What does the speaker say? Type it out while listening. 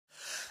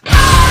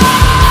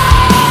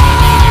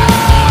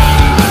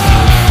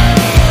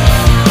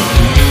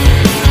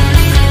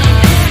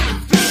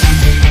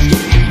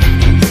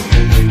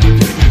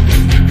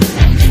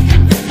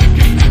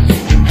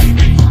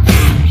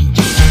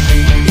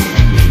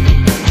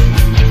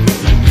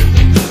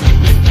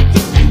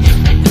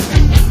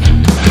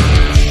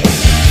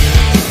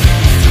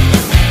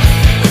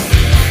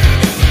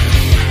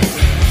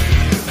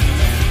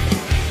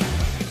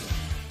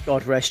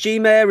God rest ye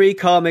merry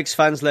comics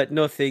fans, let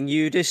nothing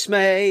you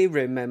dismay.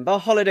 Remember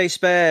holiday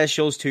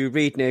specials to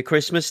read near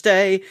Christmas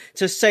Day,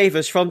 to save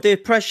us from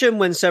depression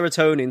when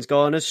serotonin's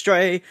gone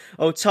astray.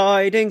 Oh,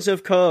 tidings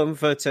of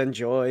comfort and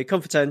joy,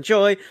 comfort and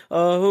joy.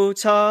 Oh,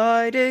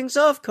 tidings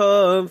of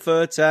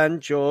comfort and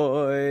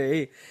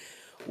joy.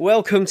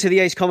 Welcome to the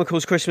Ace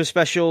Comicals Christmas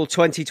Special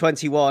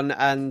 2021,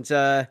 and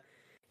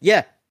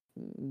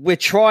we're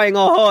trying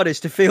our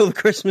hardest to feel the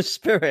Christmas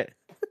spirit.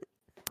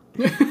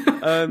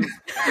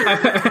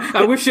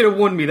 I wish you'd have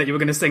warned me that you were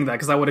going to sing that,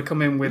 because I would have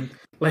come in with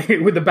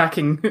the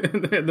backing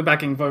the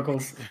backing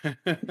vocals.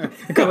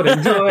 Covered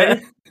in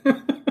joy.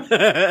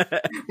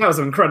 That was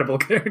incredible,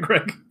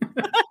 Greg.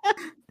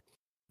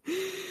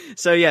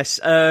 So yes,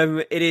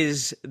 it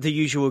is the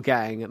usual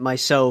gang,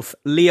 myself,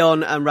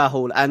 Leon and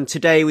Rahul, and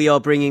today we are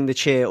bringing the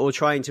cheer, or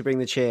trying to bring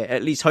the cheer,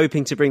 at least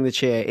hoping to bring the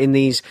cheer in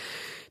these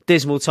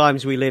dismal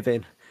times we live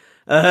in.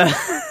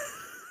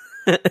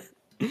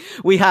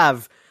 We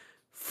have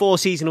 4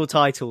 seasonal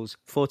titles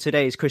for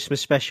today's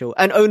Christmas special,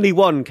 and only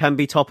one can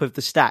be top of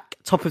the stack,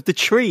 top of the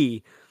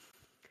tree.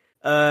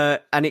 And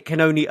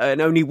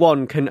only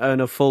one can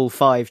earn a full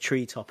 5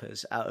 tree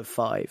toppers out of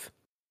 5.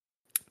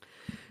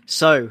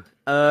 So,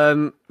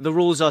 the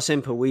rules are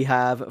simple. We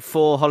have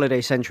 4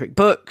 holiday-centric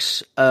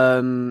books,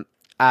 and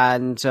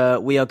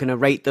we are going to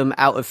rate them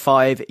out of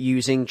 5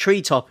 using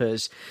tree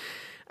toppers.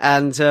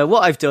 And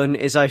what I've done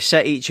is I've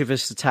set each of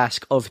us the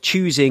task of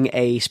choosing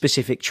a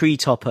specific tree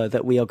topper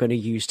that we are going to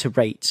use to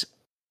rate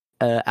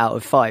out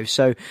of 5.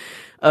 So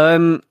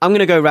I'm going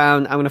to go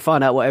round. I'm going to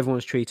find out what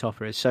everyone's tree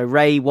topper is. So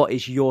Ray, what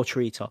is your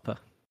tree topper?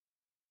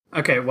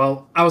 Okay,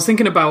 well, I was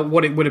thinking about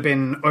what it would have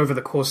been over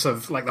the course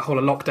of the whole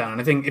of lockdown.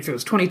 And I think if it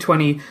was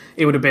 2020,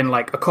 it would have been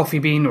like a coffee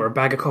bean or a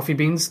bag of coffee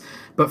beans.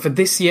 But for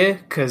this year,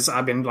 because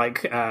I've been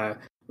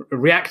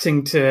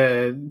reacting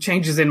to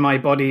changes in my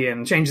body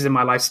and changes in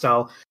my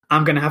lifestyle,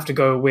 I'm going to have to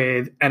go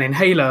with an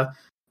inhaler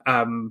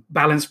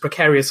balanced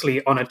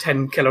precariously on a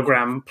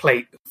 10-kilogram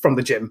plate from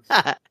the gym.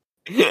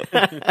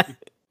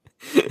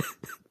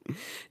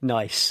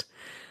 Nice.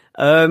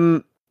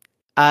 And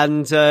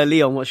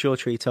Leon, what's your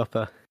tree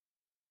topper?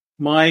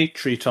 My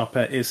tree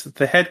topper is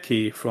the head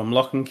key from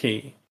Lock and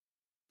Key,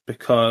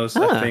 because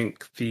I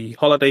think the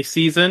holiday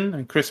season,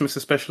 and Christmas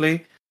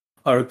especially,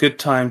 are a good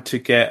time to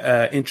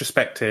get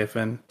introspective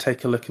and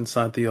take a look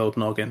inside the old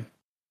noggin.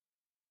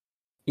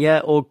 Yeah,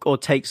 or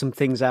take some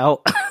things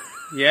out.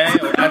 Yeah,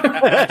 or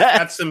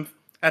add some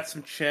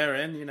cheer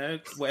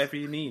in, whatever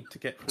you need to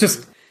get through.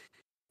 Just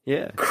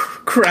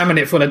cramming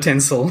it full of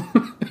tinsel.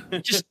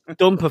 Just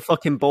dump a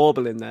fucking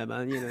bauble in there,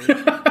 man,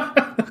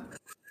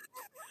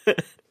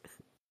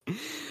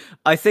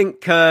 I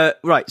think,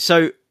 right,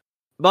 so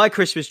my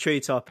Christmas tree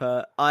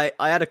topper, I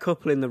had a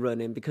couple in the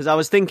running, because I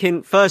was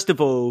thinking, first of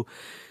all,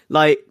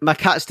 my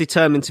cat's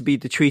determined to be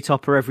the tree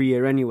topper every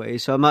year anyway,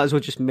 so I might as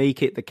well just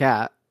make it the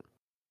cat.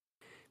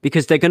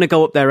 Because they're going to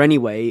go up there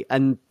anyway,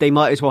 and they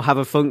might as well have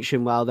a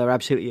function while they're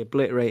absolutely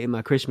obliterating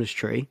my Christmas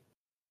tree.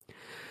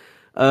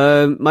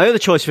 My other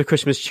choice for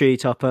Christmas tree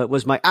topper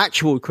was my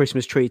actual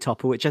Christmas tree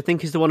topper, which I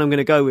think is the one I'm going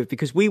to go with,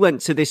 because we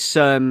went to this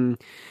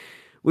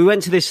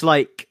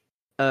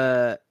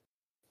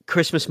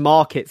Christmas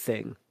market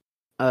thing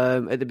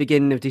at the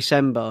beginning of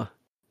December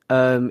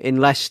in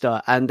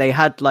Leicester, and they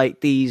had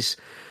these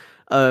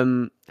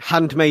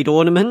handmade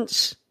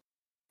ornaments,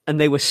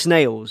 and they were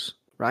snails,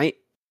 right?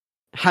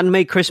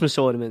 Handmade Christmas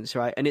ornaments,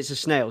 right? And it's a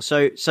snail.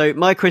 So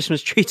my Christmas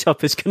tree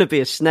topper is going to be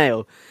a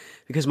snail,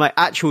 because my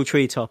actual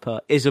tree topper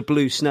is a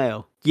blue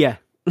snail. Yeah.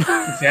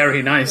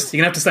 Very nice.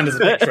 You're going to have to send us a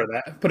picture of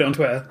that. Put it on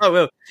Twitter. Oh,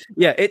 well.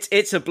 Yeah,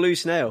 it's a blue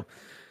snail.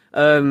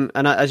 And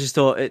I just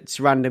thought it's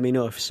random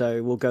enough,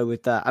 so we'll go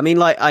with that. I mean,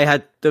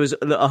 there was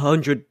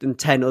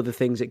 110 other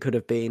things it could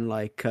have been.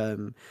 I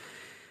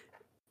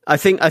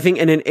think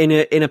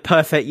in a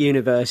perfect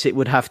universe, it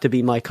would have to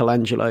be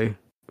Michelangelo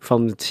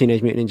from the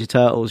Teenage Mutant Ninja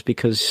Turtles,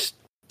 because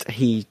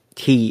he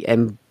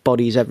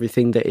embodies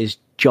everything that is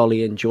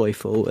jolly and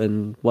joyful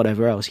and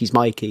whatever else. He's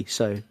Mikey,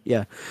 so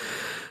yeah.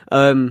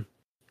 And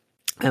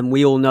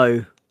we all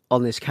know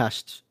on this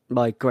cast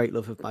my great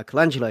love of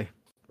Michelangelo.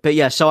 But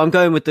yeah, so I'm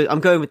going with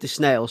the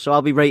snail. So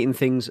I'll be rating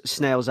things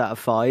snails out of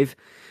 5.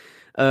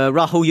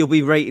 Rahul, you'll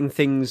be rating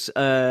things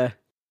gym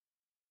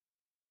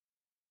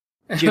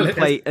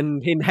plate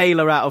and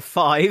inhaler out of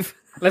 5.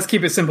 Let's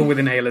keep it simple with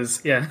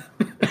inhalers. Yeah.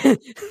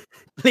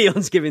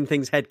 Leon's giving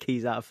things head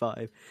keys out of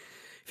 5.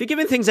 If you're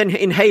giving things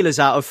inhalers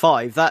out of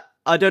 5, that,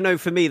 I don't know,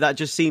 for me that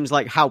just seems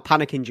like how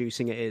panic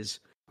inducing it is.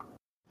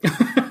 No,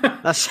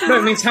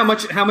 it means how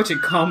much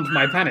it calmed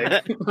my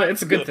panic.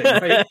 It's a good thing,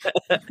 right?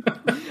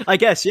 I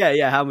guess,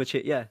 yeah. How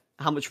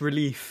much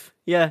relief.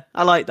 Yeah,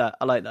 I like that.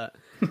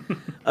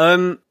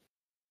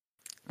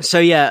 So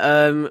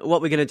yeah,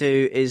 what we're gonna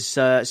do is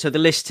so the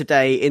list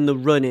today in the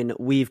running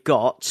we've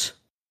got.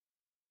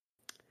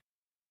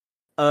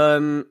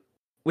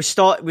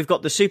 We've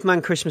got the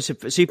Superman's Christmas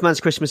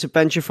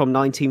Adventure from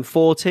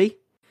 1940.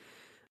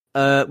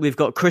 We've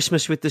got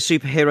Christmas with the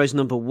Superheroes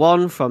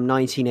 #1 from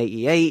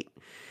 1988.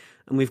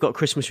 and we've got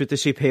Christmas with the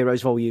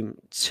Superheroes Volume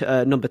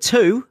number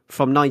 2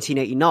 from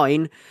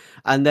 1989,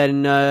 and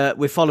then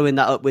we're following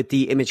that up with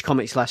the Image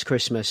Comics Last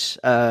Christmas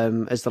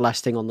as the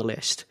last thing on the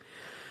list.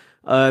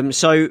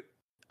 So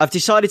I've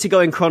decided to go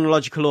in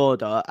chronological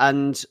order,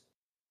 and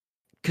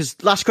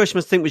because Last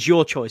Christmas I think was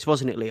your choice,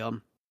 wasn't it,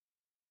 Leon?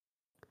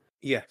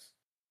 Yes.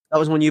 That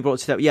was one you brought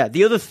to that. Yeah,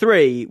 the other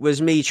 3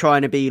 was me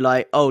trying to be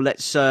like, oh,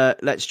 let's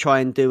try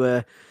and do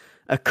a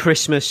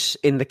Christmas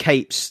in the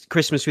Capes,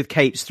 Christmas with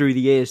Capes through the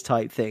years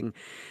type thing.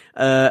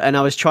 And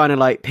I was trying to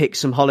like pick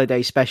some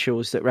holiday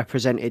specials that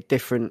represented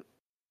different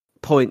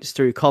points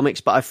through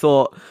comics, but I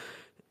thought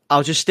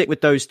I'll just stick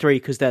with those 3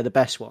 because they're the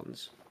best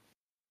ones.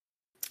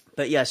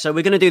 But yeah, so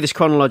we're going to do this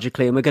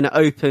chronologically, and we're going to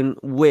open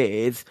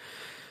with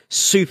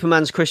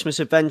Superman's Christmas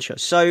Adventure.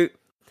 So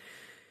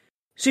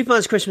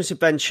Superman's Christmas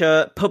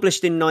Adventure,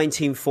 published in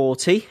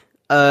 1940.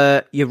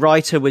 Your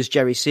writer was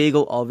Jerry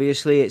Siegel,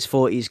 obviously. It's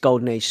 40s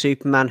Golden Age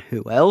Superman.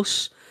 Who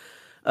else?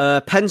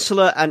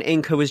 Penciler and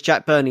inker was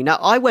Jack Burney. Now,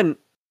 I went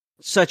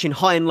searching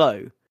high and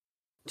low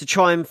to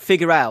try and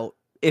figure out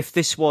if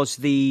this was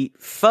the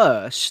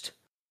first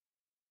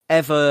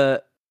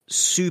ever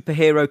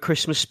superhero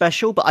Christmas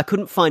special, but I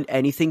couldn't find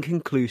anything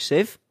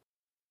conclusive.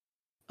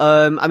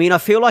 I mean, I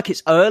feel like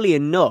it's early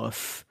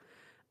enough,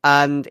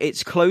 and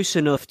it's close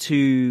enough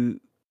to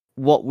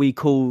what we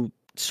call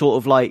sort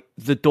of like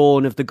the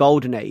dawn of the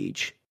Golden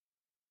Age.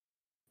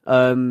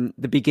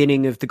 The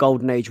beginning of the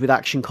Golden Age with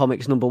Action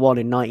Comics number 1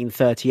 in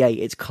 1938.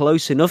 It's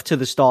close enough to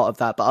the start of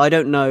that, but I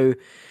don't know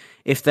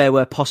if there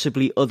were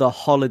possibly other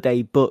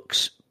holiday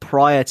books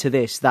prior to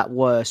this that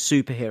were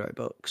superhero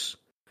books.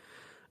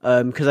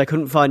 Because I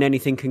couldn't find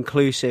anything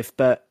conclusive,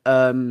 but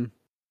I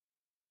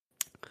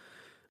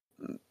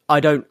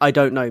don't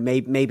know.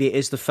 Maybe it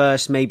is the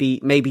first. Maybe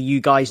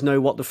you guys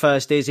know what the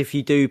first is. If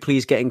you do,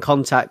 please get in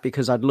contact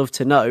because I'd love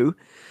to know.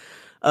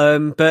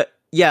 But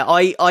yeah,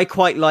 I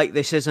quite like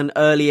this as an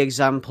early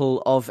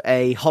example of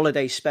a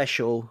holiday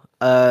special.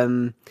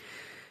 And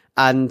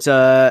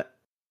I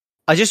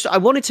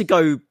wanted to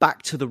go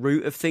back to the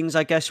root of things,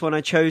 I guess, when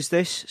I chose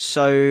this.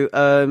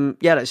 So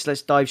yeah,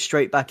 let's dive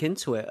straight back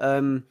into it.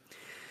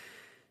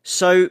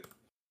 So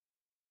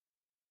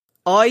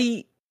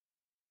I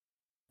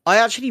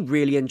actually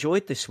really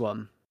enjoyed this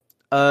one.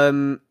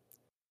 I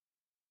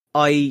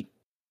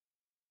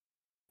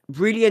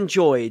really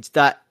enjoyed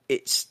that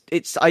it's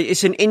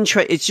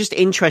just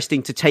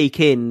interesting to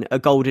take in a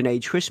Golden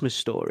Age Christmas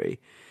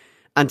story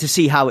and to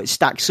see how it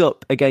stacks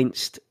up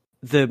against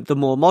the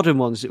more modern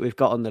ones that we've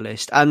got on the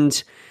list.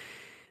 And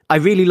I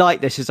really like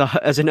this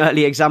as an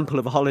early example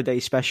of a holiday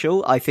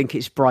special. I think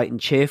it's bright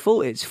and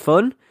cheerful. It's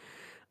fun.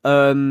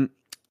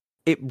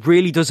 It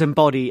really does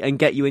embody and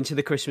get you into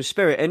the Christmas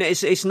spirit, and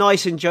it's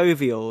nice and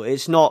jovial.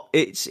 It's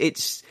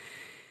the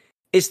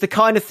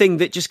kind of thing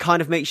that just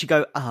kind of makes you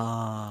go,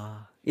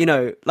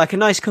 like a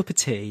nice cup of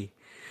tea,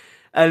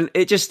 and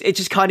it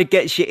just kind of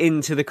gets you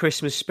into the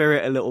Christmas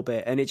spirit a little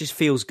bit, and it just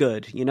feels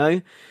good,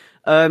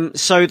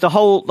 So the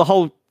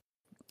whole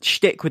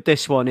shtick with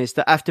this one is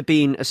that after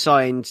being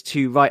assigned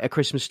to write a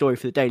Christmas story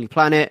for the Daily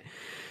Planet,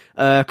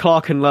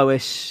 Clark and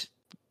Lois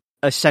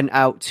are sent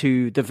out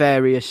to the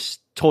various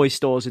toy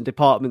stores and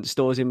department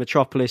stores in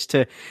Metropolis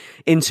to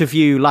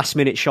interview last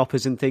minute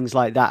shoppers and things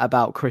like that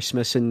about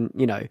Christmas, and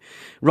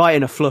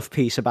writing a fluff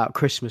piece about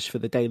Christmas for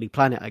the Daily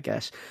Planet, I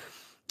guess.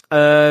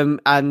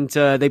 And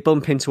they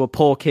bump into a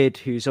poor kid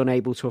who's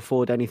unable to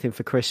afford anything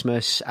for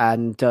Christmas,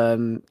 and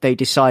they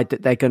decide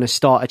that they're going to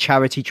start a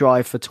charity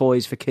drive for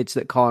toys for kids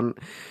that can't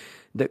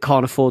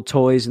afford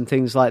toys and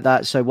things like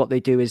that. So what they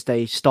do is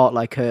they start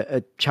like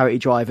a charity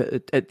drive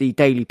at the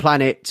Daily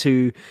Planet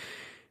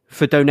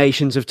for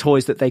donations of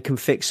toys that they can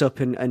fix up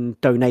and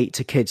donate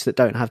to kids that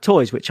don't have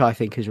toys, which I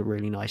think is a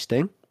really nice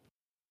thing.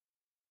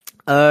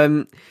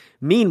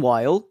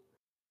 Meanwhile,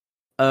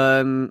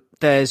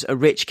 there's a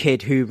rich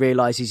kid who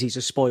realizes he's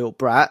a spoiled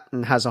brat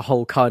and has a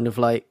whole kind of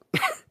like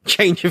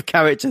change of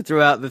character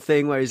throughout the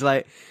thing, where he's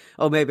like,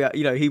 oh, maybe,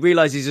 he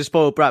realizes he's a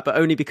spoiled brat, but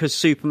only because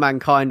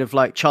Superman kind of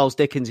like Charles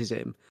Dickens is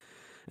him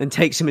and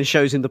takes him and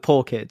shows him the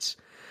poor kids.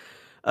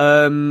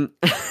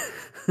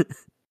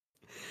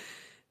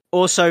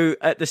 Also,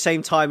 at the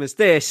same time as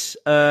this,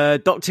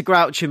 Dr.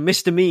 Grouch and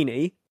Mr.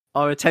 Meanie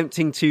are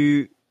attempting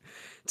to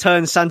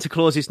turn Santa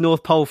Claus's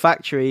North Pole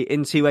factory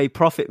into a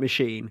profit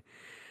machine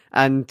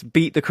and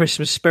beat the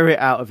Christmas spirit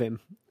out of him,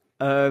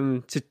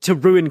 to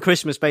ruin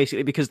Christmas,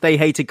 basically, because they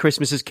hated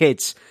Christmas as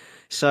kids.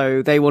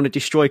 So they want to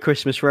destroy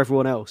Christmas for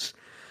everyone else.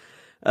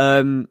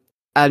 And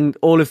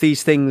all of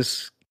these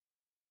things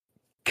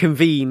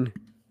convene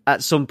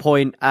at some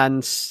point,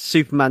 and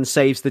Superman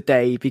saves the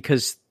day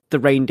because the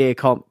reindeer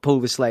can't pull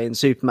the sleigh, and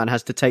Superman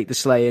has to take the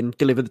sleigh and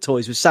deliver the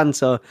toys with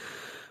Santa,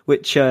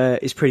 which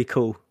is pretty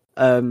cool.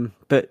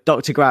 But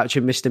Dr. Grouch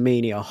and Mr.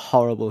 Meanie are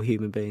horrible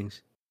human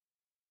beings.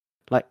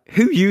 Like,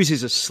 who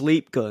uses a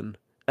sleep gun?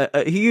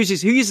 Who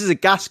uses a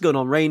gas gun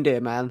on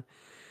reindeer, man?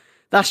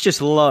 That's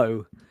just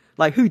low.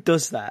 Like, who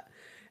does that?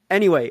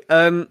 Anyway,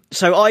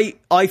 so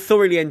I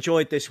thoroughly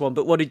enjoyed this one,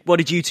 but what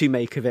did you two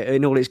make of it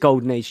in all its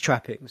Golden Age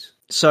trappings?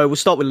 So we'll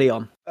start with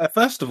Leon.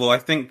 First of all, I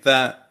think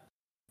that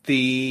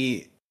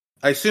I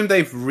assume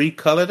they've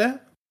recolored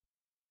it.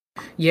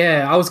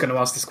 Yeah, I was going to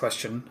ask this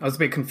question. I was a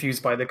bit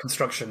confused by the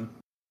construction.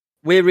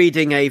 We're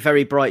reading a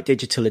very bright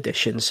digital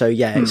edition, so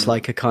yeah, it's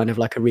like a kind of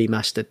like a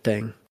remastered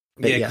thing.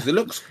 But yeah, because it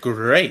looks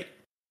great.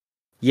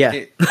 Yeah,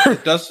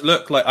 it does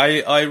look like.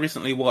 I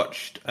recently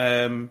watched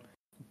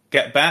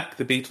Get Back,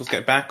 the Beatles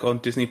Get Back on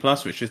Disney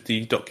Plus, which is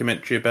the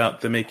documentary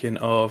about the making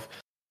of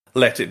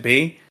Let It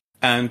Be.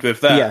 And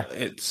with that,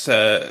 it's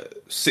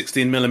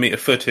 16mm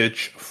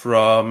footage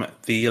from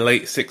the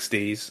late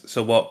 60s.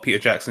 So what Peter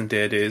Jackson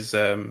did is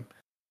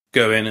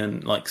go in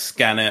and like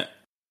scan it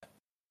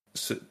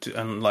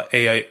and like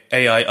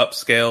AI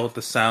upscale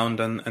the sound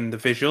and the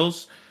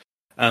visuals.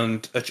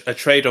 And a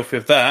trade-off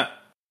with that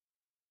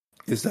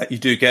is that you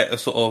do get a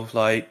sort of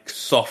like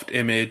soft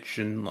image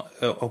and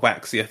a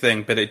waxier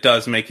thing, but it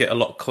does make it a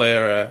lot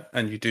clearer,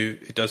 and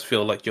it does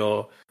feel like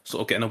you're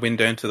sort of getting a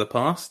window into the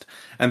past.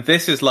 And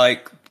this is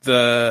like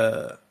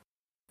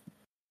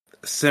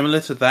similar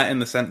to that in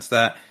the sense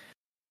that,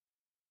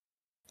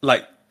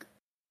 like,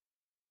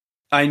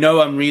 I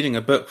know I'm reading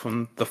a book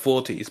from the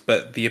 40s,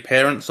 but the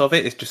appearance of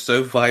it is just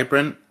so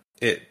vibrant.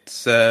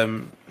 It's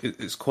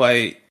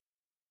quite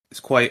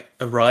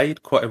a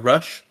ride, quite a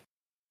rush,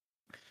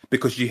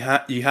 because you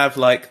have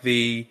like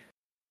the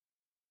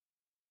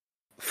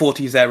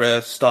 40s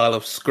era style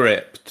of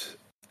script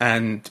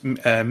and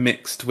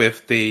mixed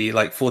with the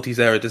like 40s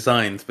era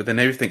designs, but then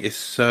everything is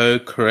so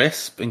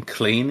crisp and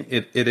clean.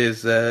 It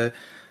is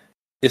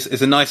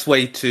it's a nice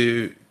way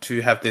to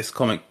have this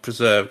comic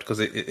preserved, because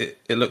it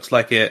looks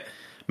like it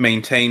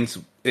maintains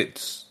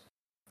its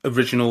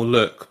original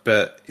look,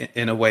 but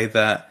in a way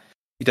that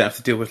you don't have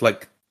to deal with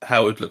like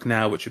how it would look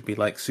now, which would be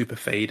like super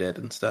faded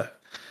and stuff.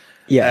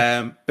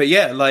 Yeah. But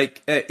yeah,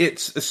 like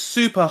it's a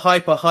super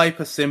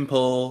hyper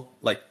simple,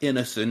 like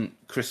innocent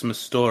Christmas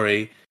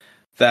story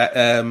that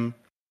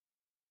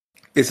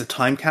is a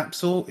time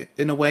capsule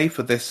in a way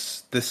for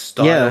this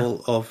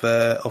style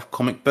of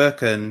comic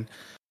book, and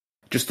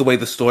just the way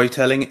the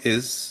storytelling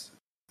is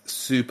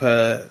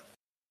super.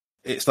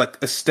 It's like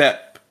a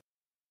step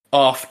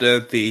after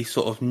the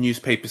sort of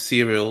newspaper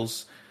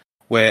serials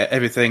where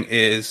everything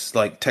is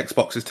like text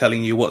boxes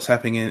telling you what's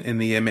happening in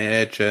the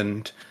image,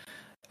 and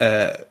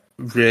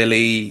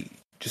really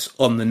just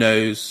on the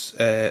nose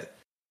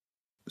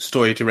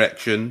story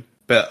direction.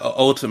 But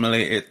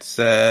ultimately it's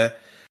a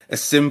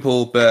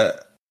simple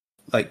but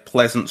like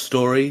pleasant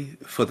story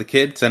for the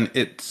kids, and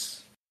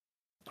it's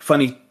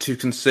funny to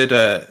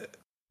consider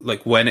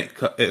like when it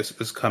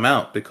has come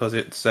out, because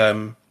it's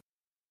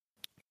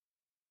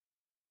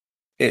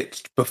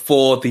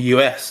before the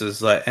US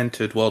has like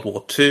entered World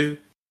War II,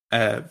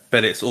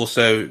 but it's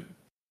also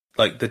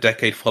like the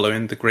decade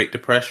following the Great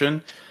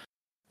Depression.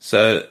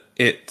 So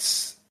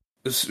it's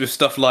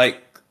stuff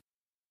like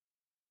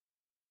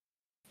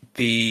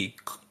the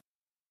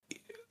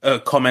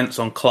comments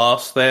on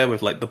class there,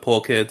 with like the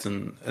poor kids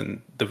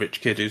and the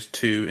rich kid who's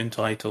too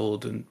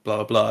entitled and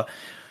blah blah.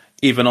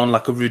 Even on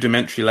like a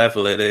rudimentary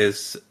level, it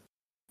is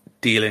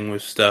dealing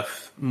with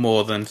stuff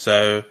more than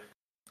so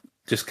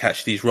just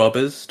catch these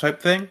robbers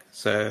type thing.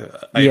 So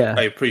I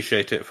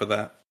appreciate it for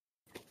that.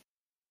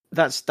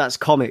 That's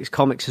comics.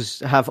 Comics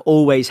have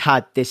always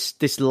had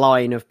this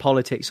line of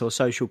politics or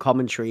social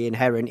commentary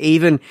inherent,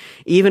 even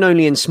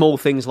only in small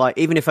things like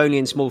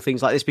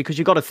this, because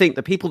you've got to think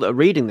the people that are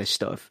reading this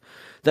stuff,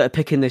 that are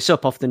picking this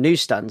up off the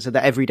newsstands, are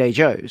the everyday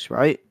Joes,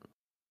 right?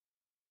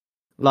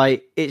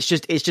 Like it's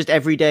just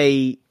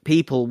everyday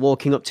people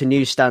walking up to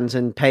newsstands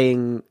and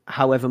paying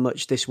however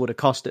much this would have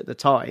cost at the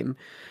time.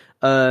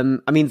 I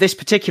mean, this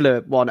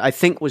particular one I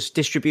think was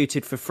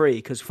distributed for free,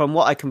 because from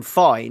what I can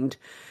find,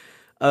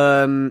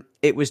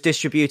 it was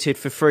distributed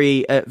for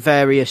free at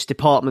various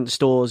department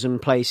stores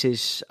and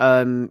places.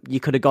 You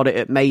could have got it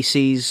at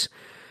Macy's.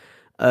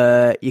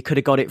 You could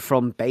have got it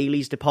from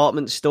Bailey's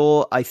department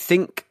store. I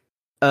think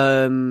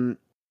there's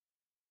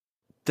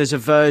a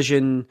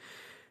version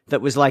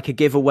that was like a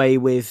giveaway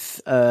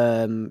with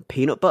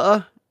peanut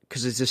butter,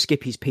 because there's a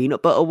Skippy's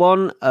peanut butter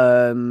one.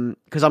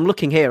 Because I'm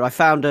looking here, I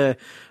found a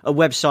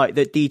website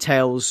that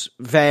details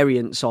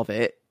variants of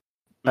it,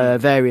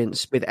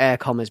 variants with air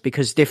commas,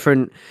 because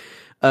different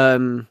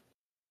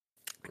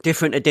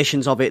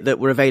editions of it that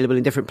were available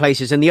in different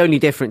places, and the only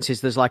difference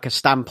is there's like a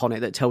stamp on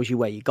it that tells you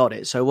where you got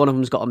it. So one of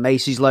them's got a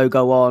Macy's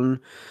logo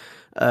on,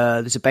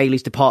 there's a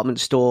Bailey's department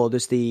store,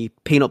 there's the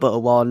peanut butter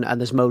one,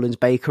 and there's Molin's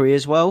Bakery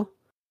as well.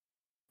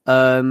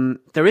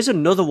 There is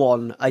another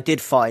one I did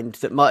find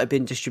that might have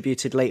been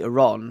distributed later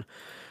on,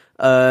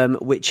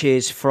 which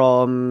is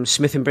from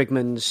Smith and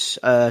Brigman's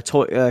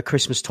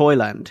Christmas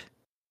Toyland.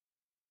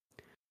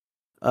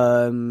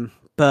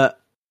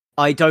 But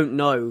I don't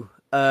know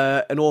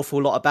an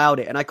awful lot about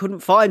it, and I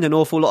couldn't find an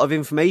awful lot of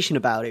information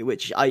about it,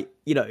 which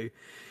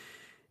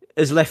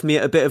has left me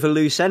at a bit of a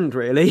loose end,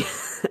 really,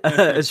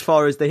 as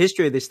far as the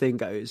history of this thing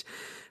goes.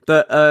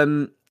 But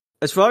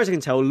as far as I can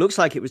tell, looks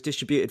like it was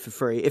distributed for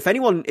free. If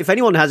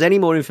anyone has any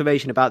more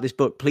information about this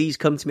book, please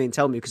come to me and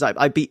tell me, because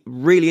I'd be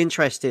really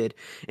interested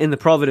in the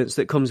provenance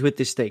that comes with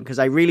this thing, because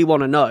I really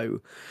want to know,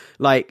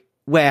 like,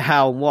 where,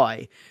 how, and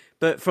why.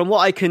 But from what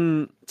I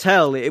can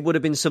tell, it would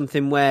have been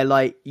something where,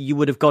 like, you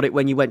would have got it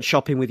when you went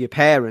shopping with your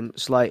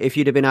parents. Like, if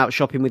you'd have been out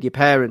shopping with your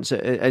parents,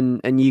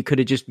 and you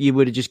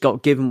would have just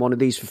got given one of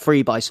these for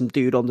free by some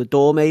dude on the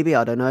door, maybe,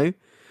 I don't know,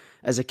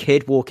 as a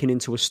kid walking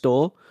into a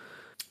store.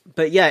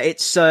 But yeah,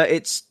 it's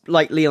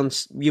like Leon,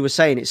 you were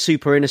saying, it's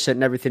super innocent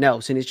and everything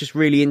else, and it's just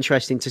really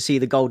interesting to see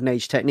the Golden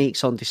Age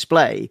techniques on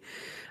display,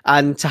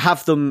 and to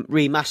have them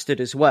remastered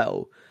as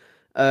well,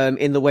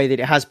 in the way that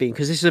it has been,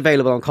 because this is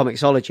available on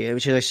Comixology,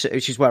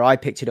 which is where I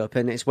picked it up,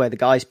 and it's where the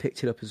guys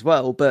picked it up as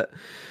well. But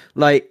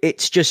like,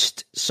 it's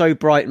just so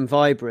bright and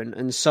vibrant,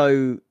 and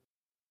so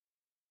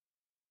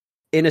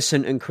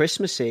innocent and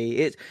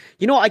Christmassy.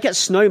 I get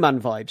Snowman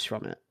vibes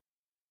from it.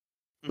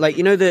 Like,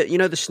 you know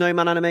the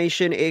snowman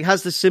animation, it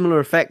has the similar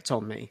effect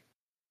on me.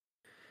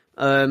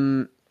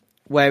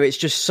 Where it's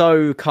just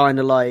so kind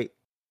of like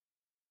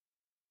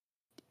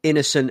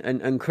innocent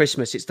and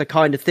Christmas. It's the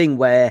kind of thing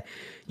where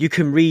you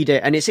can read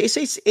it, and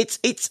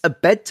it's a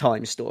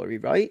bedtime story,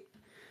 right?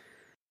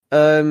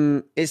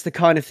 It's the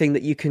kind of thing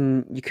that you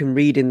can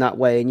read in that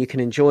way, and you can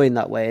enjoy in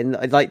that way.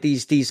 And like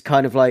these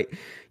kind of like,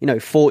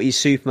 40s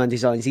Superman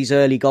designs, these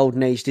early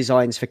Golden Age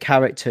designs for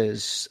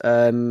characters,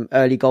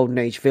 early Golden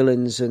Age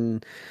villains,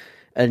 and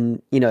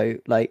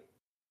like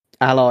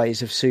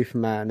allies of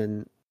Superman,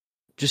 and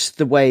just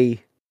the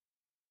way,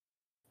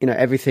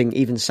 everything,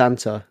 even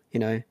Santa,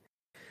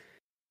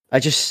 I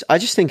just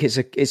think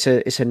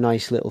it's a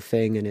nice little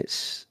thing, and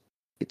it's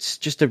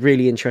just a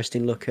really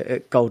interesting look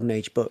at Golden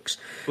Age books.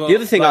 Well, the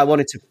other thing I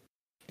wanted to...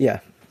 Yeah.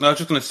 I was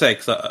just going to say,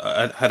 because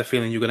I had a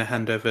feeling you were going to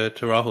hand over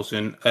to Rahul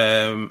soon.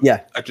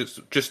 I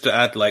just to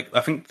add, like, I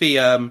think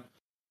I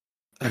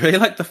really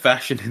like the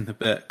fashion in the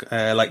book.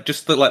 Like,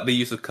 just the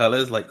use of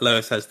colours. Like,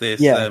 Lois has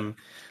this,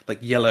 like,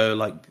 yellow,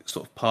 like,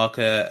 sort of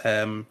parka.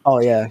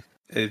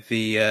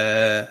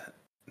 The...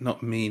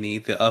 not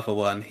Meanie, the other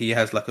one. He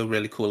has, like, a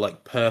really cool,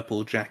 like,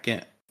 purple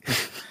jacket.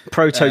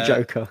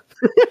 Proto-Joker.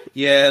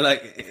 Yeah,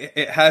 like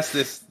it has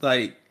this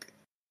like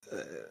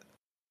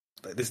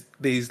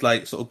these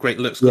like sort of great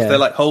looks, because they're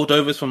like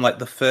holdovers from like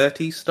the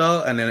 30s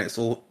style, and then it's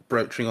all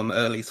broaching on the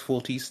early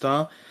 40s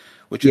style,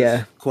 which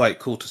is quite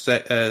cool to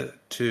say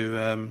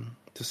to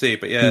see.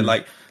 But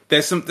like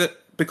there's some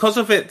because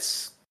of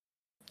its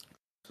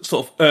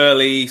sort of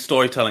early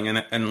storytelling,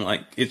 and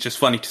like it's just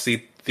funny to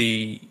see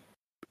the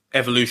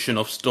evolution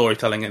of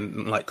storytelling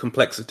and like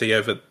complexity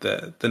over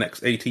the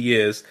next 80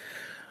 years.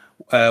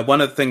 One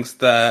of the things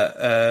that,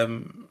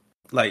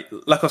 like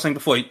I was saying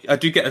before, I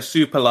do get a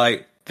super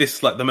like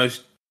this, like the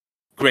most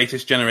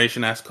greatest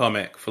generation-ass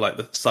comic for like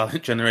the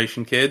silent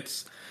generation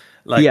kids.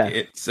 Like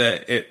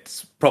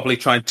it's probably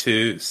trying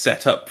to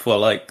set up for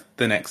like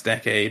the next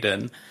decade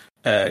and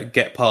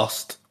get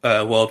past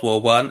World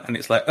War I, and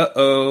it's like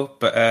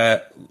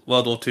but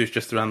World War II is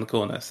just around the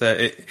corner.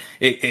 So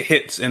it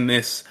hits in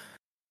this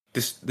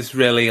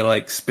really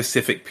like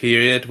specific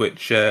period,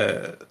 which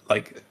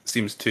like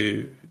seems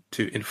to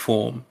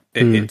inform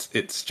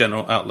its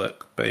general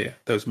outlook. But yeah,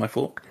 those are my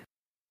thoughts.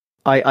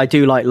 I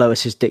do like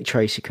Lois's Dick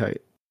Tracy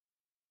coat.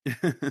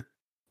 It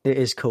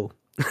is cool.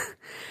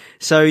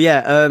 So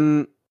yeah,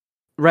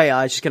 Ray,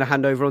 I'm just going to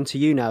hand over on to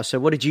you now. So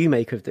what did you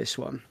make of this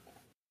one?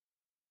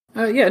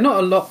 Not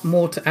a lot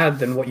more to add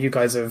than what you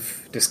guys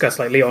have discussed.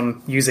 Like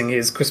Leon using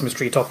his Christmas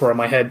tree topper on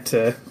my head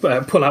to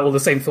pull out all the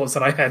same thoughts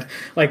that I had.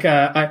 Like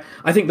I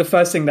think the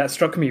first thing that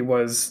struck me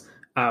was,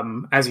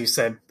 as you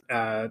said,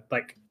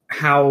 like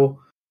how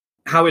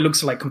it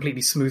looks like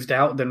completely smoothed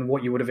out than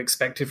what you would have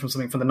expected from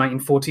something from the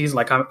 1940s.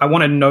 Like I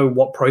want to know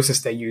what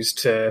process they used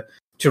to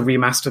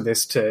remaster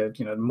this to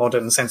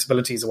modern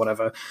sensibilities or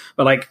whatever.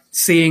 But like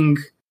seeing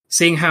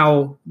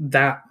how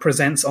that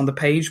presents on the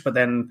page, but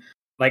then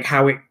like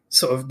how it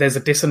sort of there's a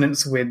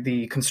dissonance with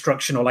the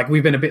construction, or like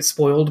we've been a bit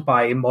spoiled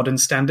by modern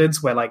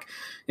standards where like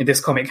in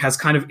this comic has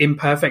kind of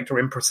imperfect or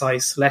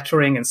imprecise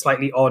lettering and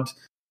slightly odd,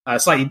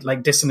 slightly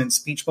like dissonant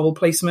speech bubble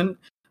placement.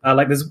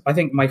 Like there's, I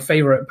think my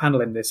favorite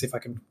panel in this, if I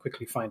can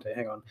quickly find it,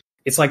 hang on.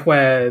 It's like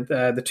where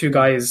the two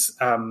guys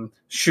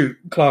shoot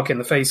Clark in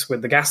the face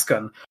with the gas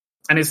gun.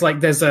 And it's like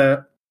there's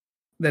a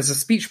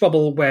speech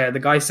bubble where the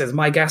guy says,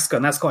 "My gas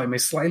gun," that's got him,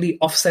 is slightly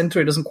off center.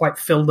 It doesn't quite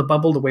fill the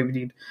bubble the way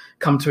we'd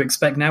come to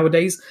expect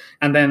nowadays.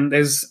 And then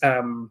there's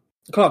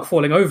Clark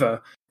falling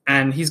over,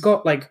 and he's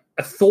got like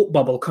a thought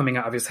bubble coming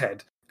out of his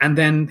head. And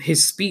then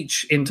his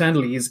speech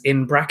internally is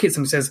in brackets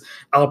and says,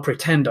 "I'll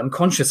pretend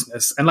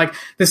unconsciousness." And like,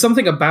 there's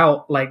something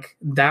about like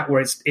that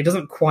where it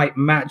doesn't quite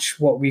match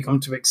what we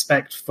come to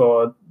expect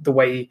for the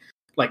way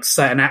like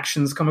certain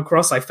actions come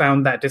across. I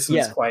found that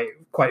dissonance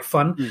quite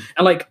fun.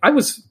 And like, I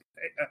was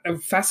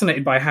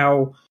fascinated by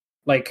how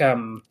like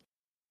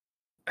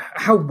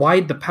how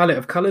wide the palette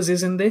of colors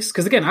is in this.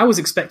 Because again, I was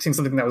expecting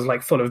something that was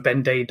like full of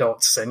Ben-Day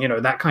dots and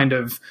that kind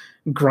of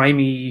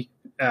grimy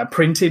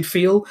printed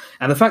feel,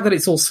 and the fact that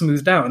it's all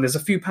smoothed out, and there's a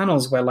few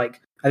panels where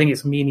like I think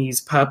it's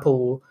Meanie's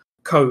purple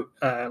coat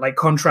like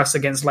contrasts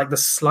against like the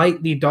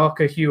slightly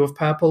darker hue of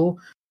purple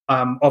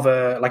of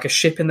a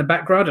ship in the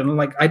background, and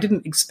like I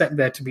didn't expect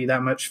there to be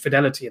that much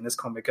fidelity in this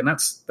comic, and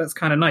that's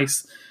kind of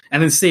nice.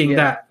 And then seeing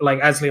that, like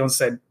as Leon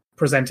said,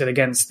 presented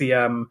against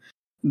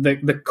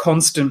the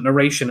constant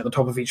narration at the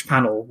top of each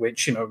panel,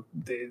 which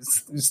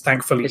is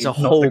thankfully it's a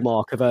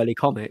hallmark of early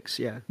comics.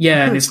 Yeah,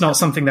 and it's not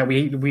something that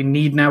we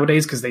need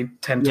nowadays because they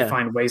tend to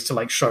find ways to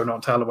like show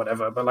not tell or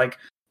whatever. But like,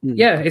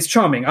 it's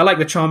charming. I like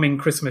the charming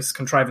Christmas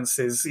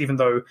contrivances, even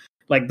though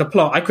like the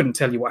plot, I couldn't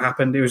tell you what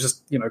happened. It was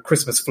just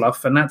Christmas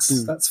fluff, and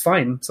that's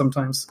fine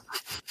sometimes.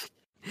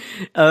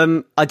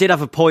 I did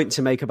have a point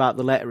to make about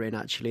the lettering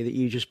actually that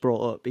you just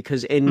brought up,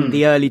 because in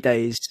the early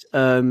days,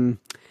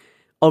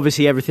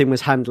 obviously everything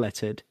was hand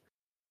lettered,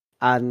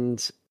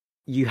 and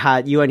you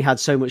only had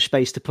so much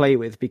space to play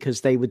with,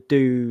 because they would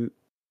do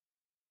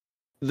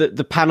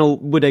the panel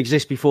would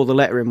exist before the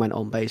lettering went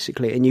on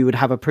basically, and you would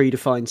have a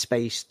predefined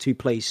space to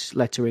place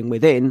lettering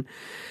within,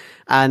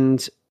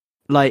 and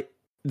like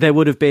there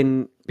would have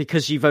been,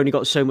 because you've only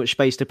got so much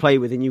space to play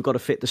with and you've got to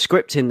fit the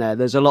script in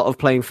there's a lot of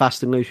playing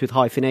fast and loose with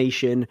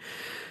hyphenation.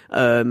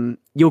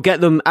 You'll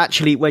get them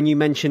actually when you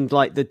mentioned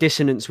like the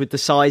dissonance with the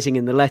sizing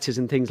in the letters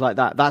and things like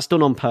that. That's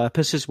done on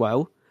purpose as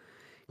well,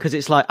 because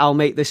it's like, I'll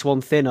make this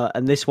one thinner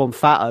and this one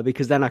fatter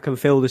because then I can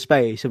fill the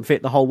space and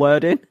fit the whole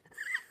word in.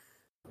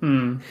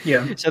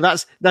 Yeah. So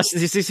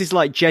this is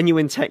like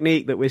genuine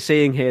technique that we're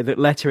seeing here that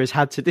Letter has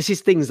had to. This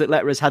is things that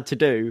Letter has had to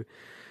do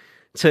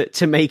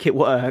to make it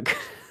work.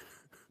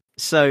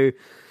 So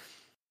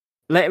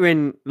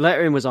lettering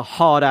was a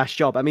hard ass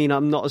job. I mean,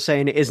 I'm not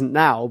saying it isn't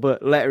now,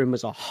 but lettering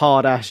was a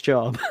hard ass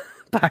job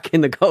back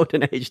in the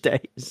Golden Age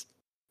days.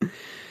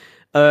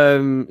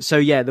 So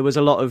yeah, there was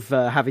a lot of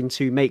having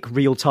to make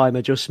real time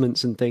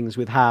adjustments and things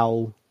with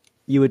how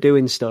you were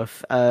doing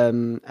stuff.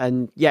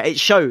 And yeah, it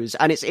shows,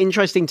 and it's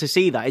interesting to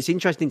see that. It's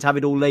interesting to have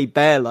it all laid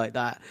bare like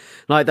that,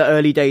 like the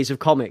early days of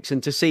comics,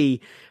 and to see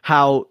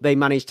how they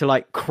managed to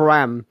like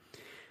cram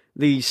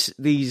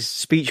these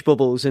speech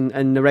bubbles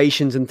and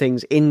narrations and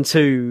things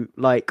into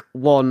like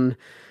one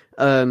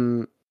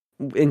into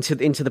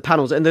the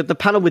panels. And the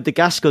panel with the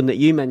gas gun that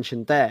you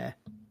mentioned there,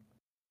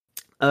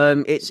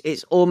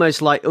 it's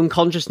almost like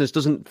unconsciousness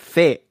doesn't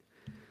fit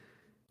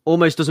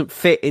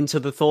into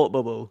the thought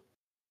bubble,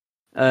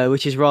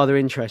 which is rather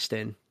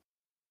interesting.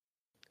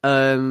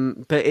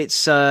 But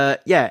it's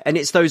yeah, and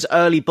it's those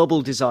early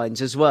bubble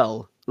designs as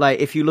well. Like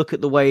if you look at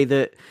the way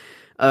that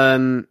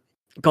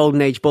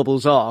Golden Age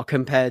bubbles are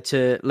compared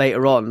to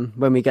later on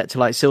when we get to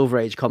like Silver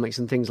Age comics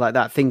and things like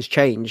that, things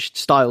change,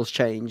 styles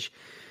change,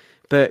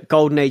 but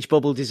Golden Age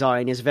bubble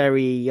design is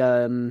very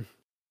I mean,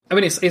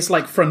 it's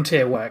like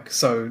frontier work,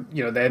 so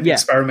they're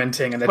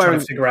experimenting and they're trying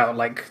to figure out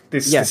like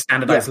this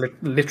standardized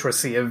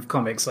literacy of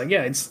comics. Like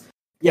it's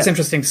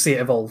interesting to see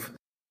it evolve.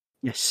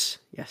 Yes,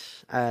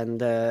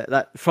 and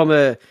that from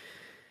a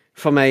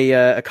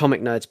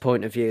comic nerd's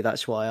point of view,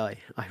 that's why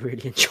I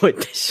really enjoyed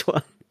this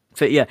one.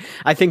 But yeah,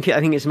 I think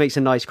it makes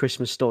a nice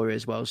Christmas story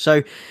as well.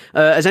 So,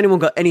 has anyone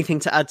got anything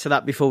to add to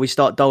that before we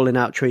start doling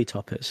out tree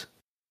toppers?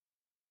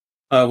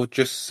 I would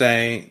just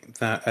say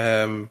that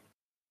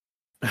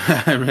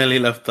I really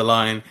love the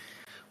line,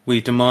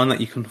 "We demand that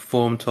you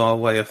conform to our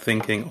way of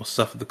thinking or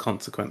suffer the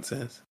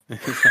consequences."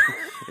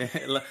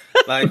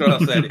 Like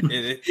Ross said,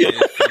 it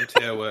is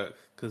frontier work,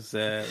 because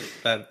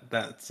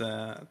that's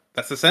a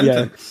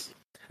sentence.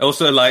 Yeah.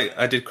 Also, like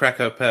I did crack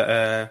up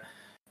at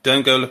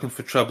 "Don't go looking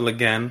for trouble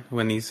again"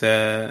 when he's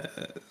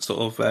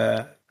sort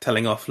of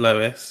telling off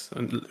Lois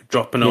and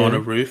dropping her on a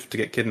roof to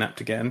get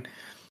kidnapped again,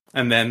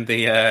 and then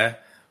the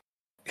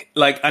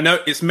like I know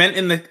it's meant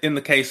in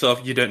the case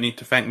of "You don't need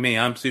to thank me,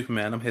 I'm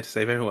Superman, I'm here to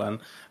save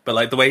everyone," but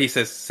like the way he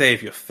says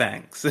 "save your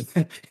thanks," it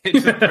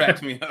just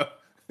cracked me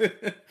up.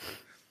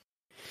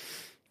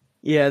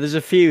 Yeah, there's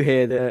a few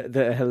here that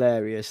are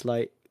hilarious.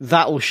 Like,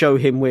 "That'll show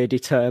him we're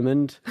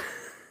determined."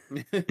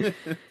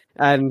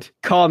 And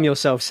 "Calm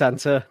yourself,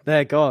 Santa,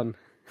 they're gone."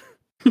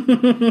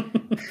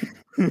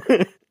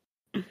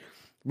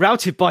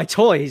 "Routed by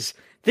toys,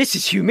 this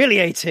is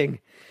humiliating."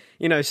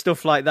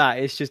 Stuff like that.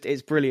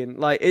 It's brilliant.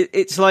 Like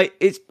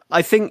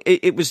I think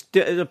it was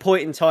at a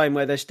point in time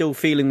where they're still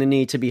feeling the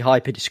need to be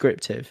hyper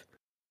descriptive.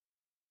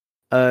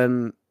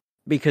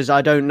 Because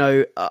I don't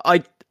know,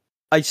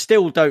 I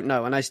still don't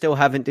know, and I still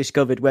haven't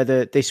discovered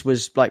whether this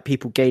was like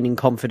people gaining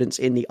confidence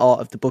in the art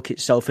of the book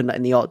itself and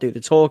letting the art do the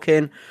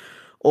talking,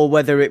 or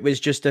whether it was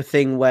just a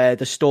thing where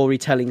the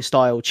storytelling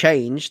style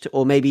changed,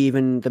 or maybe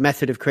even the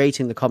method of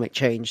creating the comic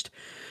changed.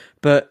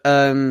 But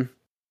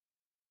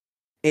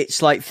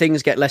it's like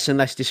things get less and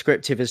less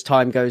descriptive as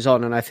time goes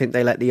on, and I think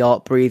they let the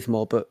art breathe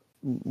more. But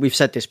we've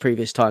said this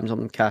previous times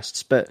on the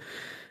casts. But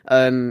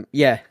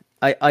yeah,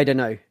 I don't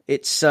know.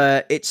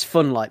 It's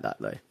fun like that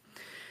though.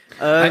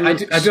 I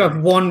do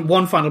have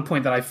one final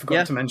point that I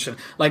forgot to mention.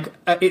 Like,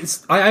 I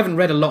haven't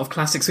read a lot of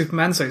classic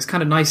Superman, so it's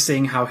kind of nice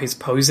seeing how his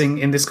posing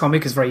in this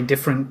comic is very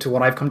different to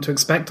what I've come to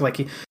expect.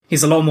 Like,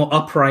 he's a lot more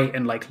upright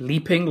and like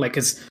leaping, like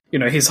his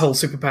whole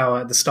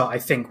superpower at the start I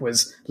think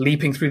was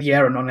leaping through the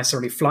air and not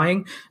necessarily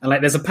flying. And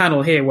like there's a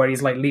panel here where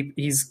he's like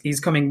he's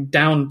coming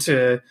down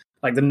to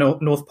like the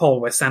North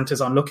Pole where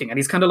Santa's on looking, and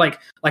he's kind of like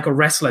a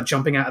wrestler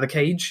jumping out of the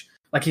cage.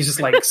 Like he's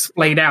just like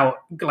splayed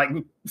out, like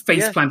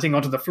face planting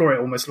onto the floor. It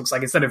almost looks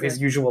like, instead of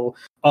his usual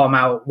arm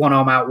out, one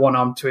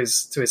arm to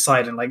his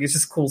side, and like it's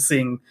just cool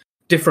seeing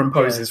different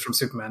poses from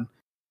Superman.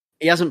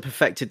 He hasn't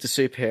perfected the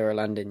superhero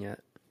landing yet.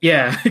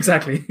 Yeah,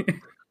 exactly.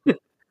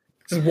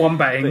 Just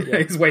wombating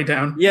his way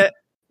down.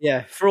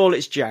 Yeah. For all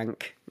its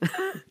jank.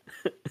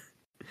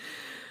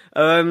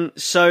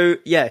 So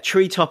yeah,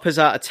 Tree Toppers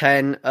out of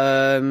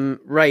 10.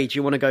 Ray, do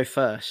you want to go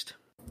first?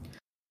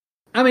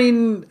 I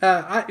mean,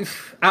 out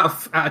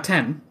of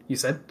 10, you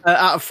said?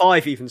 Out of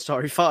 5 even,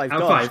 sorry. 5.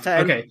 Out of 5,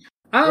 10. Okay.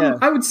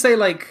 I would say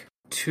like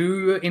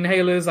 2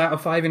 inhalers out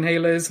of 5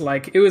 inhalers.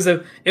 Like it was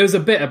a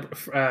bit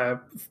of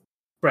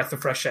breath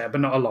of fresh air,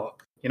 but not a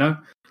lot, you know?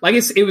 Like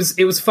it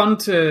was fun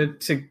to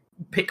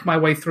pick my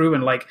way through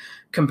and like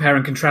compare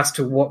and contrast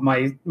to what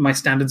my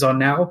standards are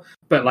now.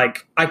 But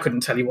like I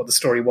couldn't tell you what the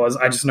story was.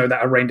 I just know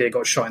that a reindeer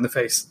got shot in the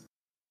face.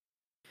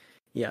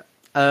 Yeah.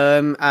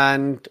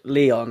 And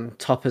Leon,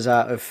 toppers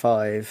out of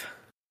 5.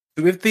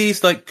 With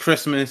these like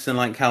Christmas and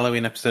like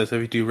Halloween episodes where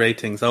we do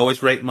ratings, I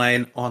always rate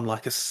mine on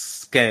like a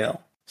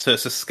scale. So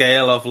it's a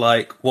scale of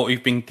like what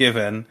we've been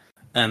given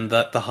and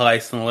the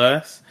highest and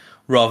lowest,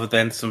 rather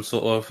than some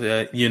sort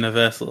of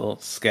universal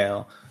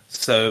scale.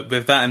 So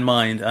with that in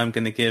mind, I'm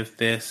going to give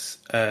this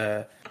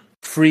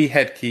 3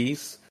 head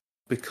keys,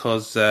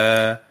 because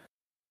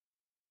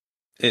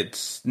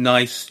it's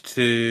nice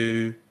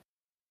to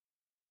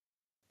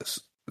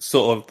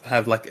sort of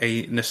have like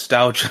a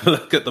nostalgia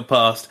look at the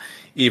past,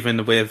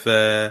 even with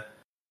the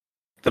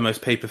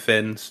most paper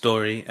thin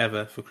story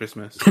ever for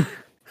Christmas.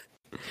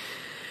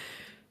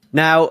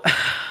 Now,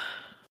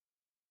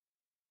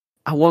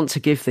 I want to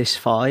give this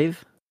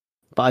 5,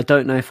 but I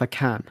don't know if I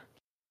can,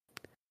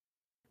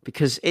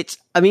 because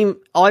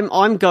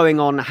I'm going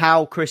on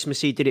how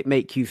Christmassy did it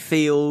make you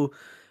feel,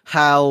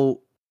 how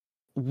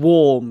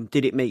warm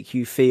did it make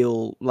you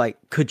feel, like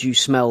could you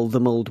smell the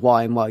mulled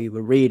wine while you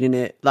were reading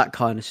it, that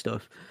kind of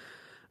stuff.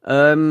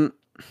 And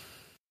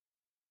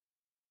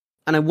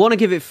I want to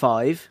give it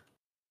 5,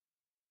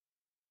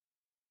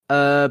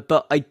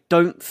 but I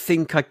don't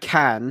think I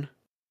can.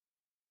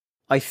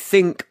 I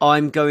think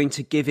I'm going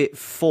to give it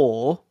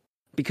 4,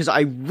 because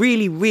I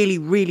really, really,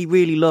 really,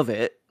 really love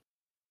it,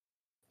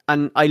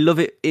 and I love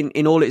it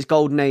in all its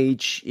golden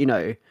age, you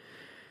know,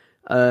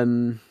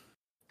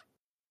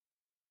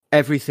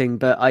 everything,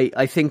 but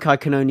I think I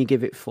can only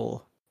give it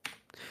 4.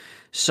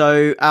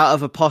 So out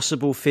of a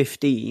possible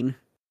 15,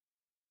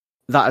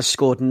 that has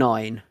scored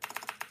 9.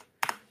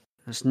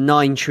 That's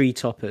 9 Tree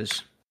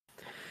Toppers.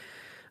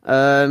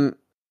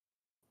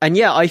 And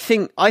yeah, I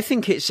think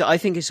it's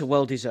a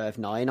well-deserved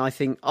 9. I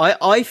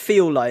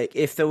feel like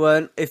if there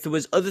weren't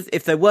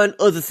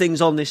other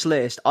things on this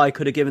list, I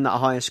could have given that a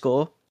higher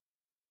score.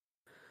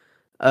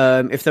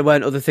 If there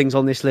weren't other things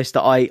on this list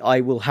that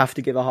I will have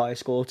to give a higher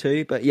score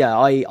to. But yeah,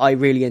 I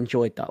really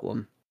enjoyed that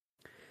one,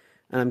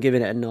 and I'm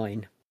giving it a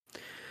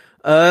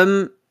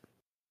 9.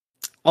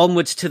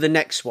 Onwards to the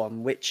next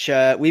one, which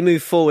we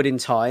move forward in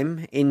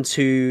time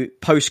into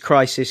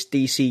post-crisis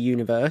DC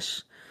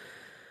universe.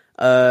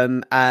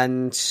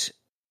 And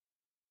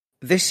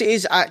this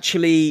is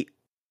actually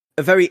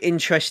a very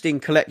interesting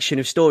collection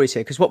of stories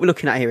here, because what we're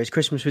looking at here is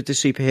Christmas with the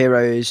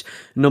Superheroes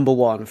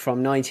 #1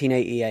 from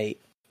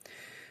 1988.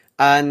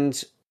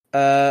 And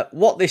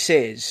what this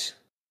is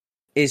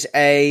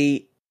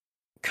a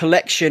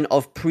collection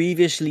of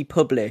previously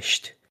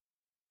published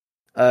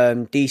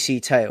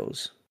DC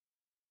tales.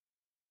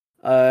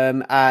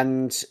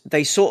 And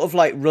they sort of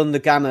like run the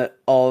gamut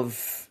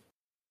of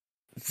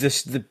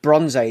the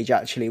Bronze Age,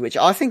 actually, which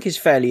I think is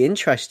fairly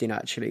interesting,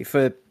 actually,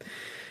 for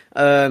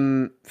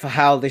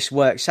how this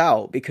works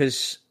out,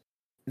 because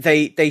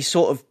they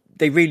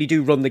really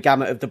do run the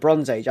gamut of the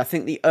Bronze Age. I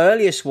think the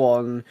earliest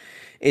one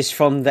is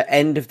from the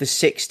end of the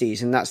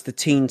 60s, and that's the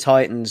Teen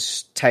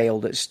Titans tale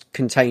that's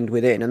contained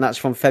within, and that's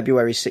from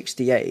February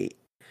 68.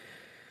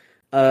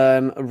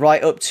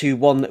 Right up to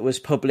one that was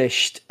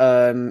published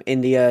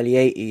in the early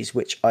 80s,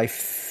 which I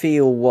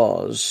feel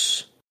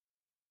was...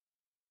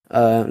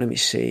 let me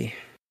see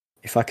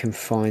if I can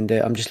find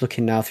it. I'm just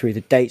looking now through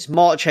the dates.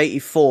 March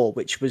 84,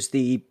 which was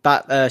the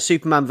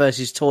Superman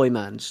versus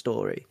Toyman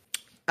story.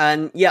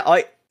 And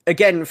yeah,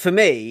 for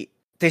me,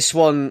 this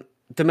one,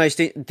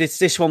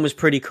 this one was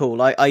pretty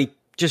cool. I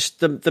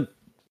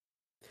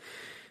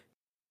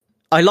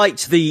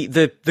liked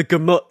the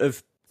gamut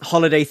of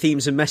holiday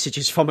themes and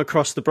messages from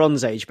across the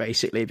Bronze Age,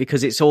 basically,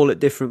 because it's all at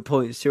different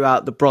points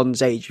throughout the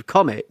Bronze Age of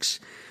comics,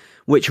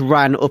 which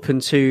ran up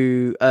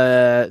into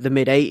the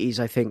mid 80s,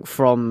 I think,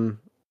 from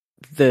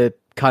the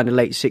kind of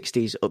late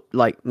 60s up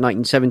like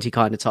 1970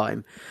 kind of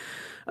time.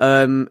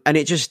 And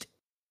it just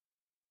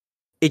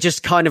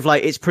kind of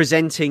like it's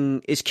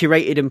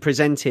curated and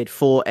presented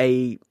for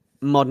a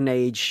modern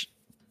age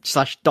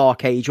 /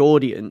 dark age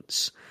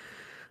audience.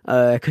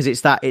 because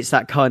it's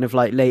that kind of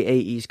like late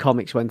 80s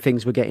comics when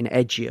things were getting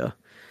edgier.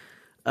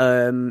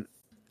 And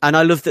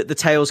I love that the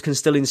tales can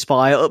still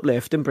inspire,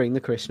 uplift, and bring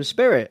the Christmas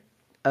spirit.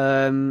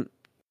 And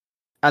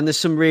there's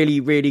some really,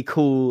 really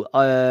cool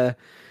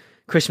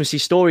Christmassy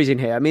stories in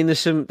here. I mean, there's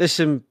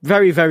some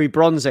very, very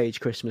Bronze Age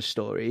Christmas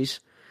stories.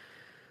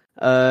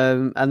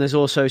 And there's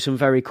also some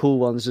very cool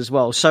ones as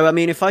well. So, I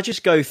mean, if I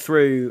just go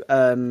through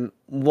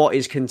what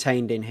is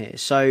contained in here.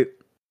 So,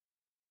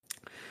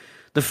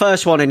 the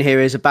first one in here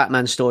is a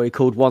Batman story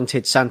called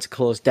Wanted Santa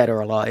Claus Dead or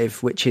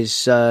Alive, which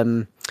is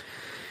a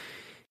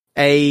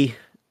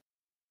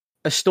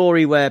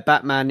story where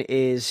Batman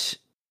is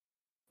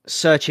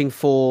searching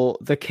for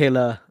the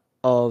killer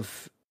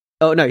of...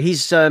 Oh, no,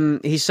 he's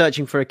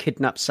searching for a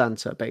kidnapped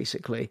Santa,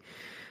 basically.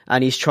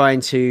 And he's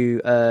trying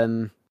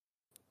to...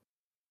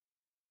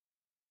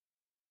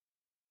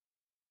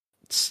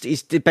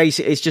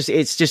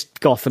 It's just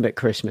Gotham at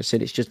Christmas,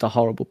 and it's just a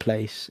horrible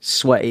place. It's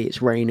sweaty,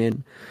 it's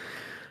raining.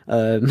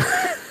 The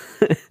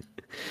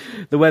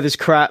weather's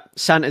crap.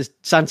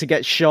 Santa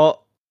gets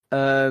shot,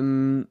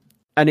 and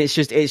it's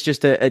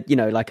just a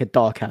like a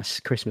dark ass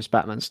Christmas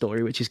Batman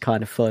story, which is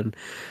kind of fun.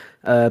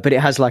 But it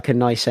has like a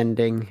nice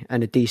ending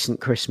and a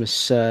decent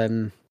Christmas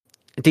message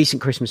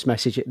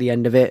at the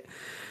end of it.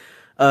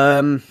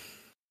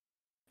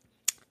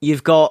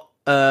 You've got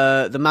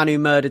The Man Who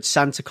Murdered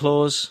Santa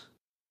Claus,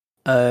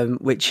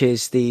 which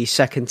is the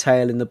second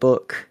tale in the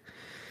book,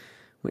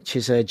 which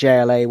is a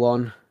JLA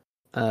one.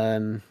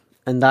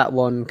 And that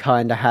one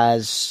kind of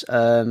has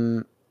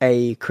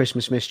a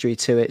Christmas mystery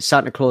to it.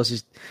 Santa Claus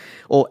is,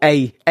 or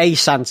a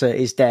Santa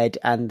is dead,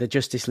 and the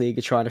Justice League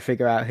are trying to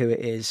figure out who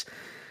it is.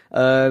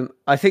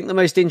 I think the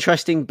most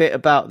interesting bit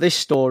about this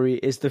story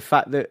is the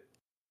fact that,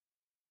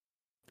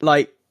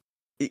 like,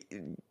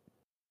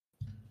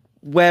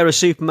 where are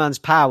Superman's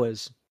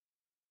powers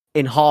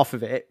in half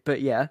of it?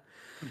 But yeah.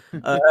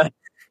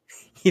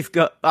 You've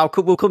got.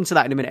 We'll come to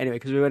that in a minute anyway,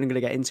 because we're only going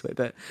to get into it.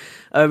 But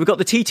we've got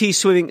the TT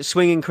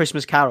swinging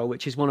Christmas Carol,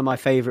 which is one of my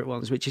favourite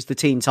ones, which is the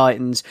Teen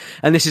Titans,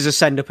 and this is a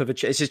send up of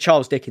this is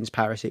Charles Dickens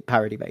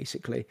parody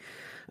basically,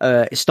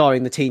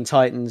 starring the Teen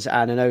Titans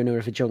and an owner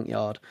of a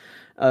junkyard,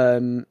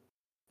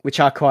 which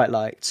I quite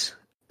liked.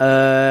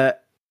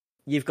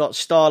 You've got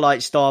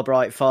Starlight,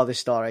 Starbright, Farthest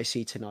Star I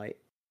See Tonight,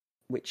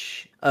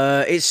 which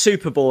it's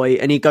Superboy,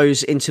 and he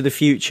goes into the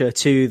future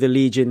to the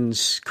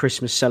Legion's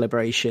Christmas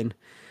celebration.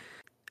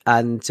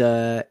 And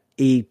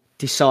he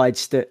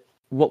decides that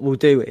what we'll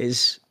do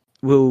is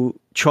we'll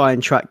try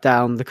and track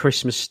down the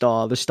Christmas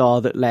star, the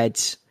star that led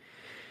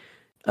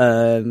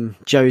the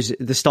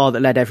star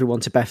that led everyone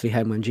to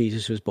Bethlehem when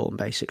Jesus was born.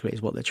 Basically,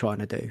 is what they're trying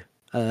to do.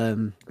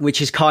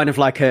 Which is kind of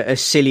like a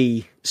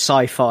silly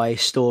sci-fi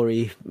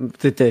story.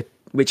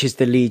 Which is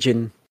the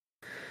Legion.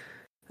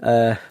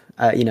 It's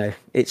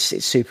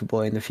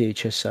Superboy in the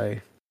future. So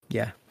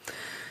yeah.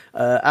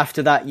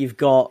 After that, you've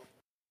got.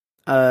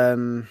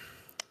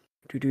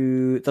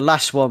 The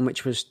last one,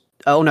 which was...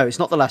 Oh, no, it's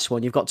not the last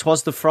one. You've got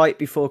 'Twas the Fright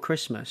Before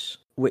Christmas,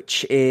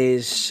 which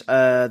is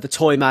the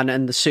Toyman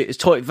and the...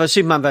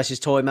 Superman versus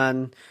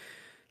Toyman.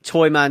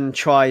 Toyman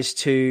tries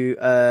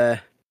to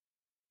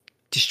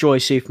destroy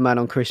Superman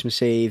on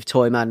Christmas Eve.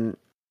 Toyman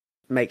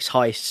makes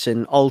heists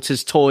and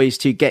alters toys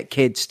to get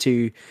kids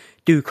to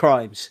do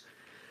crimes.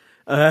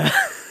 It's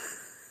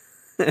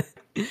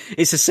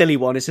a silly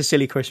one. It's a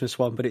silly Christmas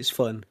one, but it's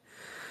fun.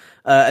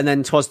 And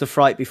then 'Twas the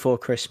Fright Before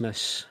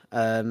Christmas.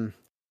 The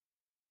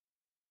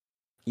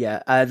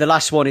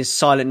last one is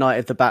Silent Night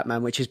of the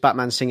Batman, which is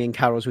Batman singing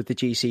carols with the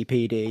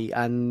GCPD,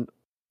 and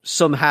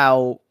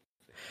somehow,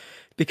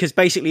 because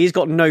basically he's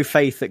got no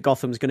faith that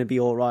Gotham's going to be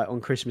all right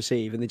on Christmas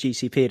Eve, and the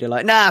GCPD are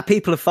like, nah,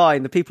 people are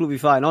fine. The people will be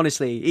fine.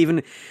 Honestly,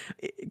 even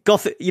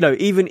Gotham,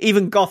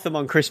 even Gotham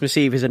on Christmas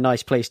Eve is a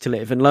nice place to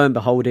live, and lo and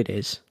behold, it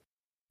is.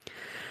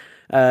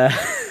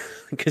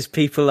 Because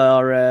people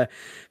are, I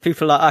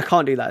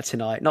can't do that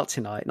tonight. Not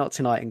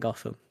tonight in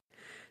Gotham.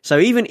 So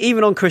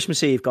even on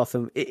Christmas Eve,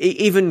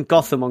 even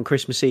Gotham on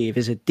Christmas Eve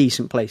is a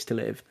decent place to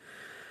live.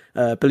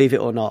 Believe it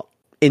or not,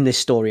 in this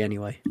story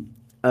anyway.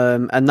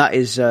 And that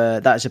is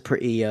a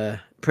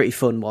pretty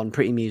fun one,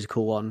 pretty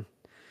musical one,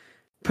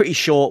 pretty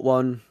short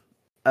one.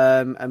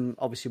 And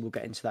obviously we'll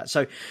get into that.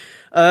 So,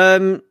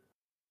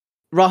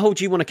 Rahul,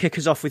 do you want to kick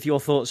us off with your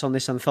thoughts on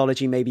this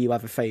anthology? Maybe you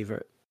have a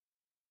favourite.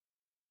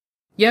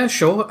 Yeah,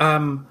 sure.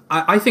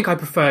 I think I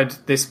preferred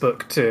this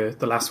book to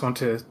the last one,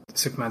 to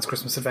Superman's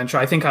Christmas Adventure.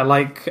 I think I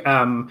like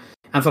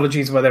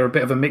anthologies where they're a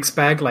bit of a mixed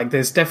bag. Like,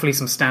 there's definitely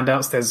some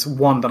standouts. There's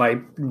one that I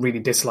really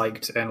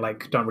disliked and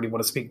don't really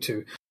want to speak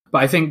to.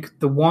 But I think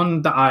the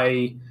one that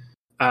I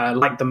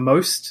like the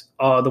most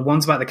are the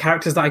ones about the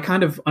characters that I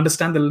kind of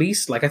understand the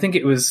least. Like, I think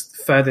it was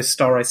Furthest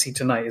Star I See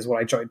Tonight is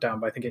what I jotted down,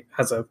 but I think it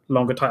has a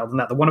longer title than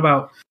that. The one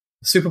about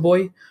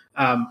Superboy.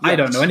 Yes. I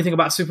don't know anything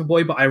about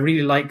Superboy, but I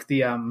really like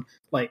the,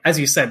 as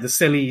you said, the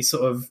silly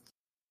sort of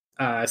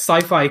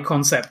sci-fi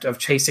concept of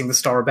chasing the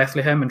Star of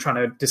Bethlehem and trying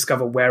to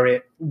discover where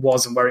it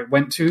was and where it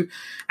went to,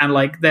 and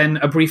like then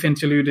a brief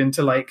interlude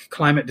into like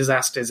climate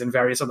disasters in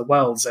various other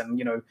worlds,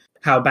 and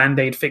how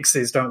band-aid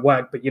fixes don't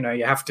work, but you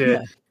have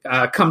to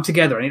come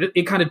together, and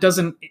it kind of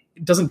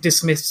doesn't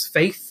dismiss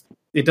faith,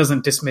 it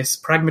doesn't dismiss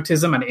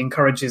pragmatism, and it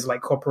encourages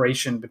like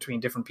cooperation between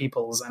different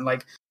peoples. And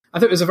like I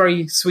thought it was a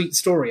very sweet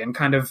story and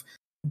kind of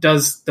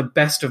does the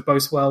best of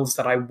both worlds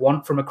that I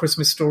want from a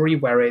Christmas story,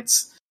 where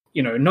it's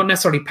not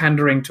necessarily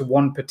pandering to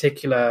one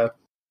particular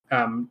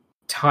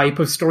type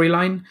of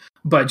storyline,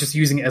 but just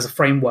using it as a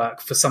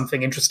framework for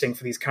something interesting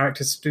for these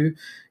characters to do.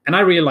 And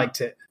I really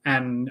liked it.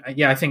 And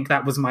I think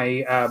that was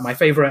my my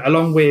favorite,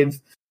 along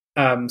with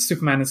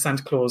Superman and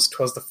Santa Claus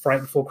 'Twas the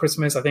Fright Before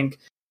Christmas. I think,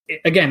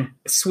 again,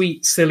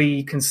 sweet,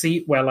 silly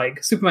conceit where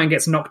like Superman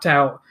gets knocked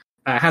out,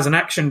 has an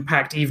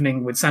action-packed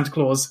evening with Santa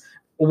Claus,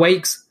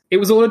 awakes, it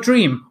was all a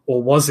dream,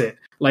 or was it?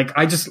 Like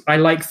I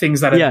like things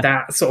that are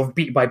that sort of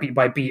beat by beat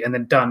by beat and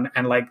then done,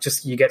 and like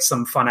just you get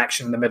some fun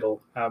action in the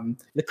middle.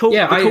 The cool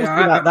thing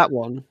about that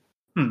one.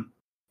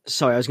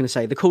 Sorry, I was going to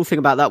say the cool thing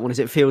about that one is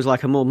it feels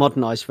like a more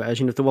modernized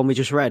version of the one we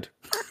just read.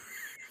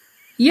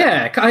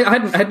 Yeah, I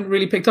hadn't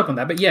really picked up on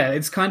that, but yeah,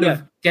 it's kind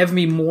of gave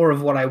me more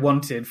of what I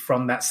wanted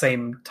from that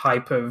same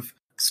type of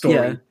story.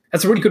 Yeah.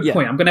 That's a really good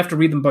point. I'm going to have to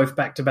read them both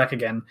back to back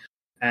again.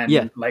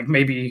 And like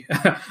maybe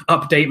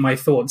update my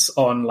thoughts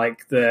on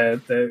like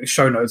the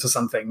show notes or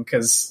something,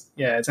 because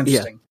it's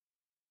interesting.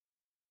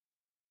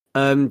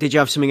 Did you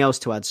have something else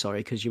to add?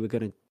 Sorry, because you were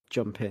going to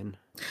jump in.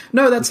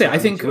 No, that's it. I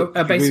think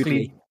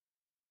basically,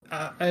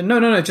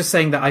 no. Just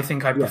saying that I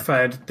think I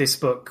preferred this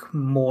book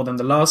more than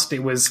the last.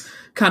 It was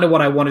kind of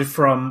what I wanted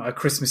from a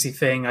Christmassy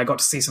thing. I got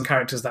to see some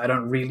characters that I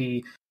don't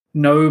really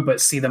know, but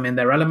see them in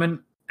their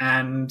element.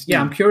 And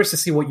I'm curious to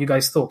see what you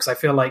guys thought, because I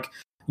feel like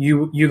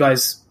you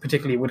guys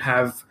particularly would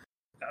have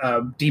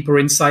deeper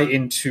insight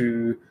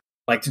into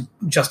like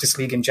Justice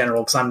League in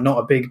general, because I'm not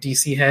a big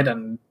DC head,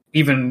 and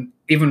even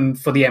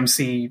for the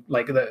MC,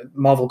 like the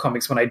Marvel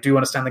comics, when I do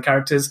understand the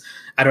characters,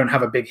 I don't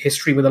have a big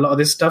history with a lot of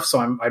this stuff. So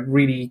I'm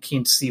really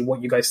keen to see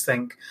what you guys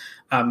think,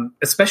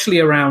 especially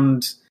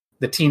around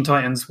the Teen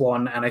Titans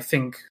one, and I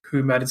think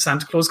Who Murdered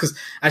Santa Claus, because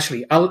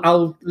actually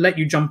I'll let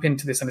you jump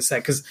into this in a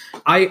sec, because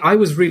I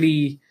was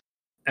really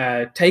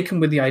taken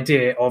with the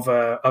idea of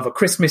a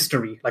Christmas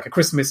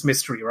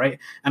mystery, right?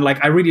 And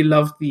like I really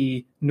loved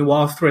the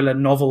noir thriller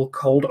novel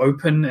Cold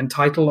Open and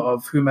title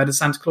of Who Murdered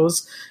Santa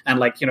Claus, and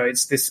like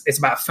it's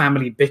about a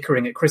family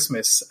bickering at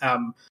Christmas.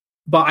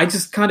 But I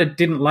just kind of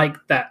didn't like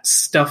that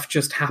stuff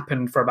just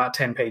happened for about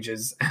 10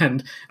 pages,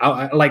 and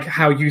I like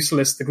how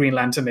useless the Green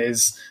Lantern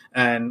is,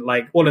 and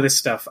like all of this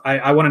stuff.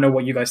 I want to know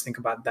what you guys think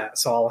about that,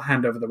 so I'll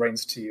hand over the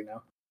reins to you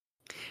now.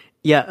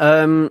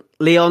 Yeah,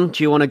 Leon,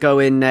 do you want to go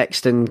in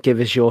next and give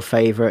us your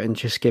favourite and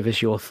just give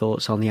us your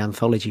thoughts on the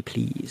anthology,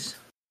 please?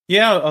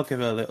 Yeah, I'll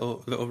give a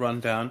little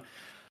rundown.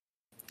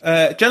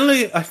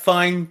 Generally, I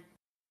find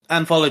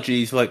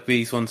anthologies like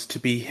these ones to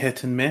be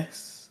hit and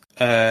miss.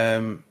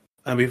 And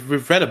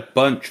we've read a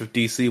bunch of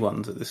DC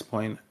ones at this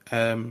point.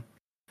 And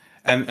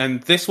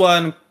this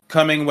one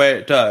coming where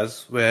it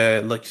does,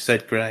 where, like you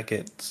said, Greg,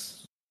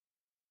 it's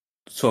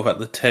sort of at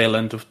the tail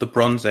end of the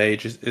Bronze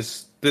Age,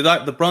 is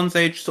the Bronze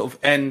Age sort of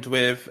end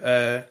with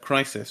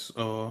Crisis,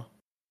 or?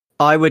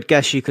 I would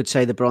guess you could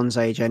say the Bronze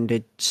Age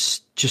ended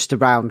just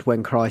around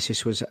when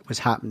Crisis was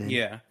happening.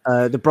 Yeah.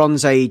 The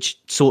Bronze Age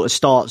sort of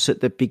starts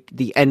at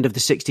the end of the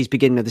 60s,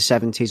 beginning of the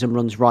 70s, and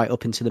runs right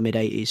up into the mid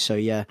 80s. So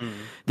yeah,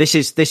 this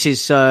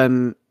is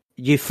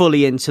you're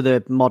fully into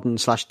the modern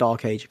 /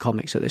 dark age of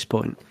comics at this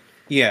point.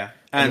 Yeah,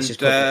 and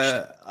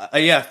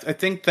I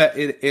think that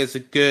it is a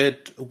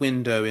good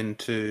window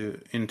into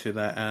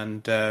that,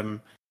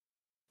 and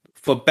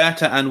for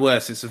better and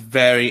worse, it's a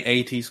very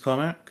 80s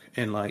comic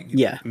in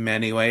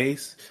many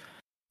ways.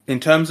 In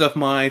terms of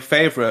my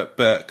favorite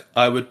book,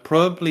 I would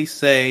probably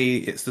say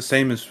it's the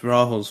same as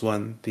Rahul's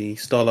one, the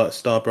Starlight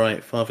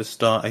Starbright Farthest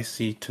Star I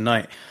See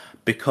Tonight,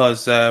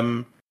 because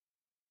the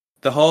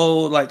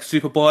whole like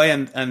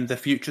Superboy and the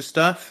future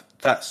stuff,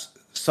 that's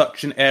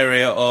such an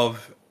area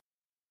of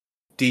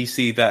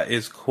DC that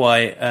is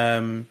quite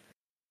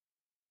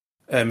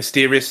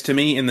mysterious to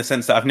me, in the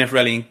sense that I've never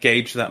really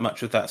engaged that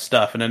much with that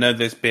stuff. And I know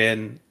there's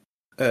been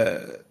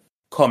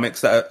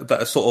comics that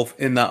are sort of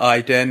in that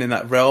idea and in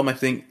that realm. I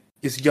think,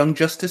 is Young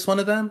Justice one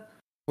of them,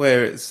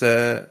 where it's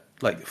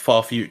like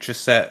far future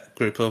set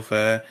group of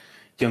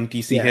young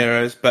DC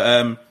heroes.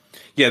 But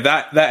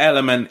that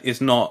element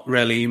is not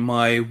really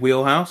my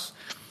wheelhouse.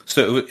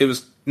 So it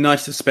was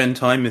nice to spend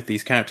time with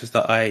these characters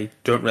that I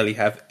don't really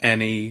have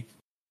any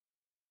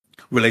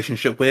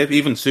relationship with.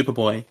 Even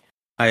Superboy,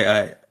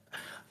 I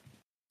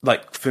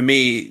like, for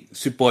me,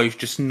 Superboy is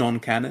just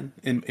non-canon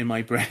in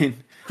my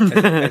brain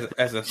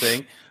as a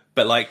thing.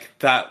 But like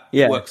that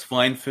works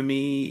fine for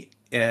me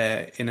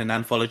in an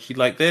anthology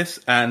like this,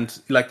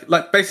 and like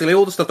basically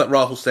all the stuff that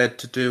Rahul said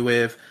to do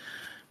with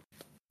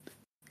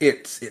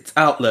its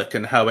outlook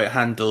and how it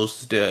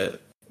handles the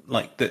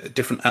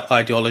different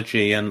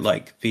ideology and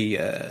like the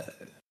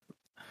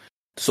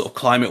sort of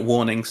climate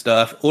warning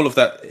stuff. All of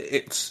that,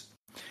 it's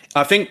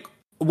I think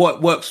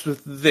what works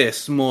with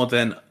this more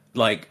than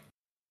like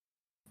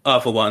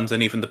other ones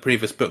and even the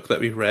previous book that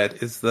we read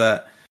is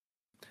that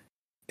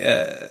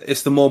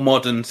it's the more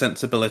modern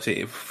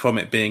sensibility from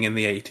it being in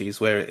the 80s,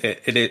 where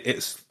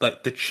it's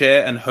like the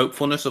cheer and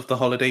hopefulness of the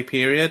holiday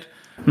period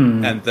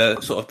and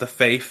the sort of the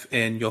faith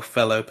in your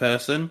fellow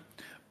person.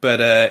 But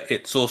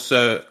it's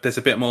also, there's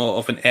a bit more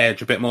of an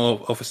edge, a bit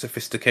more of a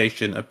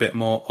sophistication, a bit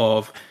more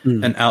of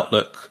an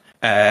outlook.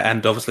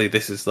 And obviously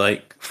this is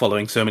like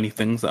following so many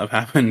things that have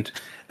happened,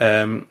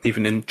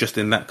 even in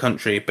that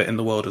country, but in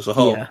the world as a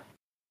whole. Yeah.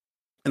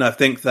 And I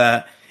think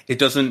that it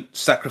doesn't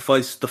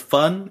sacrifice the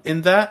fun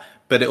in that,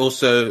 but it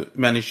also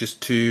manages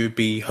to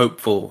be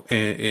hopeful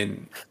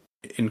in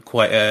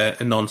quite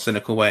a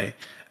non-cynical way.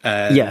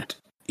 And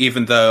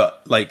even though,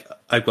 like,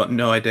 I've got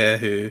no idea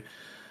who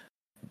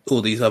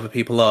all these other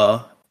people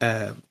are,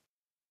 and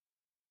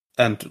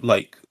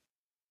like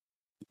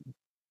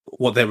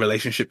what their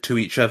relationship to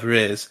each other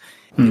is,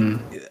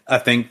 I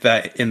think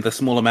that in the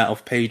small amount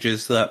of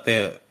pages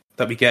that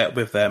we get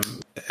with them,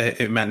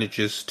 it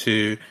manages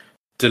to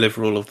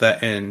deliver all of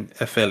that in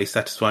a fairly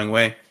satisfying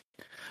way.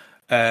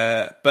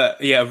 But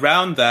yeah,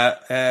 around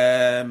that,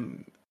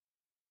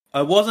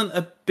 I wasn't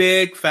a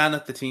big fan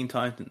of the Teen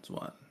Titans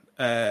one.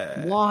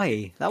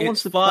 Why? That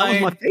was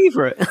fine, my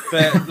favorite.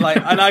 But like,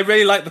 and I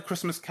really like the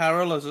Christmas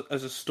Carol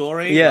as a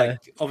story. Yeah.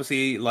 Like,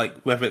 obviously,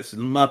 like whether it's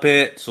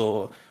Muppets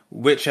or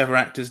whichever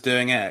actor's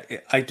doing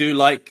it, I do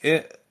like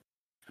it.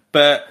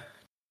 But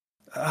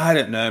I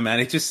don't know,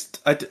 man.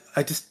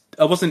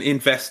 I wasn't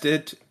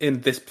invested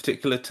in this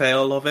particular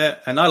tale of it,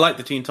 and I like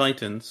the Teen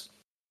Titans.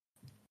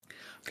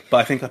 But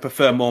I think I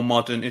prefer more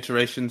modern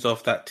iterations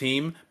of that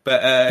team.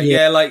 But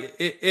like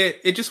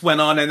it just went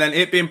on, and then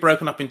it being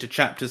broken up into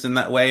chapters in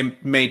that way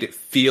made it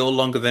feel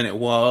longer than it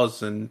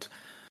was. And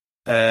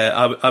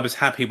I was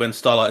happy when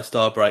Starlight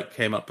Starbright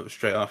came up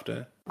straight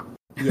after.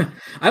 Yeah,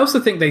 I also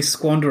think they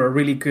squander a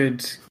really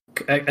good,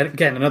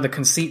 again, another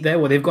conceit there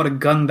where they've got a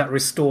gun that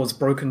restores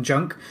broken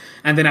junk,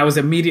 and then I was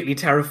immediately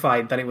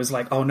terrified that it was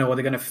like, oh no, are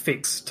they going to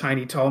fix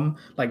Tiny Tom?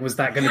 Like, was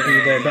that going to be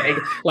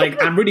the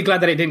like? I'm really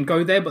glad that it didn't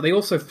go there, but they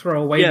also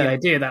throw away the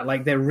idea that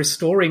like they're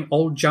restoring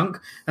old junk,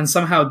 and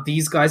somehow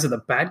these guys are the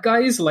bad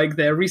guys. Like,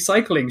 they're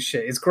recycling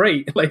shit. It's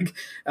great. Like,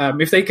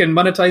 if they can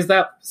monetize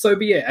that, so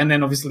be it. And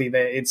then obviously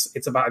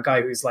it's about a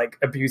guy who's like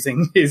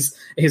abusing his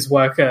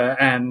worker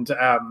and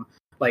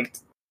like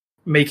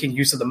making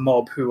use of the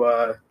mob who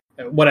are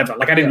whatever.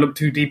 Like, I didn't look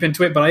too deep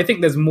into it, but I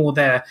think there's more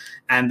there,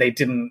 and they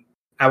didn't.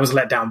 I was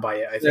let down by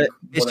it. I think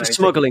it's a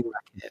smuggling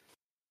racket.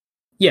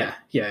 Yeah.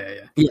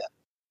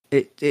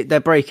 They're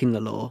breaking the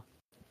law,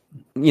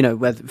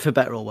 whether for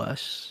better or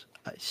worse.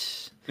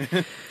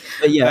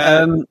 But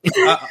yeah,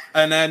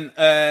 and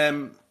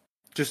then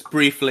just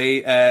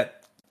briefly,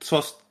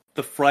 toss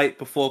the fright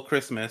before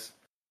Christmas.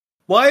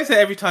 Why is it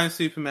every time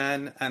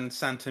Superman and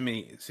Santa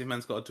meet,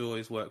 Superman's got to do all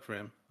his work for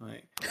him?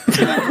 Like,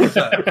 that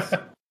sucks.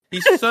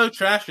 He's so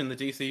trash in the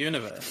DC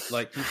universe.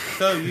 Like, he's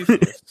so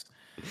useless.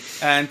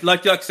 And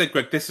like I said,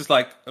 Greg, this is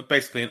like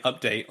basically an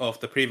update of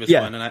the previous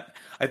one. And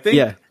I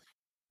think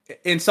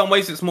in some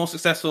ways it's more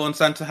successful and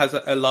Santa has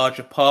a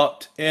larger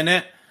part in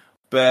it.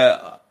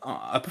 But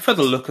I prefer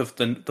the look of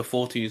the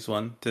 40s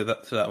one to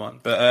that one.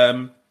 But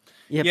but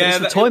it's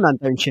the Toyman,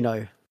 don't you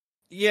know?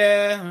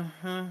 Yeah,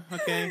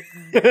 okay.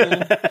 Cool.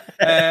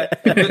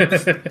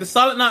 The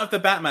Silent Night of the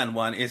Batman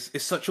one is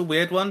such a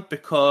weird one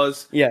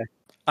because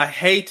I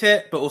hate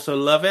it, but also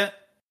love it.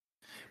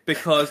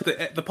 Because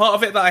the part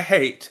of it that I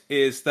hate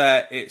is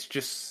that it's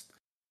just...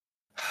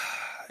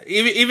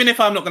 Even if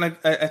I'm not going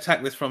to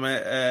attack this from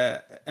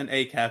an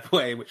ACAB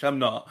way, which I'm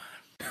not,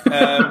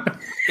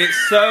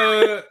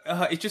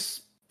 it's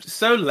just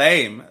so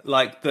lame.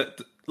 Like that,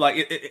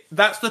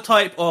 that's the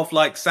type of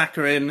like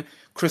saccharine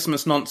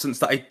Christmas nonsense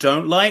that I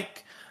don't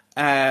like,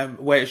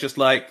 where it's just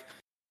like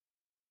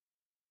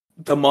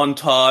the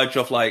montage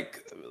of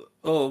like,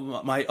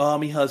 oh, my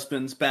army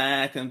husband's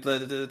back and blah,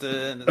 blah,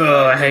 blah, blah.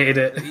 Oh, I hated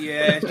it.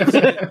 Yeah,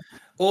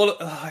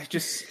 it's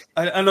just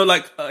I know,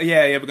 like,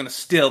 we're gonna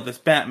steal this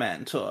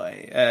Batman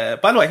toy.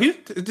 By the way,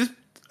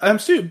 I'm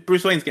sure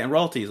Bruce Wayne's getting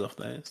royalties off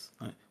those,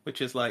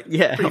 which is like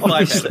pretty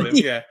fly of him,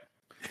 yeah.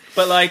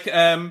 But like,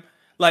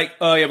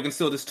 we're gonna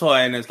steal this toy,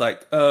 and it's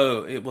like,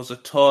 oh, it was a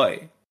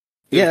toy.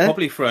 It was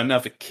probably for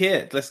another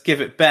kid. Let's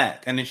give it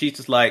back. And then she's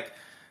just like,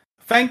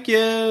 thank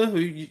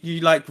you.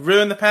 You like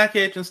ruined the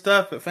package and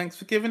stuff, but thanks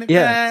for giving it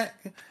back.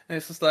 And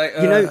it's just like,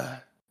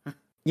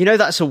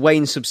 that's a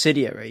Wayne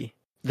subsidiary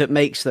that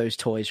makes those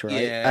toys,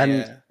 right?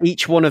 And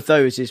each one of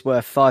those is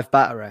worth 5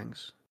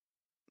 Batarangs.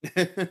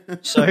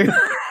 So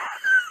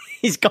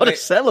he's got to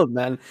sell them,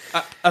 man.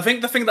 I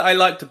think the thing that I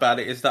liked about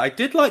it is that I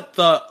did like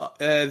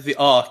the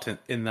art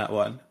in that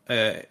one.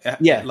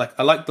 Like,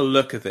 I like the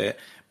look of it.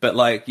 But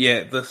like,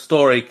 the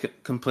story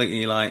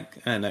completely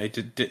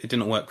it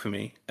didn't work for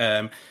me.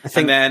 I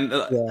think, and then,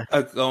 go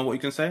on, what you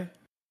can say?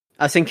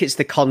 I think it's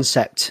the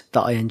concept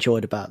that I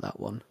enjoyed about that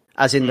one,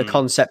 as in the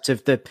concept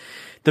of the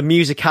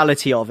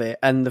musicality of it,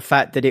 and the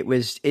fact that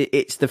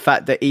it's the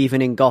fact that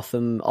even in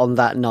Gotham on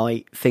that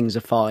night things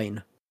are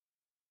fine.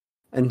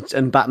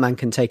 and Batman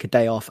can take a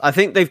day off. I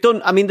think they've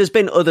done. I mean, there's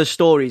been other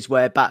stories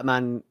where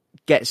Batman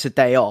gets a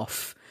day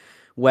off,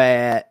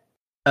 where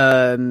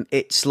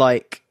it's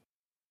like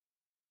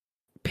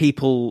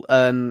people.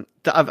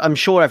 I'm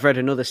sure I've read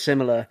another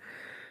similar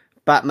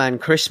Batman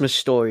Christmas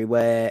story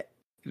where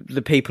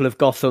the people of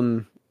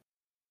Gotham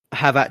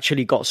have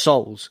actually got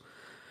souls.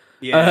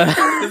 Yeah,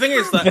 the thing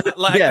is that,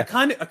 like, yeah.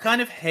 I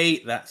kind of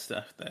hate that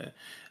stuff though.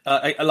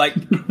 I like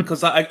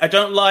because I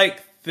don't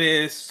like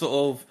this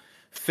sort of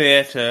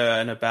theatre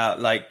and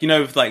about, like, you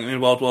know, like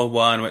in World War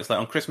One, where it's like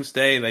on Christmas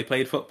Day they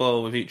played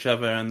football with each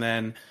other, and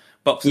then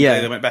Boxing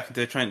Day they went back into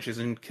the trenches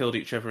and killed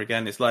each other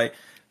again. It's like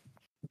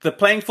the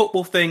playing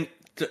football thing.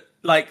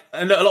 Like,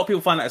 and a lot of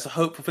people find that as a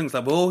hopeful thing. It's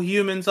like, we're all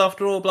humans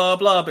after all, blah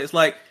blah. But it's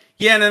like,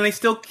 yeah, and then they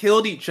still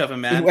killed each other,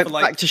 man. Went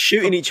back to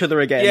shooting each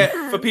other again.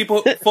 Yeah, for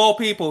people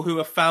who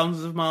are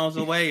thousands of miles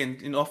away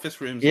in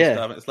office rooms and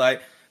stuff. It's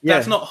like,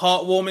 that's not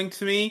heartwarming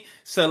to me.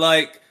 So,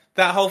 like,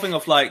 that whole thing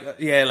of, like,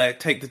 like,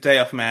 take the day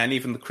off, man.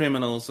 Even the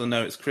criminals will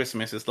know it's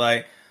Christmas. It's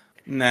like,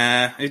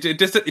 nah, it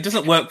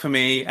doesn't work for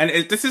me.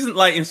 And this isn't,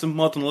 like, in some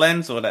modern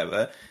lens or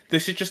whatever.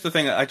 This is just the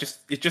thing that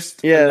it's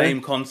just a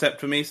lame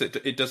concept for me, so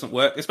it doesn't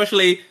work.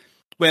 Especially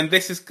when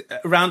this is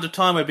around a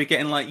time where we're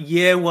getting, like,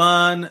 Year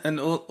One and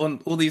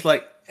all these,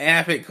 like,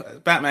 epic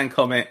Batman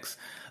comics.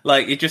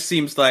 Like, it just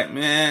seems like,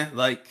 meh,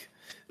 like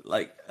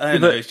I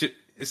don't know,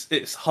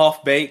 it's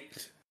half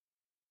baked.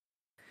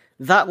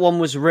 That one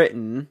was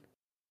written,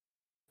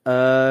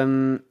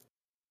 I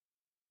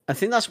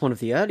think that's one of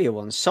the earlier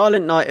ones.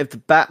 Silent Night of the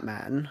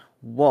Batman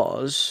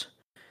was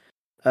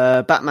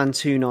Batman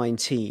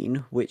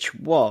 219, which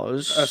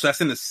was... Oh, so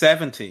that's in the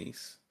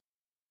 70s.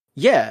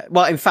 Yeah,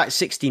 well, in fact,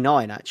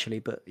 69, actually,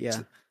 but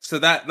yeah. So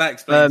that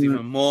explains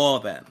even more,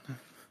 then.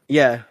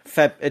 Yeah,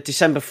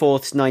 December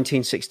 4th,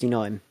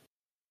 1969.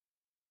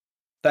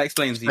 That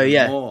explains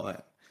even more.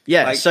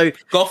 Yeah, like, so...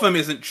 Gotham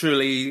isn't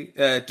truly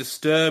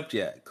disturbed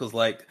yet, because,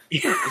 like,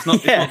 it's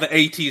not the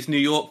 80s New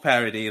York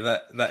parody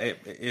that it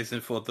is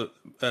for the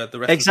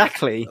rest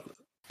exactly. of the...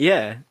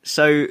 Yeah,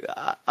 so,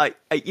 I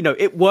you know,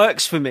 it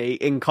works for me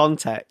in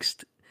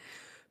context,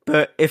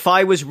 but if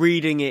I was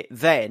reading it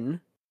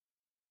then...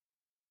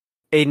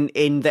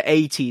 In the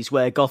 80s,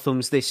 where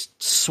Gotham's this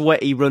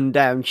sweaty,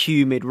 run-down,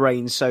 humid,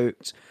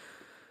 rain-soaked,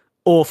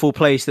 awful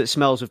place that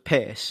smells of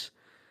piss,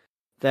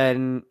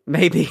 then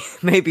maybe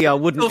I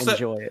wouldn't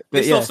enjoy it.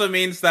 But this also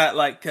means that,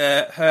 like,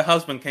 her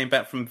husband came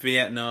back from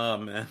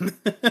Vietnam, and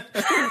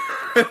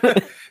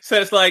so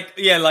it's like,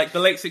 like the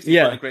late 60s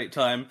weren't a great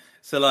time.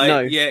 So,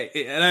 like,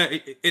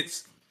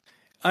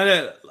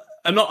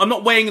 I'm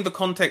not weighing the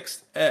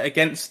context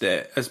against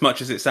it as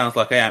much as it sounds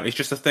like I am. It's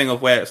just a thing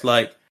of where it's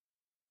like,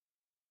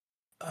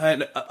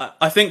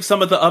 I think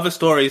some of the other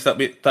stories that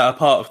are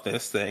part of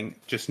this thing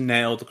just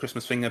nailed the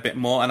Christmas thing a bit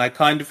more, and I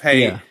kind of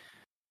hate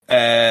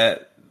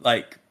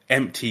like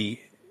empty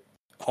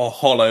or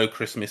hollow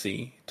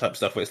Christmassy type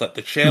stuff where it's like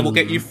the chair will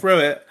get you through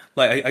it.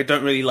 Like, I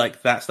don't really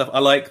like that stuff. I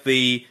like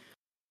the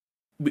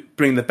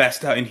bring the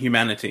best out in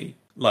humanity.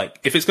 Like,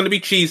 if it's going to be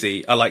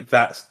cheesy, I like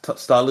that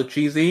style of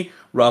cheesy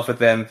rather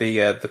than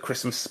the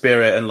Christmas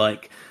spirit and,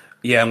 like,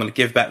 I'm going to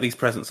give back these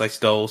presents I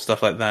stole,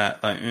 stuff like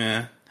that. Like,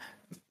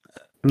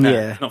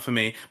 No, not for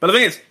me. But the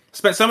thing is, I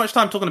spent so much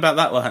time talking about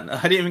that one,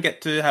 I didn't even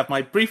get to have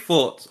my brief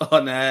thoughts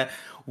on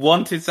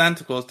Wanted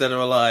Santa Claus Dead or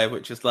Alive,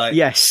 which is, like,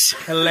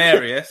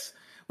 hilarious,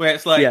 where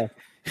it's like,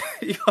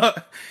 you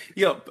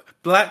got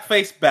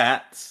blackface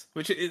bats,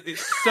 which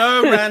it's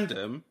so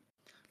random.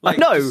 Like,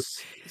 I know.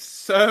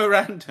 So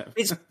random.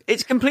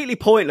 It's completely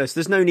pointless.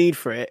 There's no need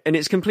for it, and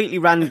it's completely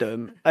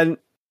random, and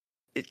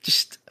it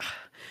just...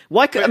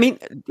 Why? I mean,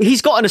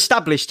 he's got an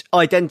established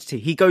identity.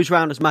 He goes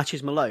around as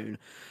Matches Malone.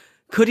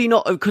 Could they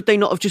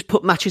not have just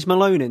put Matches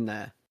Malone in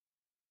there?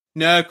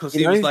 No, because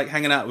he was, like,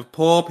 hanging out with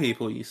poor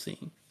people, you see.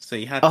 So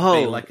he had to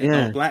be, like, an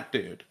old black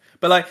dude.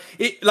 But, like,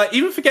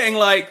 even forgetting,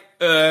 like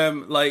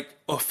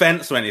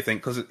offense or anything,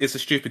 because it's a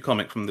stupid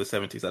comic from the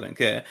 70s, I don't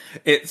care.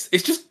 It's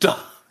just dumb.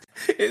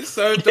 It's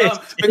so dumb.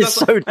 It's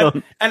so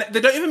dumb. And they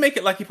don't even make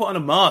it like he put on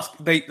a mask.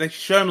 They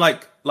show him,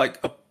 like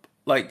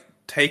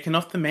taking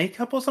off the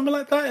makeup or something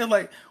like that. And,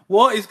 like,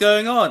 what is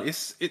going on?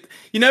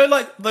 You know,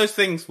 like, those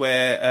things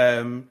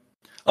where...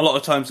 a lot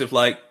of times with,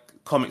 like,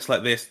 comics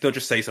like this, they'll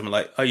just say something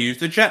like, I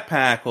used a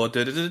jetpack, or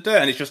da-da-da-da,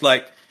 and it's just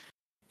like,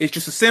 it's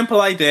just a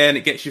simple idea, and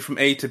it gets you from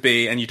A to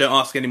B, and you don't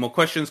ask any more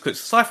questions, because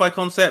it's a sci-fi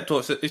concept,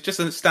 or it's just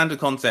a standard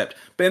concept.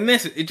 But in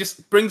this, it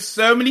just brings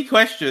so many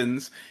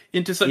questions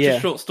into such a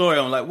short story.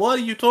 I'm like, what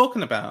are you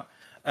talking about?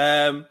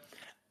 And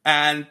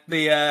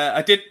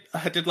I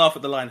did laugh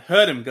at the line,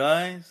 heard him,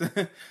 guys.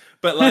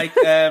 But, like,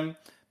 the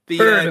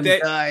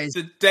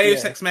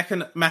Deus Ex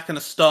Machina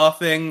star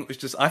thing was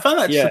just... I found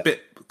that just a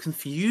bit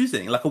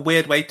confusing, like a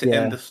weird way to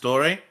end the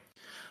story.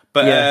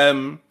 But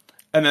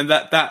and then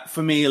that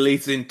for me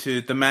leads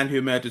into The Man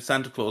Who Murdered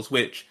Santa Claus,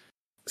 which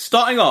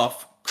starting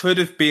off could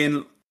have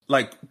been,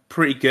 like,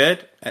 pretty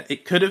good.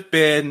 It could have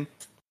been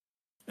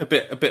a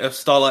bit of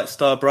Starlight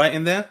Starbright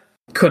in there.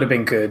 Could have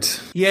been good.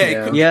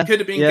 It could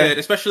have been good,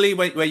 especially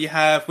where you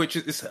have, which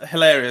is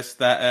hilarious,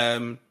 that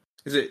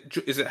Is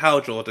it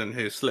Hal Jordan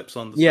who slips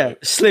on the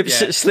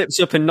slips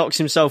up and knocks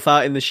himself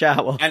out in the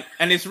shower.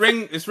 And his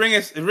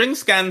ring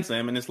scans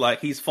him and is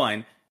like, he's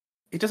fine.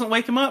 It doesn't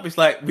wake him up. It's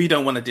like, we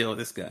don't want to deal with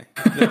this guy.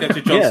 Let's go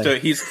to Jon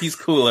Stewart. He's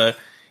cooler.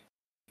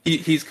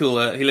 He's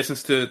cooler. He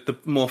listens to the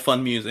more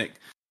fun music.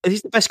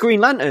 He's the best Green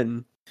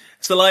Lantern.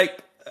 So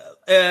like,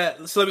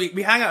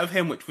 we hang out with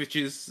him, which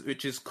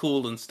is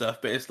cool and stuff.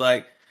 But it's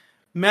like,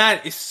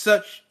 man, it's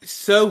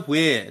so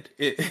weird.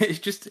 It's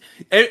just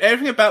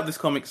everything about this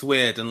comic's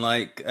weird, and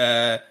like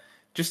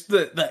just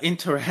the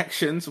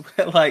interactions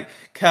where like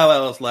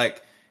Kal-El's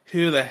like,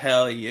 who the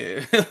hell are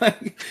you?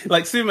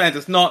 like Superman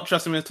does not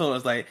trust him at all.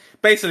 It's like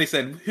basically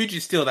said, who'd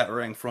you steal that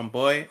ring from,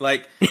 boy?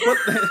 Like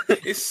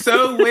it's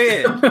so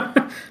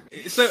weird.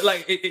 So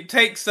like it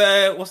takes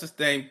what's his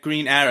name,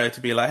 Green Arrow,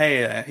 to be like,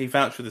 hey, he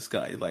vouched for this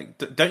guy. Like,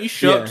 don't you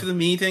show up to the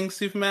meeting,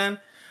 Superman?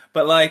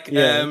 But like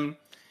this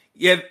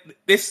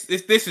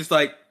is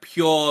like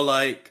pure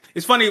like.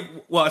 It's funny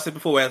what I said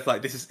before, where it's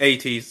like this is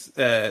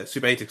 80s,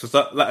 super 80s, because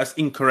that's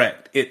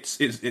incorrect.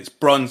 It's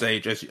Bronze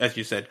Age, as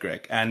you said,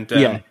 Greg,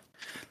 and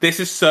this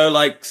is so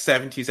like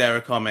 70s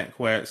era comic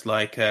where it's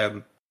like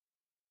there's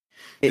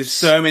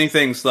so many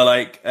things that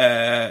like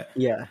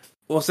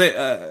what's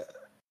it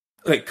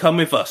like, come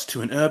with us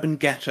to an urban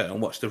ghetto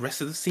and watch the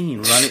rest of the scene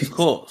run its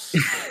course.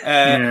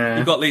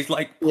 You've got these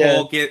like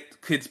poor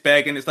kids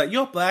begging. It's like,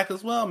 you're black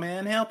as well,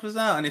 man. Help us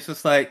out. And it's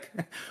just like,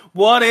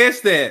 what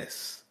is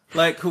this?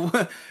 Like, all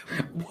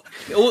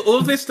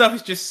this stuff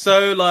is just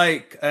so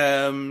like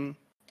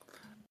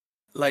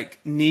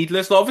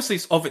needless. Well, obviously,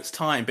 it's of its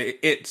time, but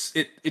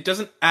it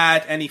doesn't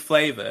add any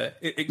flavor.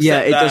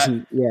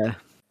 Doesn't. Yeah.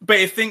 But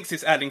it thinks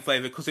it's adding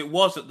flavor because it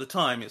was at the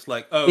time. It's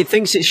like, oh, it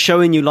thinks it's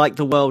showing you like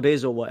the world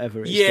is or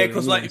whatever. Yeah,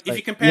 because like if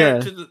you compare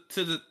it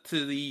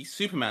to the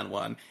Superman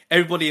one,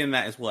 everybody in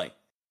that is white.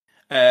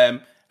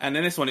 And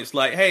then this one, it's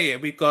like, hey,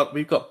 we've got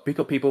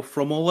people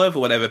from all over,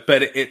 whatever.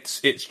 But it's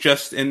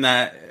just in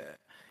that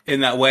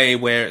way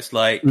where it's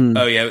like,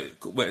 oh yeah,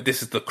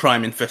 this is the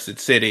crime infested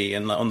city,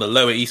 and like on the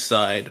Lower East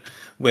Side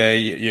where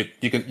you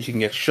can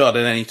get shot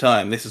at any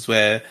time. This is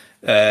where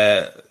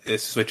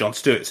Jon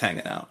Stewart's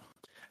hanging out.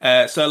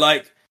 So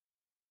like,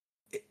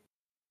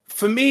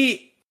 for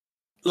me,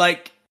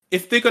 like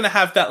if they're going to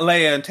have that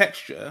layer and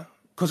texture,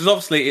 because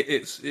obviously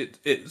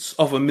it's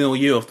of a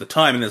milieu of the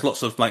time, and there's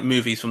lots of like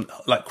movies from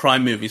like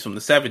crime movies from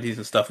the 70s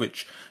and stuff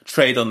which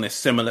trade on this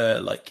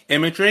similar like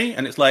imagery,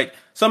 and it's like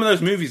some of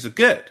those movies are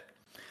good,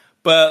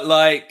 but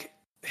like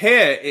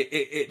here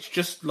it's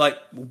just like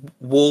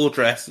wall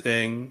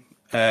dressing,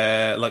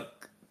 like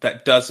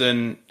that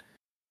doesn't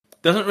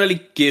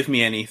really give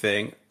me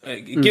anything.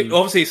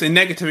 Obviously, it's a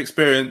negative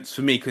experience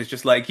for me because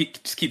just like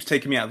it just keeps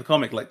taking me out of the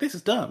comic. Like, this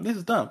is dumb.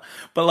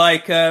 But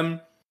like,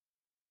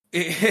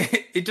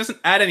 it doesn't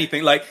add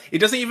anything. Like, it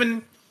doesn't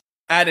even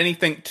add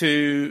anything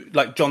to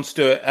like Jon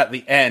Stewart at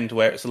the end,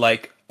 where it's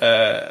like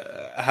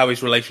how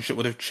his relationship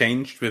would have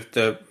changed with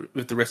the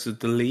rest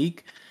of the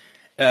league.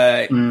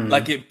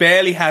 Like, it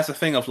barely has a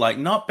thing of like,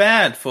 not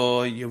bad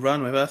for your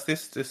run with us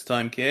this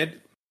time,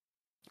 kid.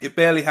 It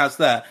barely has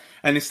that,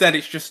 and instead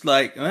it's just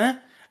like, eh?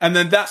 And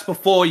then that's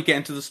before you get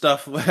into the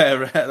stuff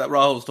where that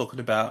Rahul was talking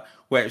about,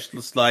 where it's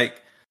just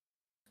like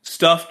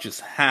stuff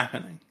just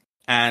happening,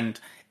 and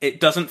it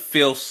doesn't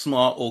feel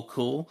smart or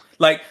cool.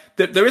 Like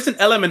there is an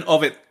element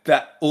of it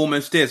that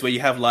almost is, where you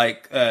have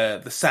like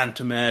the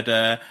Santa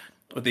murder,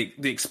 or the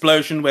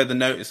explosion where the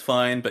note is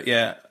fine, but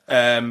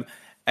and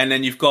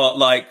then you've got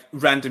like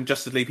random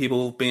Justice League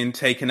people being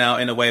taken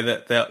out in a way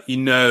that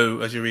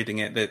as you're reading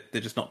it, that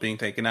they're just not being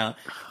taken out.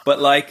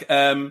 But like.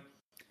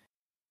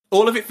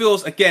 All of it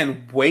feels,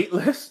 again,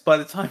 weightless by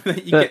the time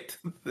that you get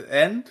to the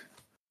end.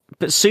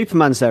 But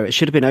Superman's there. It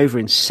should have been over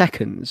in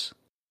seconds.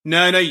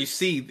 No, you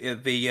see,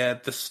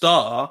 the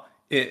star,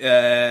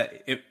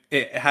 it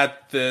had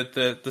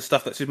the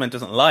stuff that Superman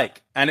doesn't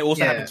like. And it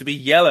also happened to be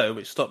yellow,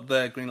 which stopped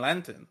the Green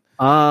Lantern.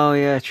 Oh,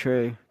 yeah,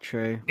 true.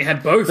 It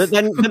had both. But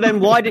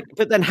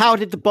then how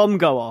did the bomb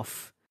go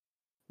off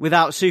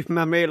without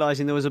Superman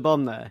realising there was a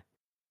bomb there?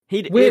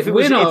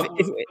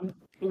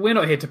 We're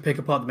not here to pick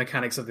apart the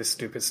mechanics of this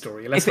stupid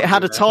story. If it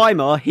had a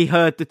timer, he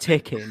heard the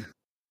ticking.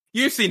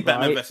 You've seen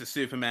Batman vs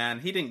Superman.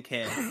 He didn't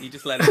care. He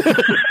just let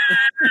it.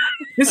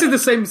 This is the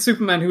same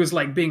Superman who was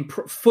like being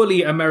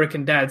fully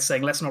American dad,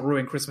 saying, "Let's not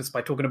ruin Christmas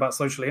by talking about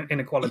social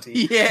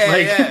inequality."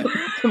 Yeah.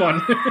 Come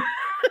on.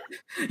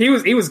 He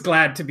was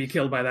glad to be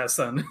killed by that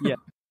son.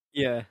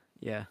 Yeah.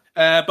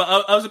 But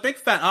I was a big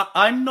fan.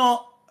 I'm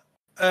not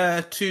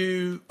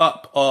too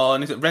up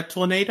on. Is it Red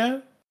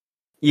Tornado?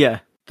 Yeah,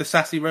 the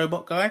sassy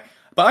robot guy.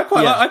 But I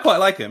quite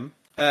like him.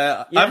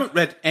 I haven't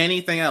read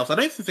anything else. I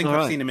don't think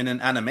I've seen him in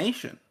an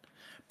animation.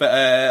 But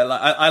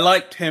I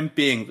liked him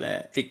being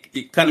there.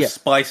 It kind of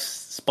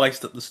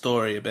spiced up the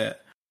story a bit.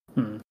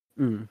 And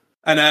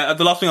the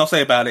last thing I'll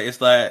say about it is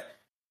that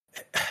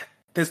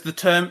there's the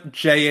term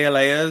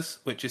JLAers,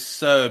 which is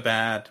so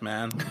bad,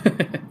 man.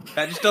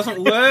 That just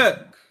doesn't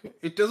work.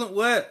 It doesn't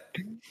work.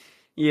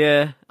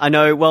 Yeah, I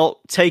know. Well,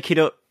 take it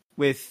up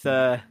with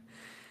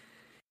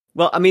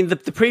Well, I mean, the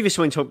previous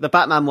one, the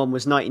Batman one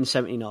was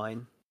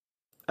 1979.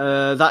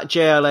 That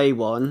JLA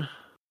one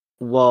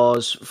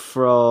was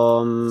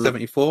from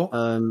 74.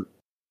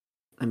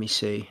 Let me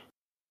see.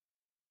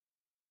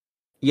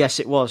 Yes,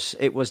 it was.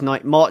 It was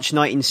March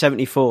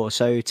 1974.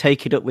 So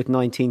take it up with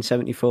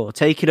 1974.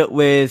 Take it up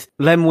with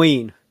Len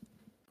Wein.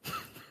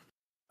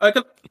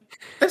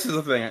 This is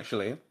the thing,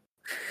 actually.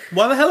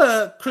 Why the hell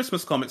are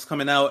Christmas comics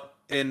coming out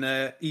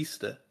in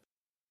Easter?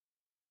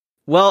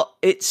 Well,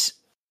 it's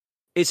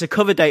a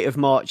cover date of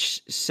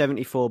March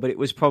 74, but it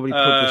was probably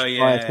published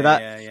prior to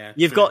that. Yeah.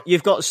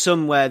 You've got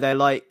some where they're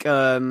like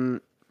cover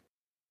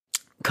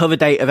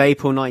date of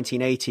April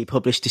 1980,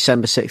 published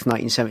December 6th,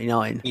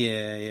 1979.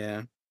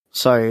 Yeah.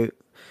 So,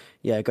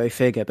 yeah, go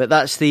figure. But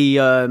that's the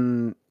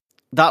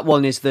that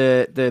one is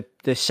the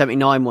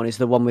 79 one is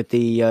the one with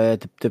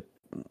the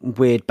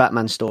weird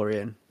Batman story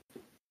in,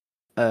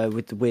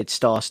 with the weird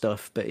star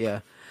stuff. But yeah,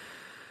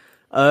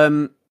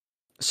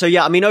 so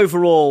yeah, I mean,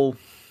 overall,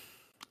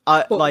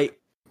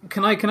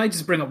 Can I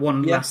just bring up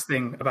one last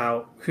thing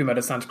about Who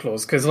Murdered Santa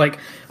Claus? Because I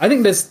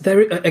think there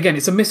again,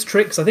 it's a missed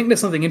trick. 'Cause I think there's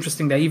something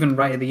interesting there, even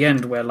right at the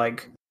end, where I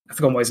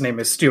forgot what his name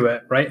is,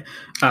 Stewart, right?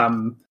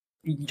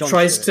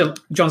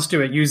 John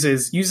Stewart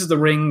uses the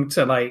ring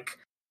to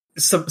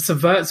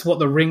subverts what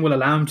the ring will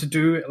allow him to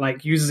do,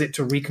 uses it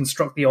to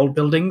reconstruct the old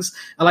buildings.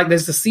 And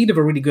there's the seed of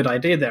a really good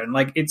idea there. And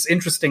it's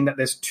interesting that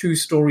there's two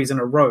stories in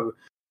a row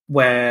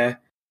where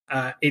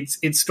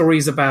it's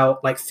stories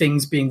about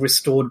things being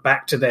restored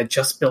back to their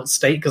just built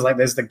state, because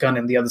there's the gun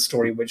in the other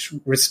story which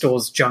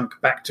restores junk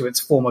back to its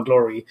former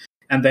glory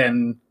and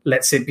then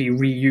lets it be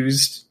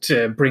reused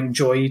to bring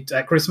joy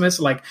at Christmas.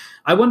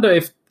 I wonder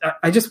if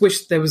I just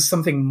wish there was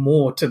something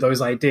more to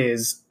those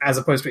ideas as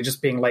opposed to it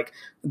just being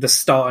the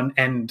start and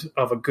end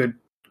of a good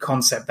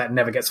concept that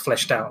never gets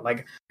fleshed out.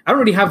 I don't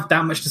really have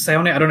that much to say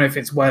on it. I don't know if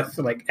it's worth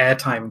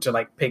airtime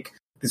to pick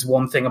this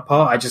one thing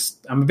apart.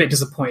 I'm a bit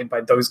disappointed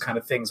by those kind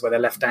of things where they're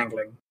left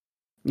dangling.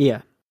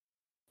 Yeah.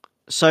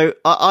 So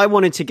I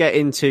wanted to get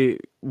into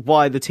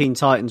why the Teen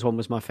Titans one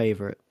was my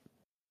favourite.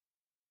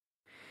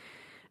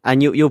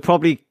 And you'll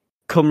probably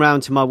come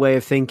round to my way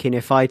of thinking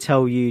if I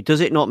tell you, does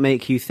it not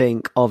make you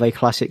think of a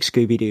classic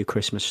Scooby-Doo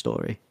Christmas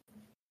story?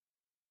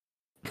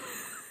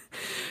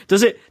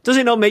 Does it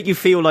not make you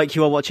feel like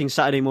you are watching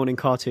Saturday morning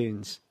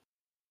cartoons?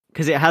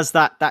 Because it has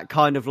that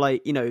kind of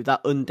that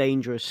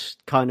undangerous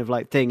kind of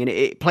thing, and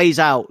it plays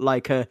out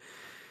like a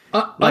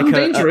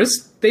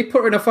undangerous. They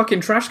put her in a fucking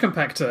trash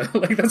compactor.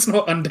 That's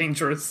not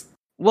undangerous.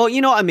 Well,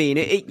 you know what I mean.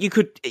 You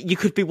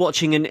could be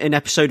watching an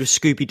episode of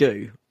Scooby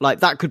Doo.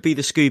 That could be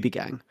the Scooby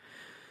Gang.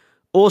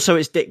 Also,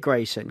 it's Dick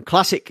Grayson,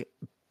 classic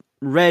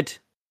red,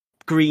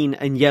 green,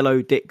 and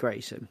yellow Dick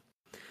Grayson.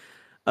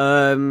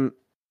 And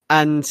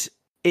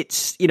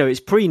it's it's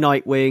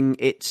pre-Nightwing.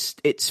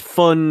 It's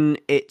fun.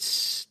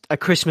 It's a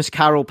Christmas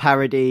Carol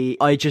parody.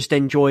 I just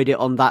enjoyed it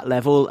on that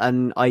level,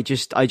 and I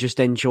just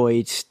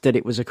enjoyed that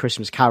it was a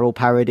Christmas Carol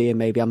parody. And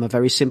maybe I'm a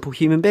very simple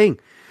human being,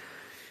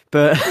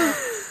 but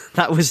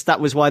that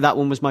was why that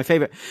one was my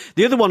favorite.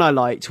 The other one I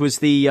liked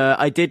was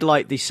I did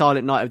like the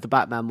Silent Night of the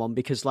Batman one,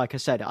 because, like I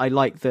said, I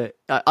liked that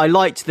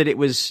it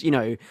was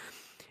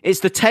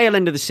it's the tail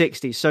end of the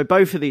 60s. So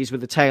both of these were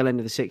the tail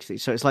end of the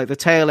 60s. So it's the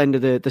tail end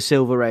of the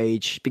Silver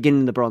Age, beginning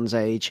of the Bronze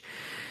Age.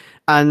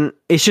 And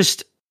it's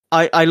just,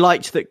 I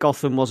liked that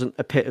Gotham wasn't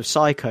a pit of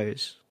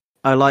psychos.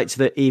 I liked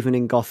that even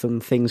in Gotham,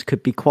 things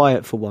could be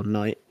quiet for one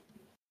night.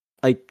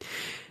 I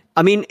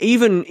mean,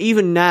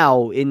 even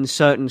now in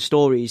certain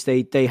stories,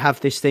 they have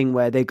this thing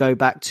where they go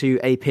back to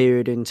a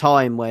period in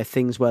time where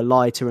things were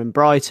lighter and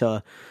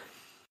brighter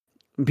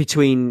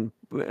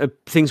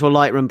things were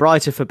lighter and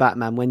brighter for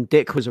Batman when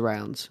Dick was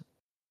around,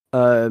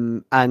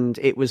 and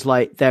it was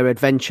their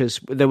adventures.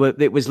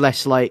 It was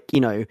less a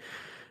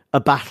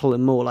battle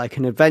and more like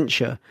an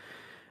adventure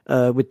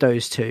with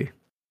those two.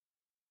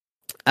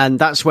 And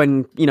that's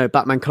when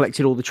Batman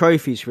collected all the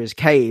trophies for his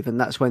cave, and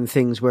that's when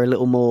things were a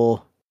little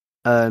more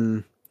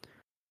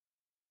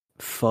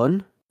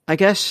fun, I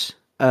guess,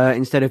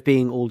 instead of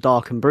being all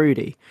dark and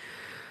broody.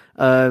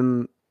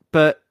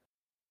 But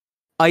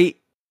I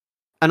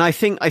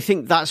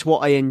think that's what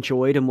I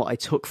enjoyed and what I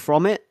took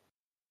from it.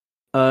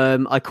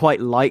 I quite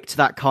liked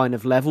that kind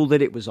of level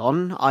that it was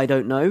on. I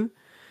don't know.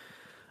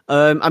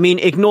 I mean,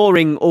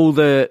 ignoring all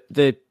the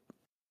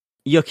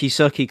yucky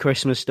sucky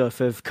Christmas stuff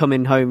of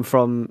coming home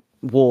from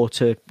war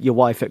to your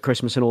wife at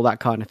Christmas and all that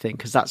kind of thing,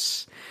 because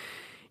that's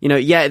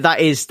that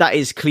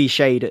is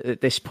cliched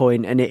at this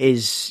point, and it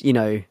is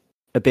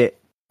a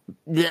bit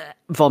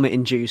vomit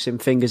inducing,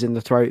 fingers in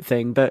the throat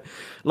thing, but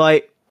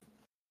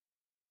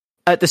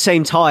at the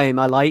same time,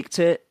 I liked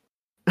it.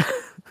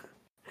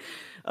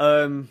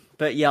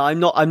 But yeah, I'm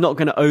not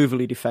going to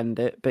overly defend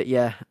it. But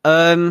yeah,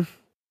 and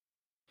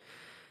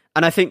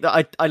I think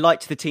that I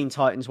liked the Teen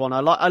Titans one.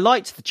 I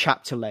liked the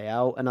chapter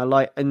layout, and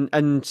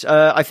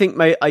I think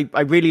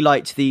I really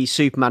liked the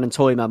Superman and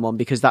Toyman one,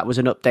 because that was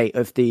an update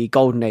of the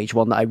Golden Age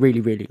one that I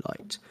really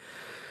liked.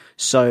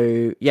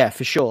 So yeah,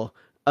 for sure.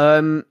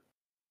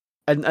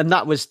 and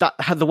that was that.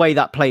 The way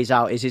that plays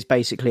out is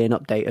basically an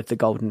update of the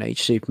Golden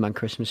Age Superman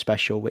Christmas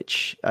special,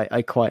 which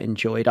I quite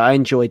enjoyed. I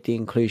enjoyed the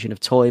inclusion of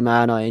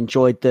Toyman. I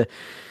enjoyed the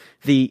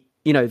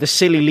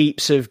silly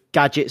leaps of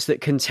gadgets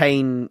that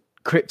contain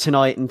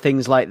kryptonite and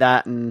things like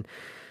that, and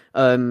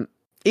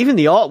even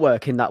the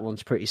artwork in that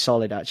one's pretty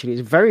solid. Actually,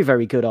 it's very,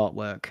 very good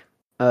artwork.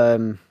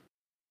 And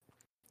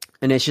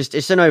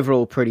it's an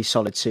overall pretty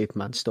solid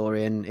Superman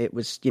story, and it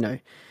was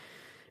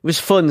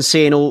fun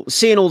seeing all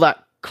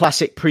that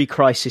classic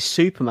pre-crisis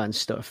Superman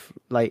stuff,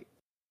 like,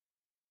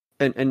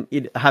 and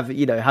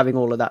having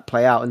all of that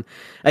play out, and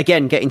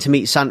again getting to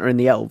meet Santa and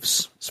the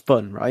elves. It's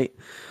fun, right?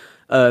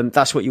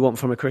 That's what you want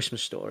from a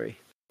Christmas story.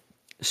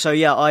 So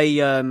yeah,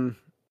 I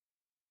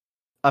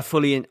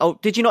fully.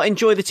 Did you not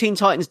enjoy the Teen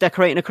Titans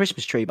decorating a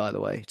Christmas tree? By the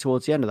way,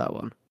 towards the end of that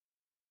one,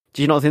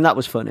 did you not think that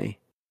was funny?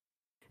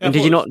 Yeah, and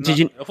did you not?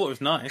 I thought it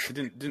was nice.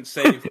 It didn't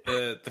save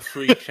the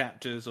 3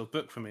 chapters of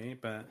book for me,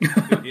 but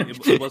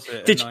it was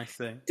a nice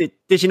thing.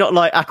 Did you not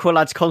like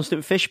Aqualad's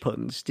constant fish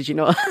puns? Did you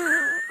not?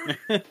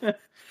 I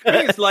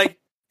think it's like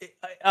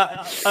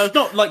I was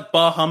not like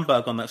bar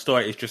humbug on that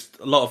story. It's just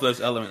a lot of those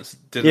elements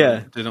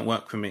didn't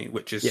work for me,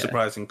 which is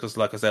surprising because,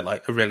 like I said,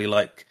 like I really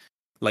like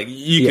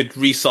you could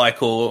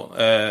recycle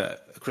a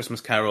Christmas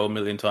Carol a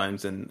million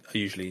times, and I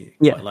usually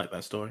quite like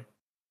that story.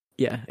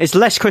 Yeah, it's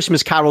less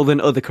Christmas Carol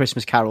than other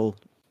Christmas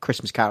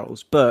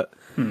carols, but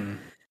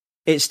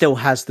it still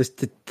has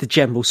the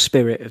general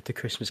spirit of the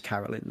Christmas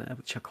Carol in there,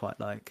 which I quite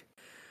like.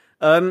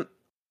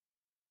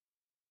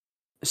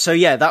 So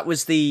yeah, that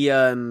was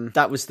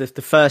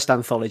the first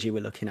anthology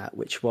we're looking at,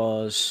 which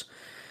was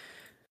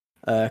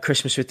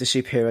Christmas with the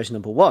Superheroes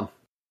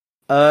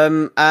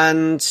 #1.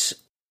 And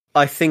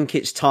I think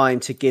it's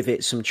time to give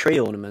it some tree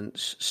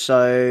ornaments.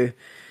 So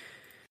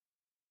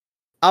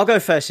I'll go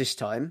first this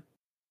time.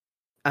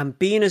 And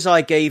being as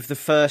I gave the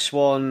first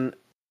one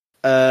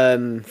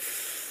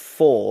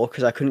 4,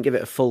 because I couldn't give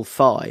it a full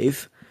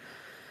 5,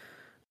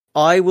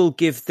 I will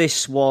give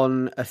this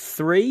one a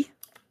 3.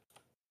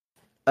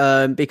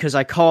 Because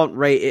I can't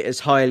rate it as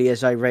highly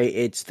as I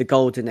rated the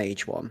Golden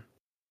Age one.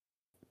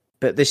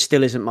 But this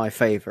still isn't my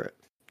favourite.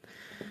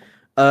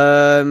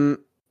 Rahul,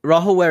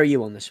 where are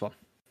you on this one?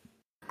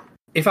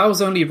 If I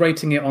was only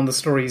rating it on the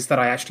stories that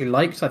I actually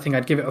liked, I think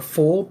I'd give it a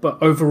 4.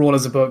 But overall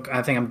as a book,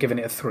 I think I'm giving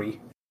it a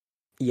 3.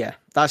 Yeah,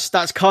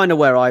 that's kind of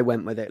where I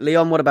went with it.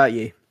 Leon, what about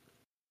you?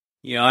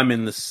 Yeah, I'm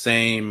in the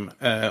same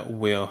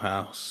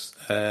wheelhouse.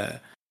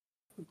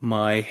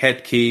 My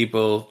head key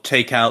will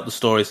take out the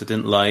stories I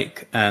didn't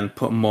like and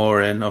put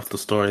more in of the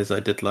stories I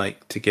did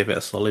like to give it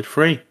a solid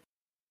 3.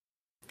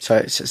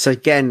 So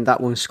again, that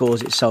one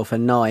scores itself a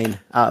 9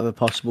 out of a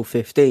possible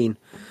 15.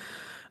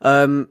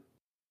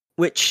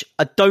 Which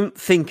I don't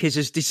think is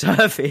as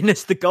deserving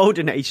as the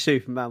Golden Age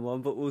Superman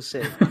one, but we'll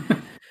see.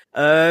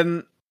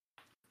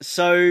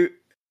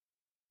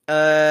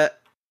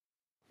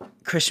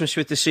 Christmas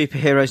with the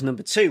Superheroes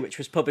 #2, which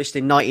was published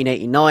in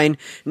 1989.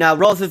 Now,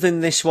 rather than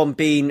this one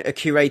being a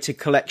curated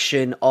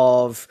collection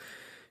of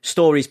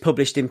stories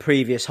published in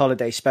previous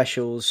holiday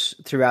specials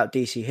throughout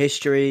DC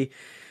history,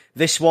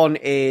 this one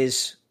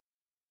is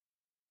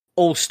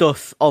all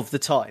stuff of the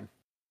time.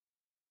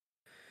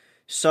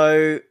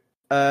 So,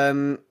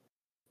 the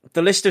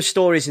list of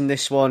stories in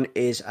this one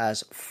is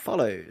as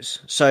follows.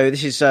 So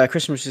this is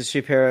Christmas with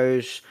the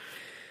Superheroes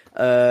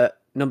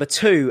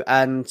 #2,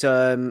 and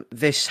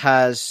this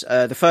has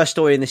the first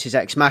story in this is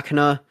Ex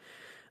Machina,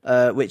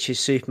 which is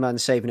Superman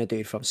saving a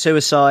dude from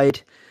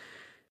suicide,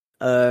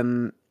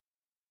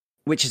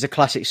 which is a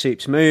classic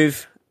Supes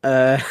move.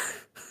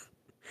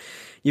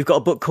 You've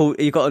got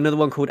another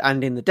one called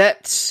And in the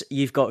Depths.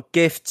 You've got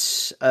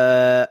Gifts,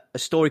 a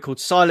story called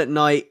Silent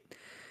Night.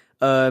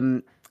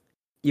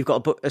 You've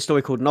got a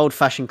story called An Old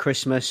Fashioned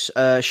Christmas.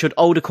 Should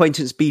Old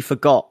Acquaintance Be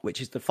Forgot,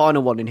 which is the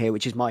final one in here,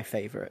 which is my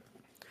favourite.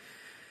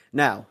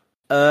 Now,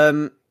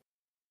 if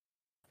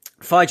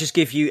I just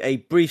give you a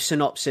brief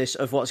synopsis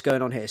of what's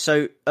going on here.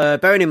 So,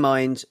 bearing in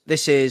mind,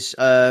 this is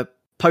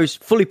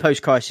fully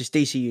post-crisis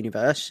DC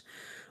universe.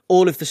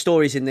 All of the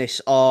stories in this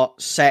are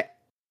set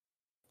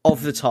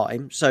of the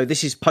time. So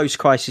this is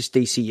post-crisis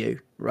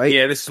DCU, right?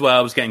 Yeah, this is where I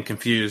was getting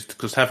confused,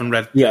 because having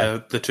read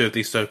the two of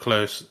these so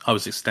close, I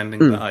was extending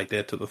the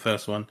idea to the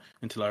first one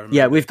until I remember.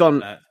 Yeah, we've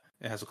gone. That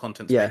it has a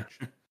contents page.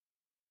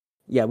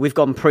 Yeah, we've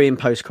gone pre and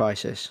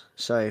post-crisis.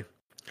 So,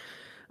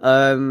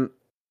 for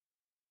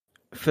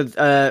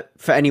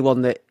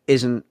anyone that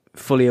isn't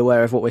fully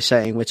aware of what we're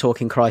saying, we're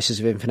talking Crisis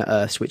of Infinite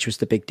Earths, which was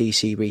the big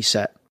DC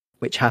reset,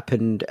 which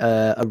happened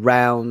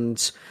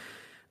around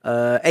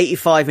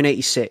 85 and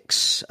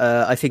 86.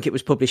 I think it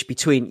was published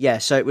between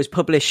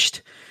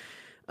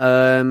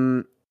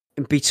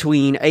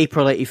between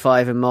April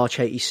 85 and March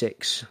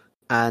 86,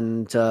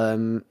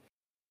 and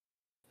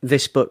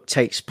this book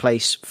takes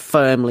place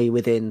firmly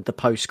within the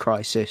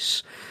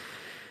post-crisis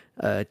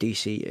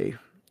DCU.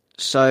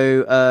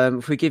 So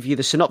if we give you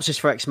the synopsis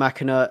for Ex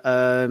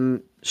Machina,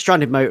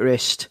 stranded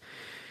motorist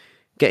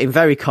getting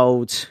very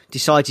cold,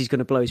 decides he's going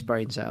to blow his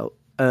brains out.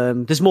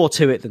 There's more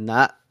to it than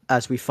that.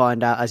 as we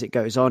find out as it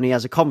goes on. He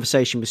has a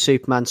conversation with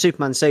Superman.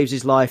 Superman saves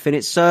his life, and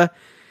it's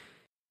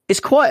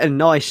quite a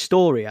nice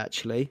story,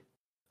 actually.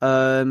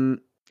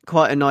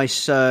 Quite a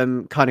nice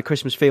kind of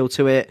Christmas feel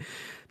to it.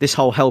 This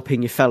whole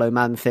helping your fellow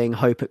man thing,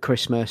 hope at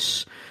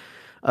Christmas,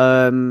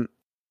 and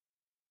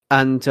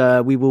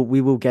we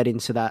will get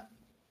into that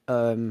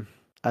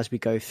as we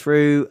go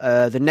through.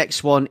 The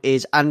next one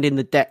is And in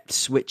the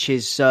Depths, which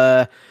is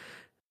now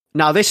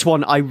this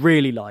one I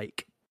really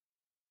like.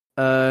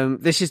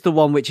 This is the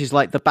one which is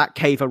like the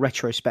Batcave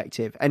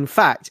retrospective. In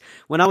fact,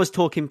 when I was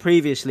talking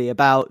previously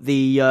about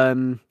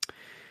the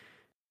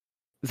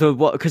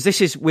what,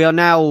 because we are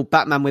now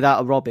Batman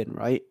without a Robin,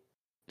 right?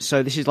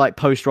 So this is like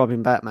post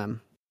Robin Batman.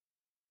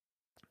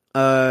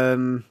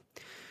 So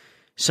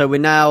we're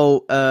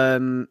now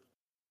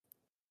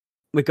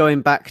we're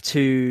going back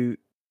to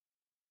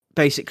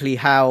basically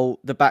how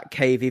the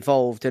Batcave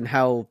evolved and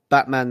how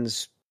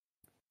Batman's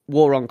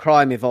war on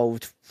crime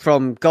evolved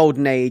from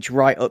Golden Age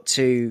right up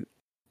to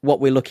what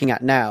we're looking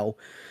at now,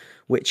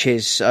 which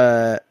is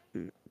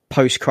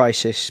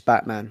post-Crisis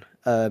Batman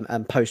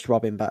and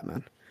post-Robin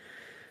Batman.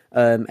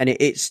 And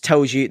it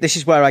tells you, this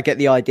is where I get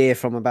the idea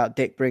from about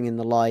Dick bringing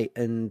the light,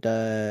 and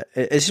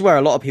this is where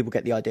a lot of people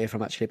get the idea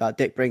from, actually, about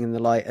Dick bringing the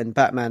light and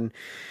Batman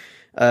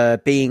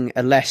being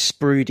a less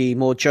broody,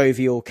 more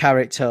jovial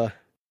character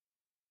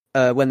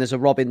when there's a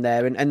Robin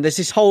there. And there's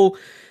this whole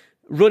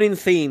running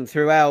theme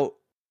throughout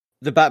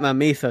the Batman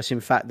mythos,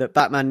 in fact, that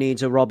Batman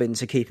needs a Robin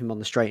to keep him on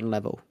the straight and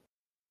level,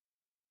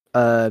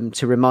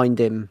 to remind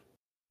him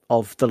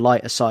of the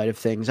lighter side of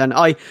things. And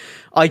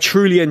I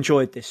truly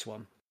enjoyed this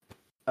one.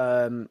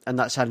 And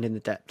that's And in the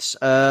Depths.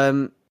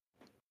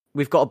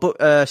 We've got a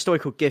book, story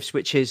called Gifts,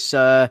 which is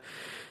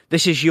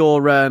this is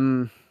your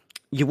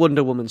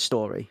Wonder Woman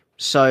story.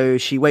 So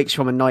she wakes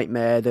from a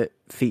nightmare that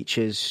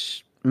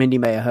features Mindy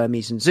Mayer,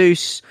 Hermes, and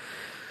Zeus.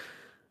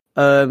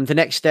 The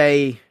next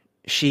day,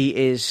 she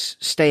is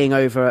staying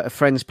over at a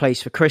friend's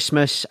place for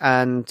Christmas,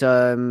 and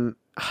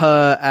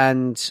her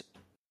and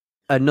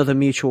another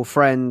mutual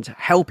friend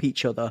help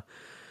each other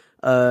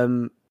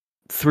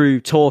through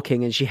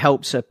talking, and she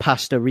helps her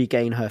pastor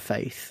regain her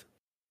faith,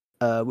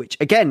 which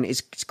again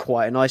is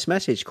quite a nice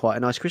message, quite a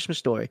nice Christmas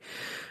story.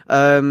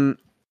 And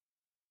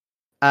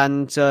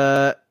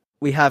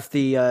we have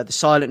the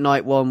Silent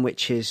Night one,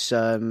 which is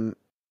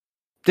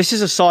this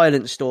is a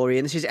silent story,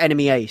 and this is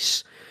Enemy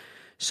Ace.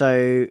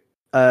 So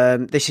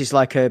this is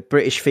like a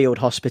British field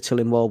hospital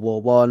in World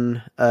War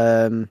One,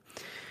 and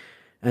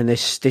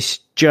this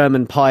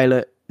German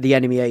pilot, the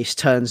Enemy Ace,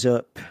 turns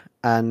up,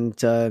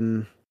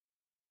 and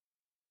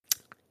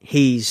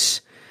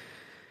he's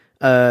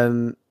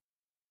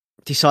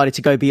decided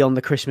to go beyond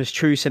the Christmas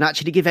truce and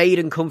actually give aid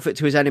and comfort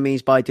to his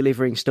enemies by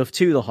delivering stuff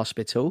to the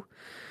hospital.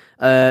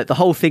 The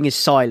whole thing is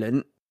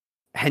silent,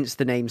 hence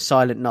the name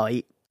Silent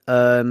Night.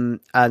 And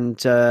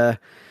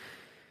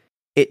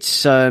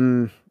it's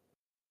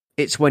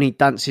when he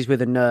dances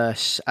with a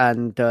nurse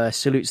and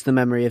salutes the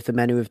memory of the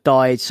men who have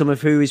died, some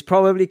of who is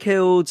probably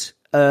killed,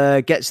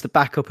 gets the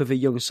backup of a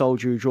young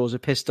soldier who draws a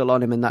pistol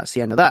on him, and that's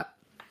the end of that.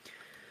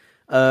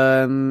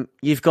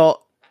 You've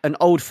got an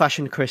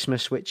old-fashioned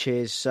Christmas, which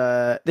is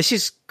this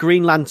is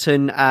Green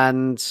Lantern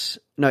and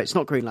no, it's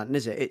not Green Lantern,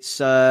 is it?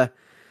 It's it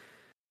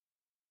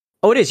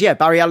is, yeah,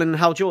 Barry Allen and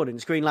Hal Jordan.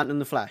 It's Green Lantern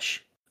and the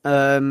Flash.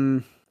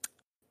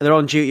 They're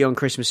on duty on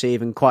Christmas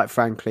Eve, and quite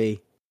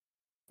frankly,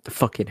 I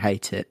fucking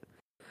hate it.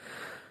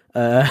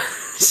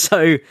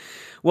 So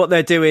what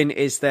they're doing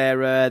is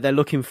they're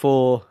looking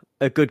for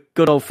a good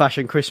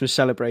old-fashioned Christmas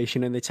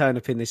celebration, and they turn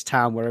up in this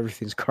town where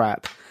everything's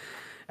crap.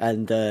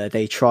 And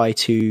they try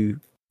to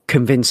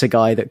convince a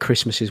guy that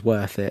Christmas is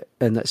worth it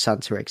and that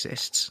Santa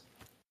exists.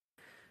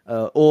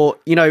 Or,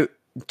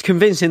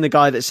 convincing the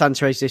guy that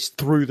Santa exists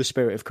through the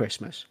spirit of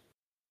Christmas.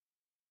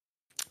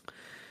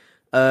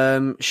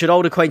 Should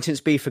Old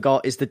Acquaintance Be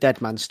Forgot is the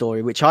Dead Man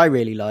story, which I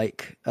really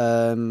like,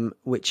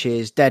 which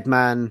is Dead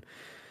Man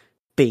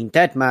being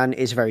Dead Man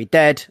is very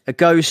dead, a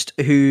ghost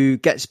who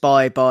gets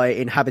by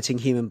inhabiting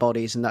human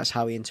bodies, and that's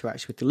how he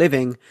interacts with the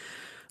living.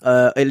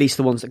 At least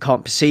the ones that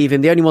can't perceive him.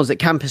 The only ones that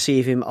can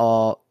perceive him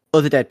are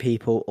other dead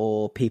people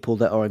or people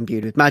that are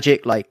imbued with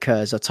magic, like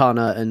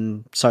Zatanna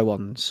and so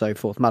on and so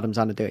forth, Madame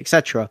Xanadu,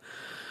 etc.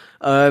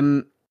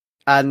 And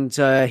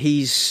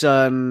he's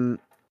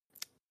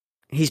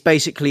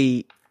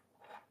basically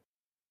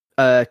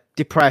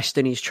depressed,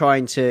 and he's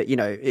trying to,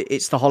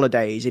 it's the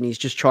holidays, and he's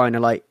just trying to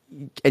like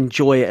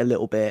enjoy it a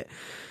little bit.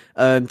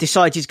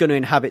 Decides he's going to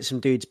inhabit some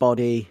dude's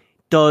body,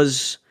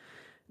 does.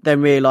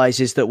 Then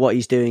realizes that what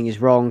he's doing is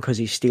wrong because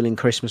he's stealing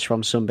Christmas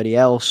from somebody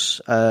else.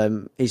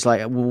 He's like,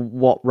 well,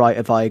 what right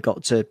have I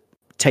got to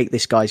take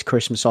this guy's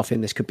Christmas off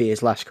him? This could be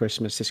his last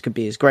Christmas. This could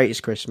be his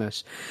greatest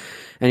Christmas.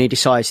 And he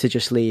decides to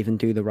just leave and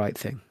do the right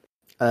thing.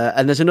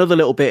 And there's another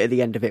little bit at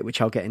the end of it, which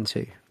I'll get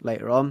into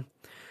later on.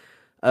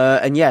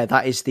 And yeah,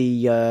 that is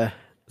the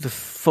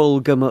full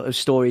gamut of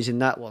stories in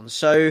that one.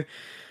 So,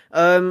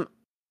 again,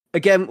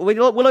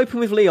 we'll open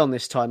with Leon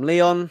this time.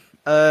 Leon,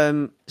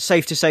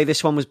 safe to say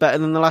this one was better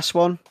than the last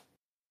one?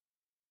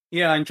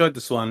 Yeah, I enjoyed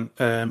this one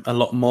a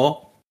lot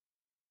more.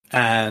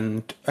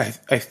 and I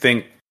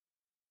think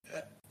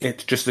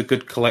it's just a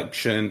good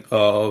collection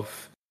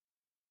of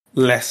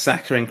less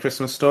saccharine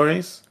Christmas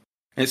stories.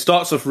 And it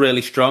starts off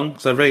really strong,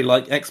 so I really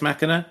like Ex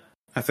Machina.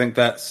 I think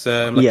that's,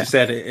 you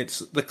said, it's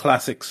the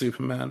classic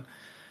Superman.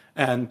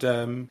 And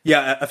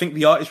I think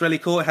the art is really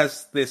cool. It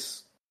has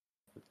this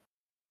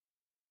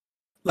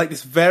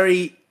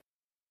very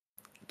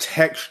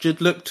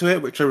textured look to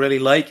it, which I really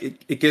like.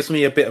 It gives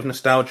me a bit of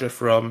nostalgia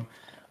from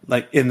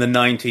like in the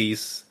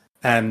 90s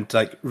and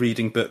like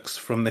reading books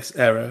from this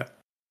era,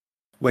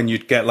 when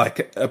you'd get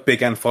like a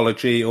big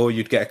anthology or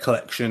you'd get a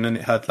collection and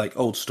it had like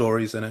old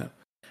stories in it.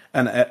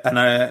 And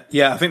I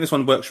think this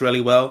one works really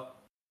well.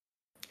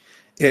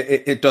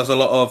 It does a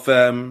lot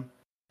of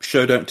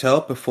show don't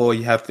tell before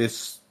you have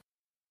this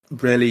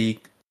really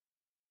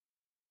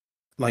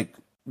like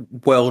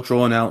well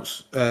drawn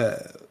out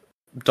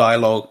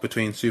dialogue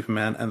between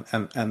Superman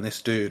and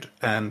this dude.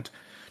 And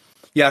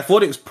yeah, I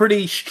thought it was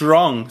pretty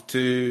strong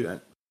to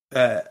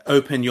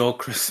open your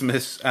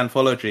Christmas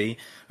anthology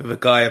with a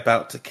guy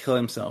about to kill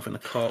himself in a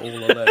car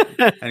all alone,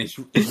 and he's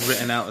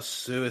written out a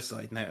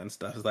suicide note and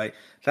stuff. It's like,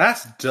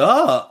 that's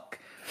dark.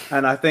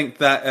 And I think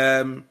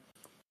that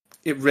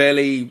it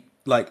really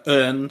like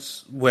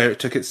earns where it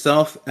took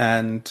itself,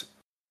 and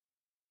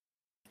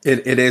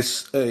it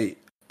is a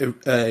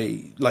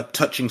like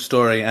touching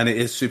story, and it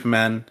is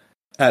Superman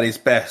at his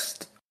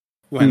best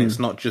when it's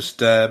not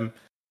just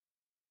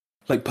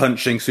like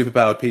punching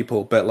superpowered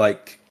people, but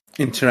like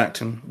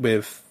interacting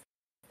with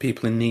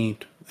people in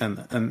need and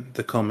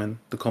the common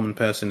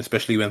person,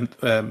 especially when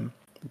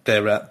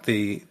they're at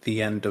the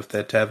end of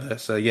their tether.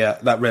 So yeah,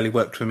 that really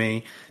worked for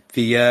me.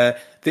 The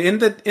in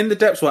the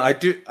depths one,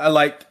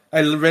 I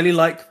really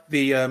like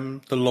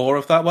the lore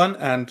of that one,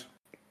 and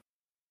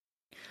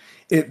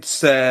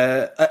it's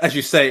as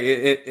you say,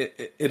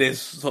 it is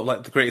sort of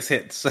like the greatest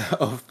hits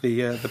of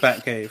the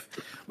Batcave.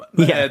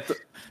 Yeah.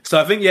 So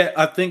I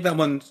think that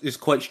one is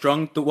quite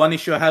strong. The one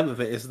issue I have with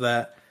it is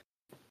that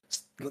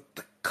the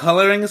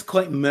coloring is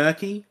quite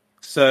murky,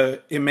 so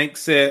it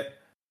makes it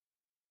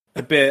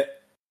a bit,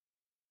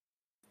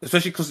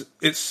 especially because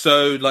it's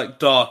so like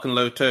dark and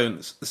low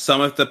tones.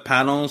 Some of the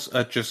panels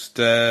are just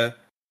like,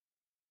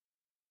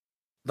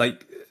 I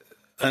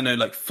don't know,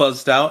 like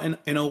fuzzed out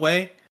in a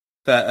way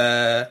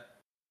that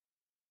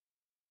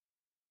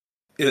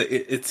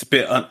it's a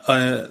bit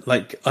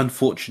like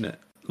unfortunate.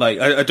 Like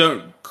I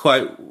don't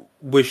quite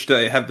wish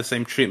that it had the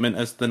same treatment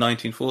as the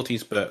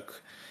 1940s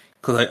book,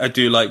 because I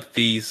do like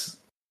these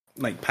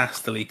like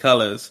pastel-y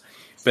colours,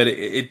 but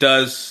it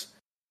does,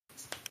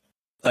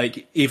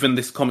 like, even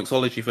this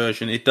Comixology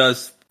version, it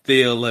does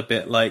feel a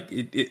bit like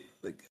it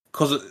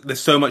because there's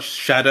so much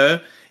shadow,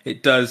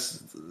 it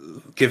does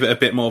give it a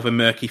bit more of a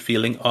murky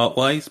feeling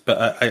art-wise,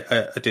 but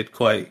I did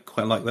quite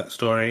like that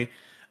story.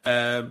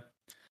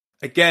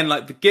 Again,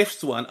 like the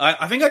gifts one,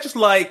 I think I just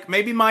like,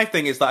 maybe my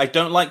thing is that I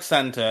don't like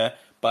Santa,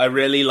 but I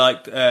really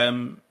liked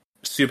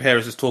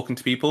superheroes as talking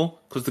to people,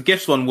 because the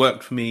gifts one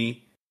worked for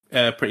me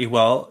pretty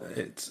well.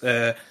 It's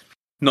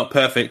not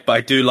perfect, but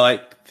I do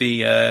like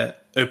the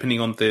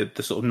opening on the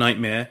sort of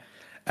nightmare,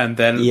 and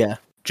then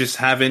just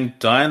having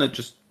Diana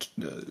just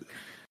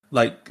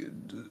like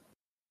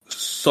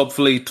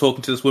sobfully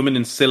talking to this woman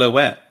in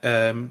silhouette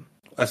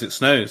as it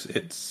snows.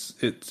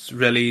 It's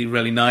really,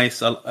 really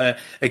nice.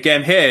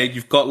 Again, here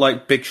you've got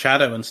like big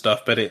shadow and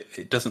stuff, but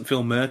it doesn't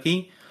feel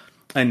murky.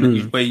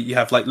 And where you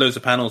have like loads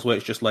of panels where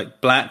it's just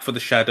like black for the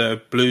shadow,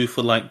 blue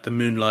for like the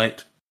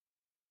moonlight,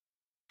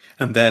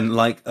 and then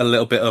like a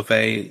little bit of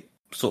a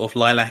sort of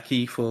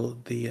lilac-y for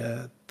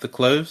the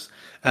clothes.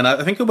 And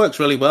I think it works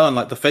really well. And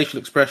like the facial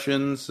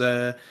expressions,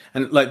 and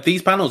like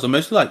these panels are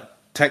mostly like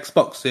text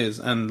boxes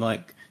and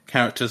like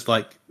characters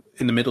like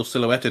in the middle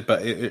silhouetted,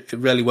 but it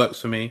really works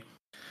for me.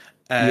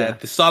 The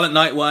Silent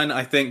Night one,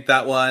 I think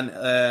that one,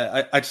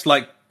 I just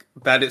like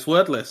that it's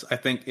wordless. I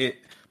think it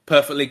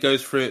perfectly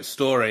goes through its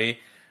story,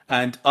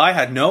 and I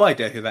had no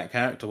idea who that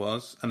character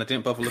was, and I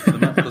didn't bother looking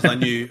them up because I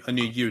knew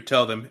you would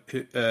tell them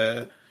who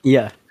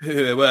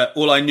they were.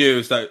 All I knew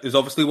is that it was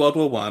obviously World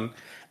War One,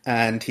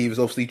 and he was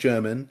obviously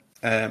German,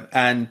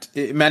 and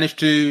it managed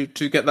to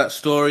get that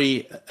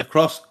story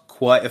across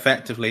quite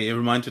effectively. It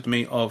reminded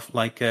me of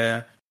like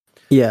a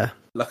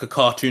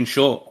cartoon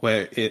short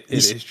where it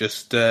is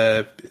just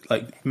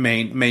like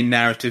main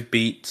narrative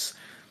beats,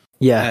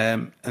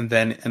 and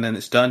then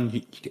it's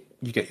done.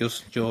 You get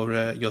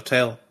your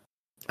tale.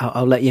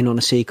 I'll let you in on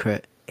a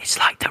secret. It's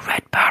like the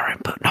Red Baron,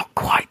 but not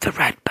quite the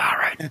Red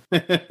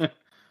Baron.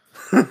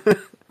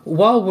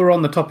 While we're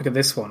on the topic of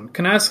this one,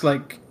 can I ask,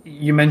 like,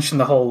 you mentioned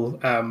the whole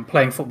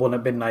playing football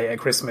at midnight at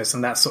Christmas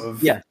and that sort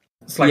of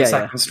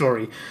saccharine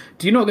story.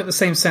 Do you not get the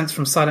same sense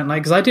from Silent Night?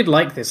 Because I did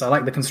like this. I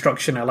like the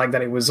construction. I like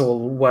that it was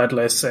all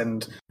wordless,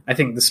 and I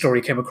think the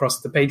story came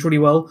across the page really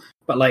well.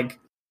 But like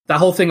that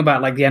whole thing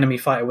about like the enemy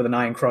fighter with an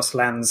iron cross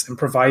lands and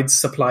provides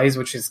supplies,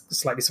 which is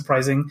slightly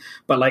surprising.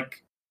 But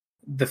like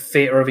the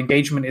theater of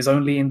engagement is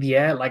only in the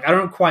air. Like I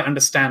don't quite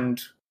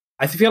understand.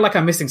 I feel like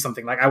I'm missing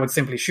something. Like I would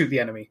simply shoot the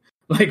enemy.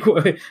 Like,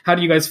 how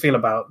do you guys feel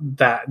about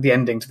that? The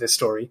ending to this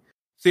story?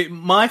 See,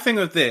 my thing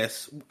with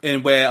this,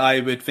 in where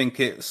I would think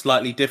it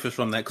slightly differs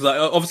from that, because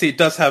obviously it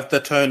does have the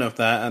tone of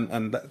that,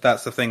 and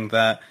that's the thing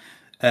that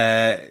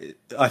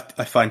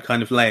I find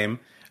kind of lame.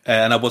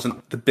 And I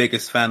wasn't the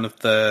biggest fan of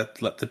the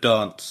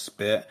dance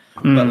bit,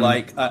 but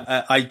like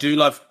I do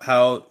love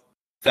how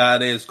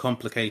that is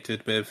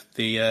complicated with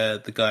the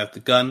guy with the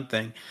gun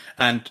thing,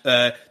 and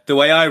the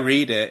way I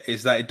read it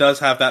is that it does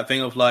have that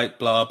thing of like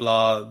blah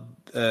blah,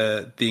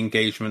 the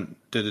engagement,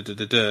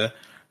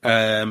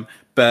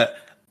 but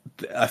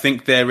I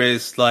think there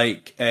is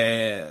like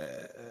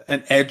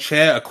an edge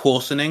here, a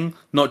coarsening,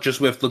 not just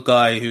with the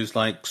guy who's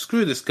like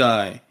screw this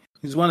guy,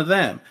 he's one of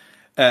them.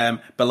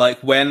 But like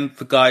when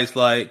the guy's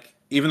like,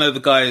 even though the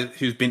guy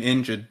who's been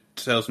injured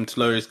tells him to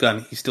lower his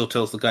gun, he still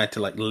tells the guy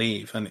to like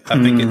leave. And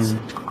I think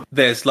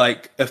there's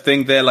like a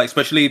thing there, like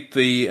especially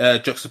the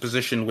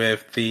juxtaposition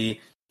with the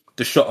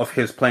shot of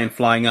his plane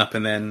flying up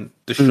and then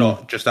the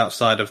shot just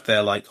outside of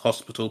their like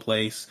hospital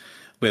place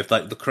with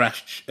like the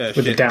crashed with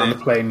shit the down there.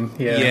 the plane.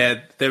 Yeah,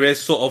 there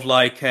is sort of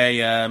like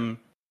a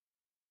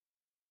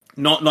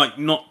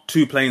not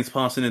two planes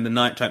passing in the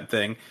night type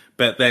thing,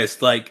 but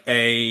there's like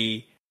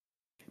a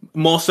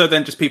more so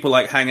than just people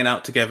like hanging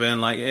out together and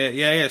like,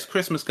 yeah, it's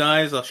Christmas,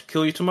 guys. I should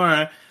kill you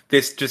tomorrow.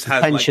 This just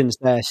has tensions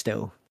like, there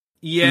still.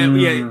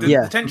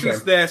 The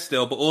tension's there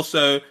still, but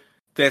also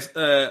there's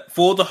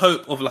for the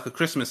hope of like a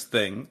Christmas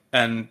thing,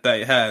 and that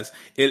it has.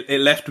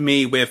 It left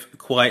me with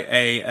quite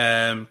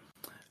a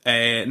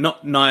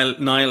not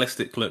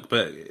nihilistic look,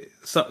 but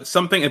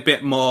something a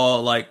bit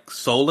more like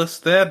soulless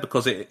there,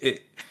 because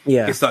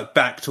it's like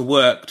back to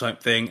work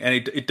type thing,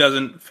 and it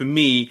doesn't, for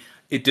me,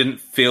 it didn't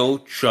feel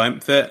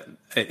triumphant.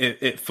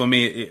 It for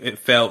me, it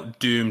felt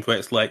doomed, where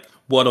it's like,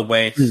 what a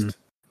waste.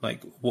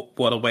 Like,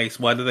 what a waste.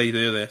 Why do they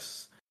do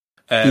this?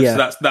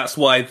 So that's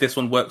why this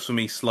one works for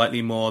me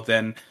slightly more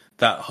than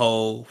that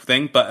whole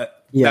thing.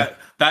 But that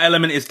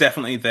element is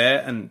definitely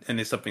there, and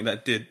is something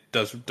that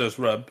does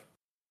rub.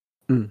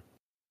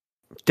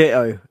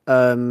 Ditto.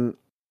 On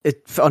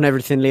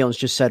everything Leon's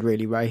just said,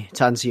 really, Ray,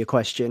 to answer your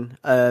question.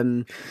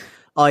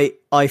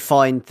 I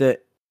find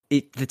that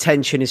the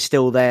tension is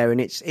still there, and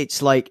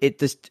it's like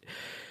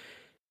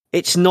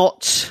it's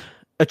not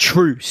a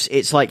truce.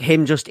 It's like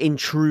him just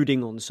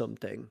intruding on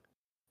something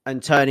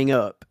and turning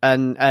up,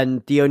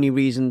 and the only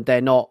reason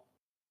they're not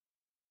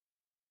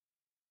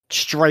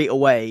straight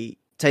away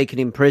taken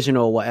in prison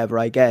or whatever,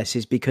 I guess,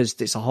 is because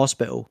it's a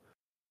hospital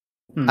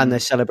and they're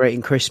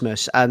celebrating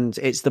Christmas, and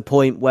it's the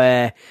point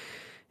where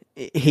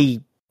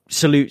he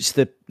salutes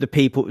the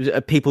people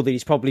that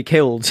he's probably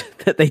killed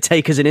that they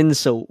take as an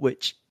insult,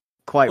 which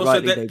quite also,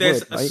 rightly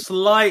there's right? a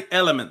slight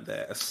element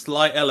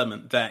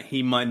that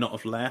he might not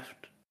have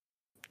left.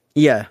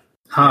 Yeah.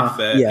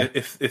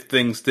 If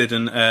things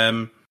didn't,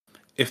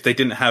 if they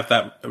didn't have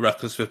that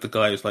ruckus with the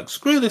guy who's like,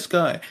 screw this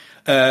guy,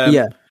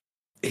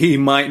 he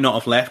might not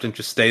have left and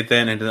just stayed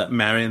there and ended up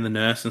marrying the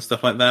nurse and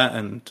stuff like that,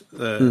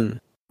 and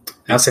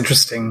that's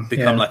interesting.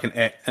 Become like an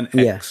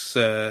ex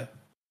dude.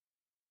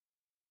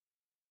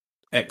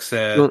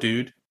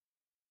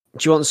 Do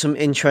you want some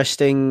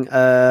interesting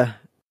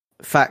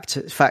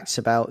facts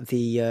about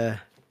the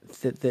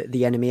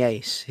enemy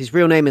ace? His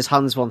real name is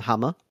Hans von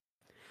Hammer,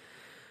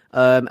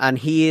 and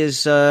he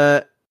is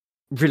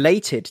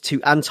related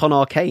to Anton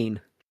Arcane.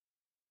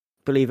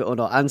 Believe it or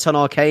not, Anton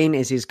Arcane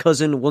is his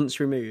cousin once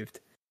removed.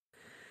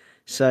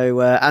 So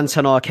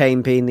Anton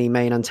Arcane being the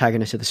main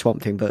antagonist of the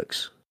Swamp Thing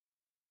books,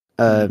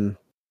 the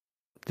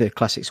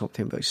classic Swamp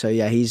Thing books. So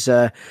yeah, he's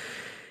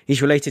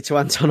related to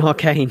Anton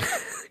Arcane.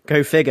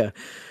 Go figure.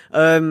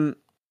 But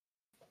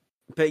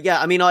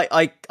yeah, I mean,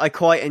 I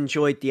quite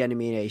enjoyed the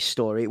Enemy Ace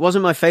story. It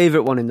wasn't my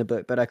favourite one in the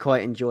book, but I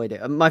quite enjoyed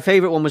it. My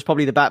favourite one was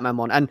probably the Batman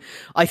one, and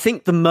I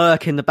think the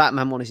murk in the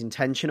Batman one is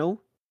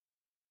intentional.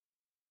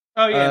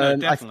 Oh yeah, no,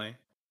 definitely.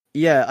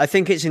 I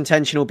think it's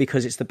intentional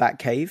because it's the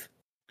Batcave.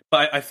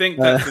 But I think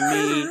that for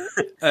me,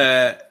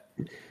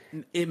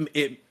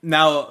 it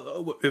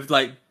now with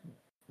like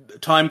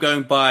time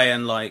going by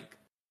and like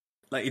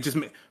it just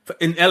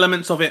in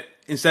elements of it,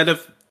 instead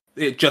of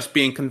it just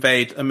being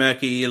conveyed a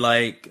murky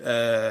like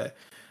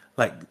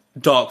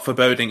dark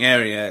foreboding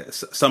area,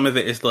 some of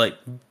it is like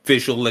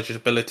visual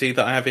legibility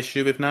that I have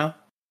issue with now.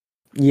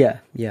 Yeah.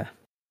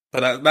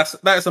 But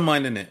that's a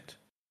minor nit.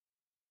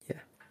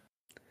 Yeah,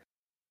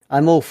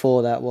 I'm all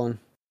for that one.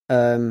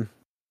 The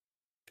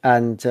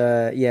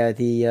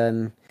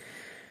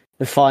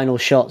final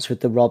shots with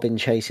the Robin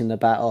chasing the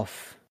bat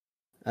off,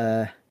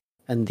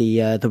 and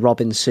the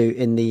Robin suit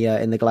in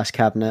the glass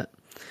cabinet.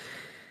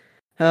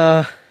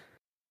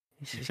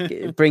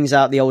 It brings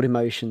out the old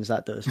emotions,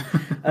 that does.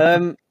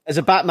 As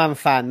a Batman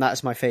fan,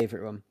 that's my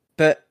favourite one.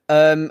 But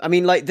I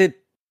mean, like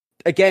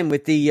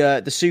with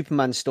the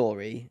Superman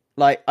story,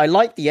 like I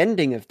like the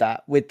ending of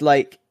that with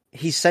like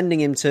he's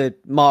sending him to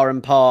Ma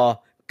and Pa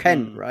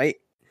Kent, right?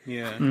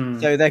 Yeah.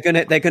 So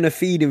they're gonna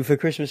feed him for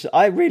Christmas.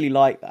 I really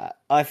like that.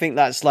 I think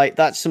that's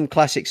some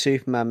classic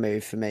Superman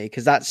move for me,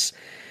 because that's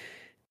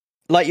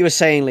like you were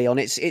saying, Leon.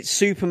 It's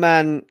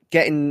Superman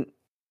getting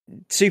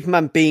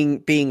Superman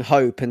being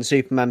hope, and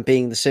Superman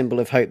being the symbol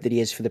of hope that he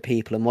is for the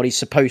people, and what he's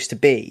supposed to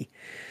be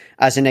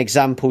as an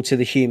example to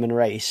the human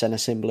race, and a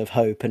symbol of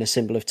hope and a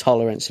symbol of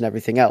tolerance and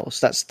everything else.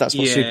 That's what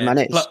Superman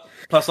is.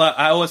 Plus,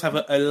 I always have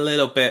a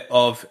little bit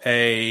of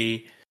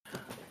a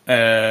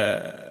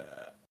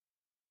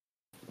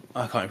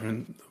I can't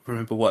even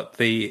remember what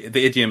the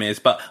idiom is,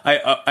 but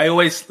I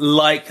always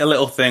like a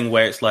little thing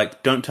where it's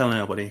like, don't tell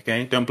anybody,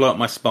 okay? Don't blow up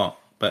my spot,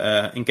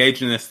 but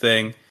engage in this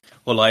thing,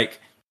 or like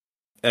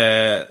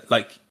a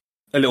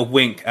little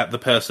wink at the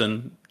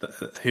person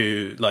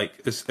who like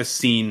is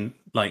seen,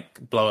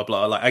 like blah blah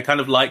blah. Like I kind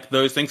of like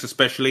those things,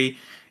 especially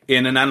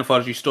in an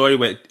anthology story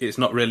where it's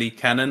not really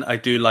canon. I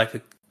do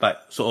like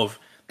sort of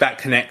that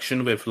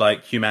connection with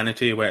like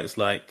humanity, where it's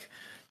like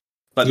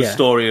the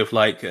story of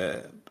like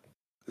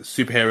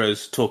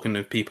superheroes talking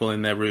to people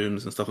in their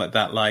rooms and stuff like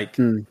that, like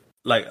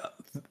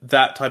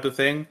that type of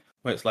thing,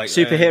 where it's like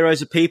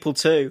superheroes are people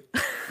too.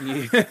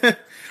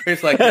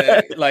 It's like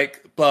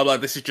blah blah,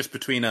 this is just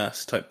between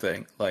us type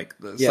thing, like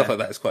stuff like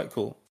that is quite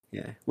cool.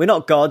 Yeah, we're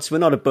not gods, we're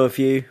not above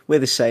you, we're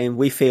the same,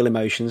 we feel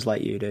emotions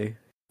like you do,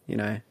 you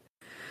know.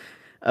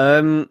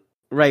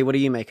 Ray, what do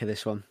you make of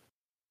this one?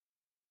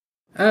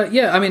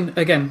 I mean,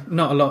 again,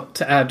 not a lot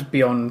to add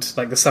beyond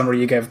like the summary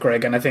you gave,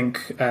 Greg, and I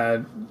think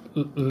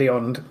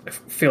Leon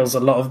feels a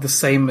lot of the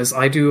same as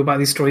I do about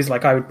these stories.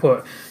 Like I would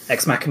put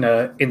Ex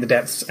Machina in the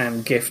depths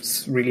and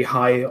Gifts really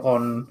high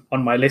on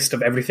my list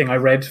of everything I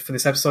read for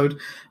this episode.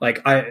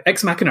 Like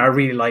Ex Machina I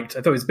really liked.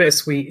 I thought it was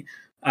bittersweet.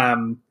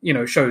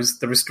 Shows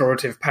the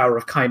restorative power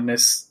of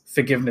kindness,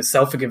 forgiveness,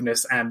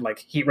 self-forgiveness, and like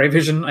heat ray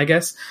vision, I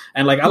guess.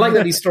 And like I like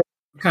that these stories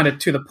are kind of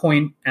to the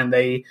point, and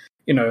they,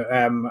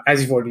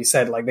 as you've already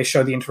said, like they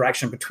show the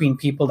interaction between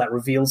people that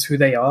reveals who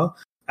they are.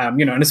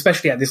 And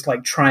especially at this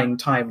like trying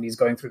time when he's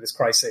going through this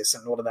crisis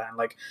and all of that. And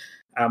like,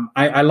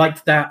 I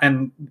liked that,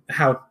 and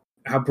how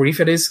brief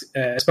it is,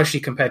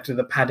 especially compared to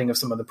the padding of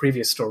some of the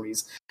previous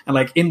stories. And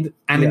like in the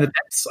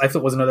depths, I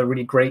thought was another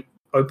really great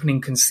opening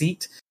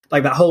conceit.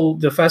 Like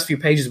the first few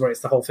pages where it's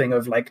the whole thing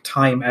of like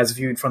time as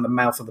viewed from the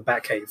mouth of the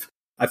Batcave,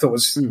 I thought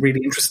was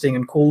really interesting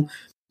and cool.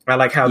 I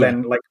like how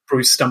then like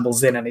Bruce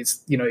stumbles in, and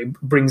it's, it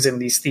brings in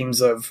these themes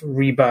of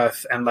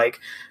rebirth, and like,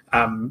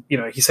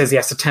 he says he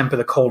has to temper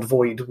the cold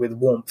void with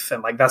warmth,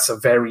 and like that's a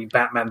very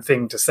Batman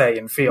thing to say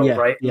and feel,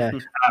 right? Yeah.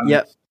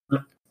 I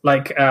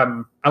like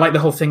the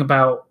whole thing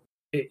about,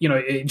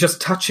 it just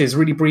touches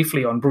really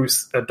briefly on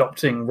Bruce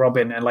adopting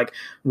Robin and like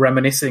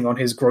reminiscing on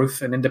his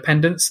growth and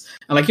independence,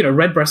 and like,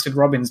 red-breasted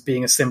Robins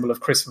being a symbol of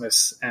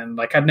Christmas, and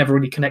like I'd never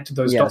really connected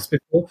those dots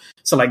before.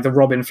 So like the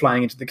Robin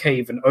flying into the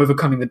cave and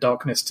overcoming the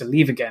darkness to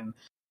leave again,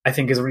 I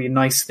think is a really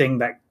nice thing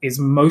that is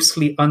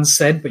mostly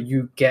unsaid, but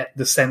you get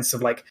the sense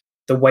of like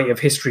the weight of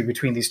history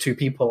between these two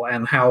people,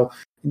 and how,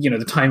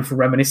 the time for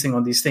reminiscing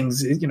on these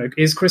things,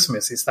 is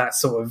Christmas. It's that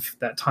sort of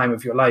that time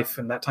of your life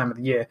and that time of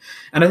the year.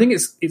 And I think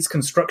its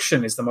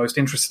construction is the most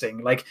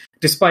interesting. Like,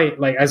 despite,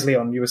 like, as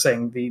Leon, you were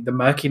saying, the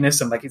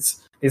murkiness, and like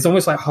it's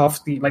almost like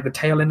half the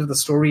tail end of the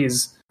story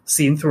is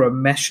seen through a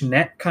mesh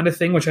net kind of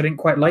thing, which I didn't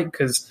quite like,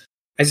 because,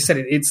 as you said,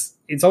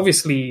 it's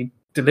obviously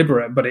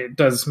deliberate, but it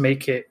does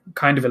make it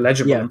kind of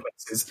illegible in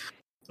places.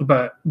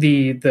 But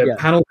the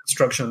panel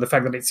construction, the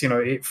fact that it's,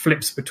 it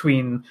flips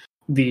between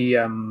the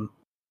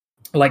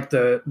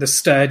the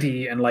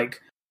sturdy and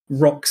like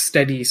rock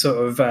steady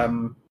sort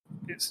of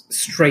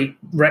straight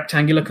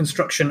rectangular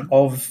construction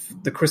of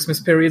the Christmas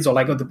periods, or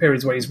like of the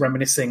periods where he's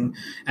reminiscing,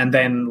 and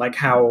then like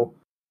how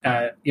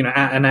at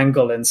an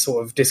angle and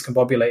sort of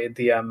discombobulated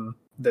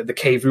the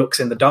cave looks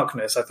in the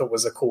darkness, I thought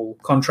was a cool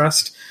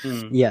contrast.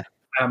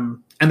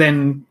 And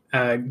then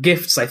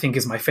Gifts, I think,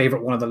 is my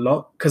favorite one of the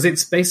lot, because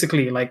it's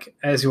basically, like,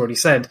 as you already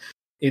said,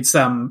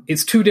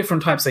 it's two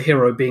different types of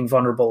hero being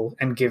vulnerable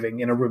and giving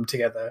in a room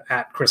together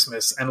at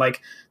Christmas. And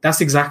like, that's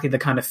exactly the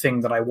kind of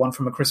thing that I want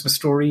from a Christmas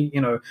story.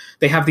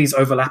 They have these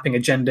overlapping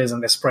agendas,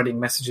 and they're spreading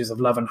messages of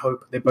love and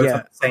hope. They both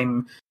have the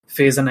same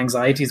fears and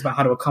anxieties about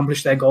how to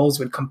accomplish their goals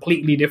with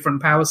completely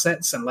different power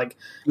sets. And like,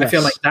 I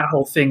feel like that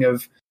whole thing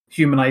of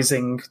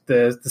humanizing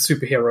the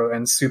superhero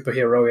and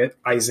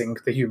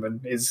superheroizing the human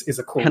is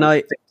a cool thing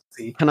to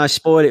see. Can I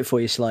spoil it for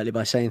you slightly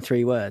by saying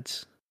 3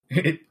 words?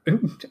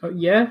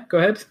 Yeah, go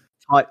ahead.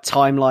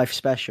 Time Life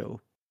Special.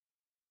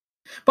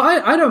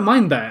 But I don't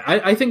mind that.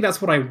 I think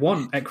that's what I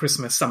want at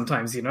Christmas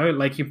sometimes,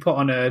 like you put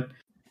on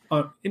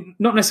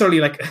not necessarily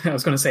like, I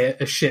was going to say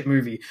a shit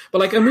movie, but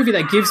like a movie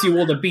that gives you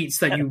all the beats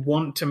that you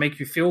want to make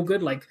you feel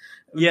good. Like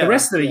the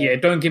rest of the year,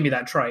 don't give me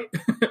that trite.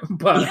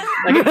 But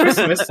like at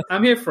Christmas,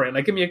 I'm here for it.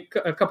 Like, give me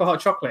a cup of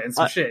hot chocolate and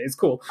some shit. It's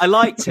cool. I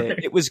liked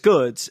it. It was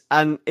good.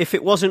 And if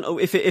it wasn't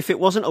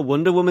a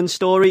Wonder Woman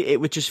story, it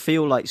would just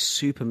feel like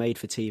super made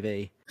for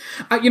TV.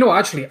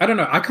 Actually, I don't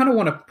know. I kind of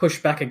want to push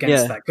back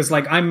against that, because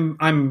like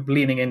I'm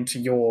leaning into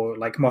your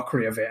like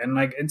mockery of it, and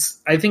like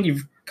I think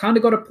you've kind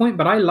of got a point,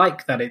 but I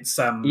like that it's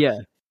I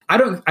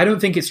don't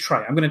think it's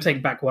trite. I'm going to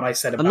take back what I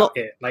said about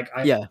it. Like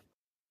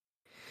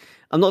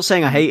I'm not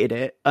saying I hated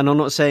it, and I'm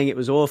not saying it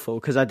was awful,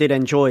 because I did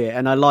enjoy it,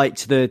 and I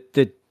liked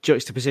the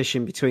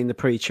juxtaposition between the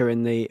preacher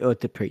and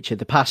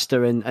the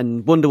pastor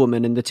and Wonder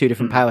Woman and the two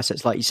different power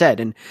sets, like you said,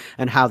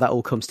 and how that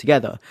all comes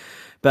together.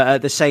 But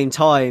at the same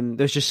time,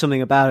 there's just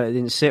something about it that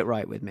didn't sit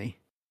right with me.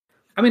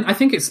 I mean, I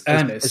think it's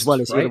earnest as well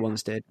as right? the other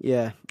ones did.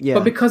 Yeah.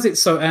 But because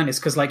it's so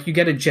earnest, because like you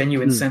get a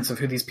genuine sense of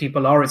who these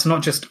people are. It's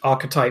not just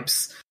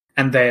archetypes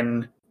and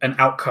then an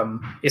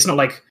outcome. It's not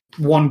like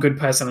one good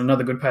person,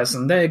 another good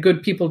person. They're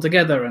good people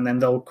together, and then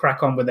they'll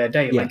crack on with their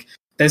day. Yeah. Like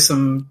there's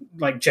some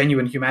like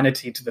genuine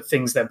humanity to the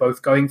things they're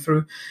both going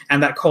through,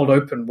 and that cold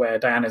open where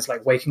Diana's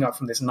like waking up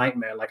from this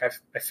nightmare. Like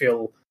I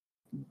feel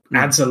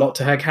adds a lot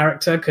to her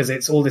character, because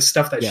it's all this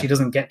stuff that she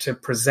doesn't get to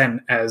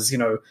present as, you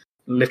know,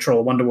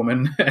 literal Wonder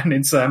Woman. And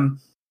it's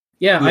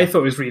I thought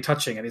it was really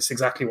touching, and it's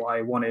exactly what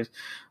I wanted.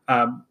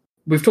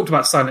 We've talked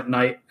about Silent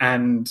Night,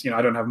 and you know,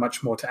 I don't have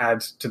much more to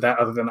add to that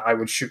other than I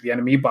would shoot the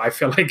enemy. But I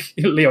feel like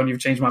Leon, you've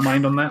changed my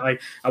mind on that.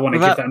 Like, I want to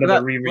give that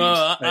another reread.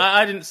 Well,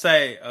 I didn't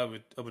say I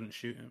wouldn't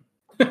shoot him.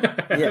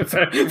 Yeah,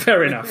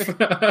 fair enough.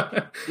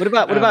 What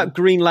about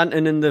Green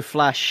Lantern and the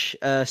Flash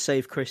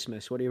Save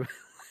Christmas? What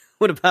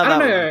about that? I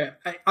don't know.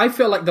 I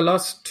feel like the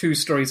last two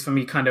stories for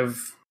me kind of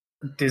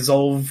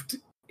dissolved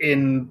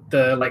in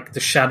the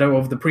shadow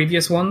of the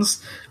previous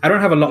ones. I don't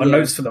have a lot of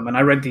notes for them, and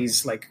I read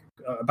these like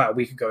about a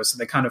week ago, so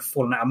they kind of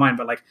fallen out of mind.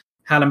 But like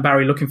Hal and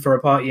Barry looking for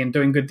a party and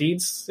doing good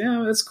deeds,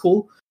 yeah, that's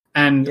cool.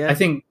 And I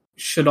think,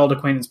 should Old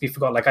Acquaintance be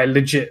forgot? Like, I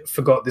legit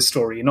forgot this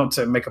story, not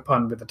to make a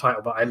pun with the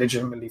title, but I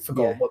legitimately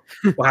forgot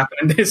what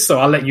happened in this. So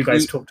I'll let you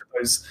guys talk to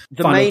those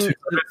final two.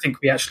 I don't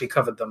think we actually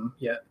covered them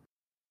yet.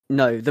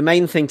 No, the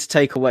main thing to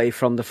take away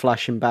from the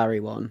Flash and Barry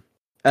one,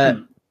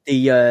 the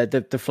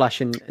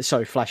Flash and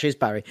Flash is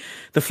Barry,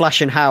 the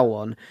Flash and Hal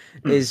one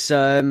is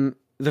the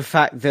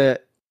fact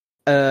that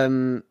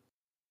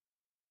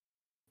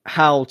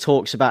Hal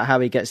talks about how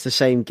he gets the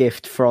same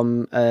gift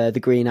from the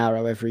Green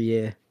Arrow every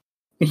year.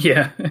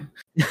 Yeah,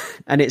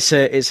 and it's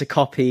a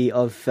copy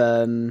of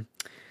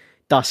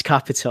Das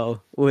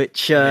Kapital,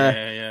 which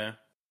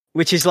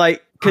is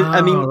like,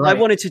 I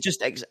wanted to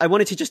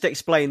just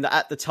explain that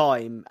at the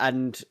time,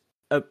 and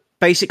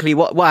basically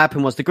what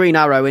happened was the Green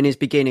Arrow in his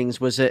beginnings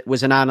was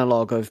an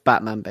analog of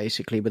Batman,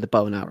 basically, with a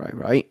bow and arrow,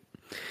 right?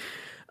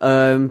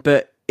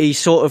 But he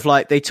sort of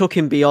like, they took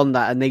him beyond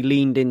that, and they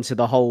leaned into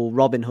the whole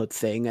Robin Hood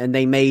thing, and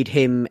they made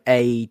him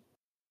a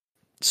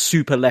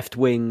super left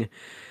wing,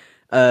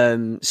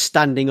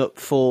 standing up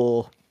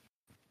for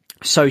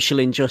social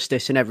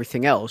injustice and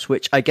everything else,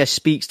 which I guess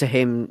speaks to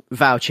him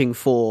vouching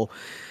for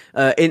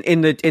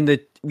in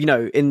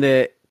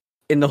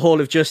the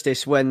Hall of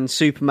Justice, when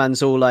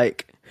Superman's all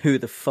like, who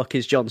the fuck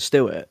is Jon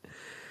Stewart?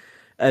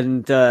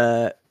 And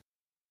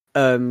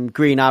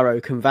Green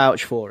Arrow can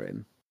vouch for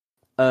him.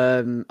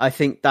 I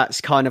think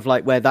that's kind of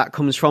like where that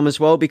comes from as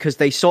well, because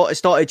they sort of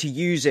started to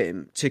use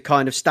him to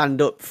kind of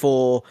stand up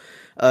for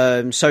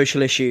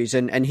social issues,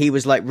 and he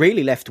was like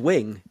really left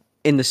wing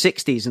in the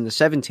 60s and the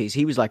 70s.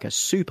 He was like a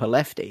super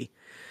lefty,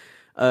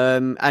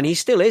 and he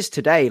still is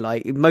today.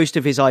 Like, most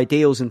of his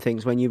ideals and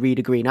things, when you read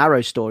a Green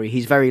Arrow story,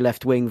 he's very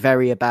left wing,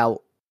 very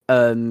about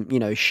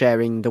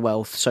sharing the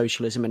wealth,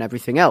 socialism, and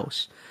everything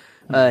else.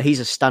 He's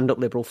a stand up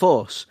liberal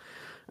force,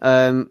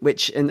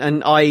 which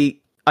and I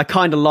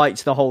kind of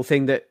liked the whole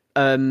thing that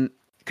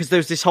because there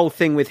was this whole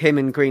thing with him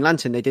and Green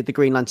Lantern. They did the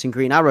Green Lantern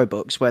Green Arrow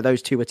books where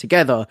those two were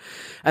together,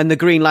 and the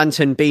Green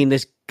Lantern being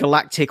this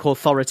galactic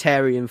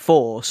authoritarian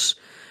force,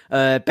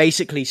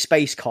 basically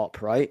space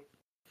cop, right?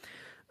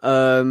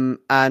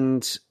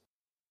 And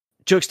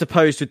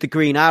juxtaposed with the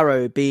Green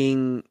Arrow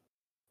being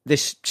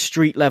this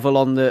street level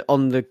on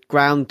the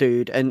ground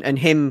dude, and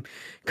him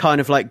kind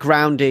of like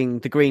grounding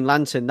the Green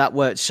Lantern. That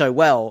worked so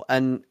well,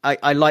 and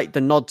I like the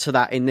nod to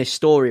that in this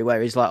story,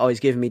 where he's like, oh, he's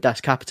giving me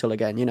Das Kapital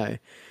again, you know,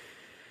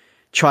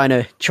 trying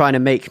to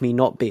make me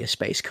not be a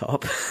space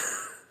cop.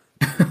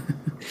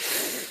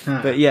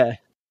 But yeah,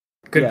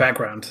 good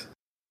background.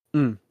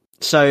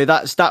 So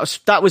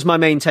that was my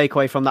main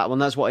takeaway from that one.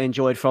 That's what I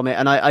enjoyed from it,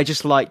 and I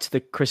just liked the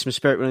Christmas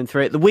spirit running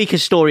through it. The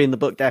weakest story in the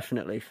book,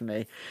 definitely, for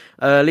me.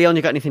 Leon,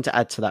 you got anything to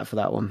add to that for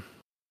that one?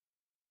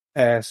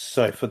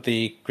 So for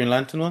the Green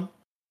Lantern one,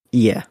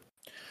 yeah.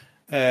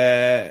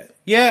 I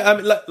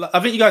mean, I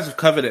think you guys have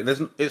covered it.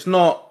 It's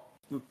not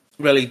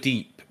really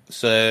deep,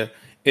 so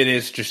it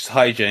is just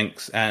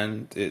hijinks,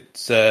 and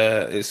it's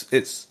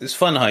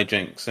fun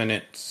hijinks, and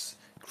it's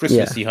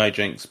Christmassy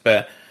hijinks,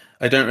 but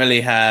I don't really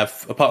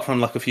have, apart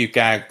from like a few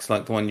gags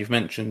like the one you've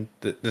mentioned,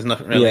 that there's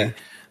nothing really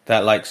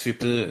that like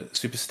super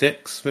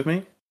sticks with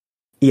me.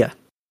 Yeah.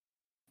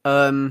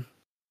 The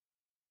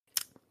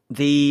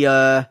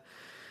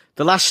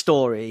last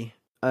story,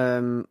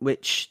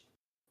 which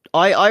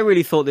I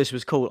really thought this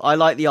was cool. I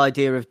like the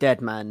idea of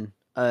Deadman.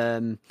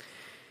 Deadman's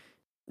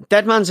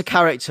a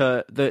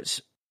character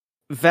that's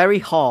very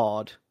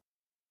hard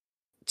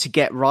to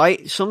get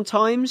right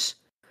sometimes,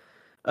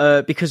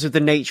 because of the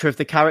nature of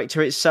the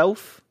character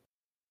itself.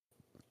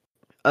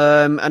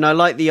 And I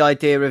like the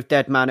idea of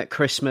Deadman at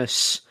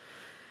Christmas,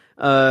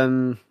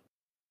 like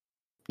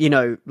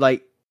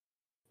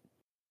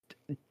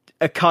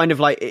are kind of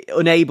like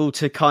unable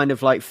to kind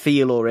of like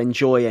feel or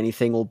enjoy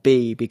anything or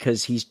be,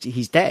 because he's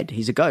dead.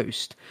 He's a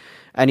ghost,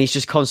 and he's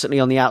just constantly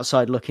on the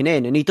outside looking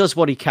in. And he does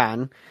what he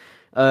can,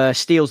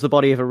 steals the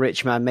body of a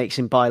rich man, makes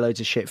him buy loads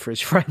of shit for his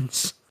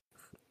friends,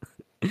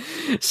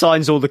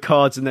 signs all the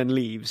cards, and then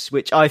leaves,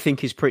 which I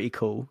think is pretty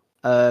cool.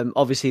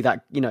 Obviously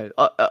that, you know,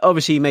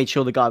 obviously he made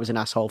sure the guy was an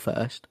asshole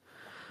first.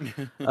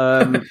 Dead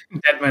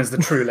man's the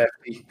true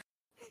lefty.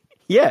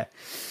 Yeah.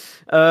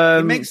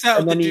 He makes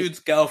out with the dude's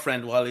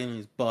girlfriend while in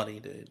his body,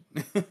 dude.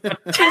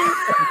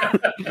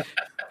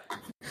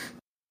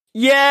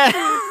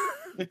 Yeah.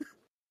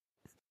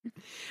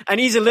 And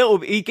he is a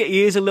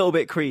little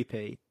bit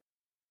creepy.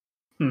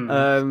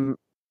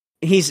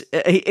 He's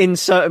in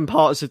certain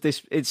parts of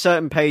this, in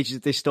certain pages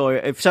of this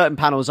story, in certain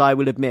panels, I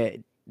will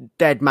admit,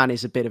 Dead Man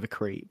is a bit of a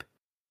creep.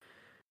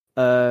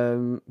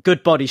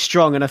 Good body,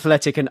 strong and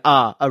athletic, and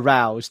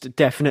aroused,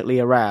 definitely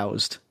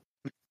aroused.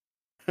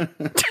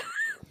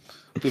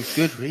 With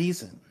good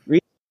reason.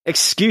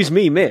 Excuse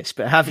me, miss,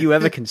 but have you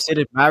ever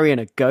considered marrying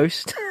a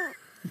ghost?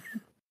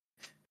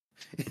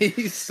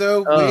 He's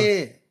so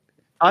weird.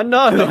 I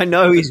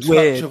know he's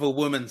weird. The touch of a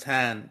woman's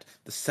hand,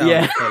 the sound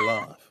of her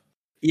laugh.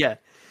 Yeah.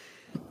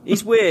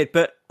 He's weird,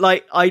 but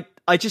like I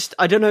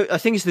don't know, I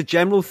think it's the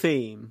general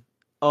theme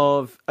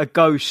of a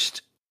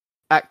ghost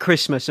at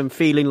Christmas and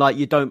feeling like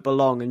you don't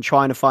belong and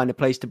trying to find a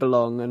place to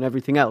belong and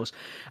everything else.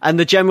 And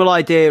the general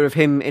idea of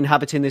him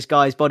inhabiting this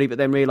guy's body, but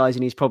then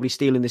realizing he's probably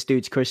stealing this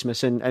dude's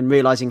Christmas and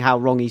realizing how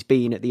wrong he's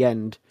been at the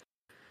end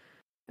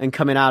and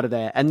coming out of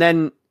there. And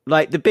then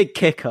like the big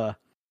kicker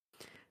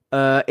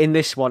in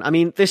this one, I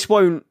mean, this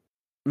won't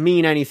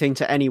mean anything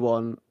to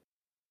anyone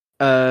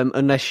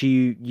unless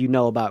you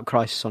know about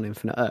Crisis on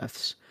Infinite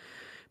Earths.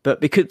 But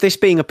because this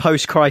being a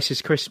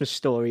post-crisis Christmas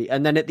story,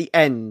 and then at the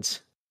end,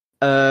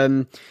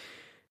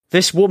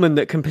 this woman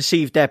that can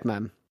perceive Dead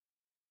Man,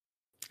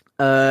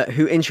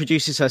 who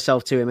introduces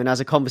herself to him and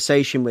has a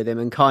conversation with him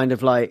and kind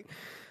of like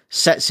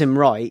sets him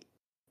right.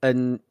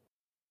 And,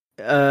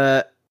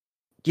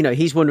 you know,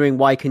 he's wondering,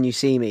 why can you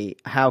see me?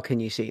 How can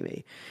you see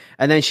me?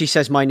 And then she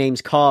says, my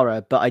name's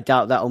Kara, but I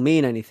doubt that'll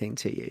mean anything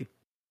to you.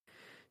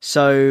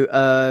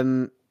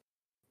 So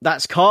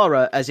that's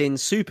Kara as in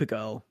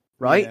Supergirl,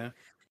 right? Yeah.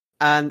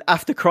 And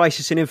after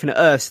Crisis in Infinite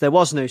Earths, there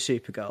was no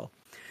Supergirl.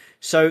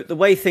 So the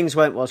way things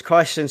went was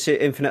Crisis in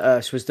Infinite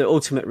Earths was the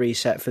ultimate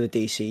reset for the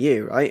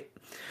DCU, right?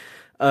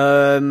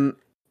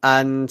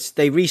 And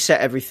they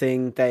reset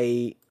everything.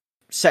 They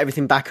set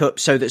everything back up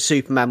so that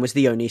Superman was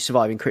the only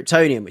surviving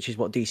Kryptonian, which is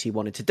what DC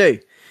wanted to do.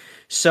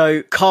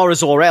 So Kara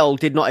Zor-El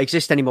did not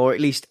exist anymore,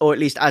 or at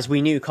least as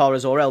we knew Kara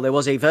Zor-El. There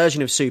was a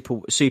version of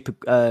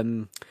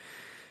Supergirl,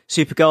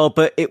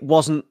 but it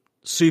wasn't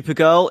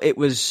Supergirl. It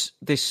was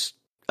this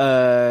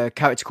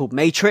character called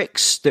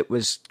Matrix that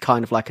was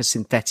kind of like a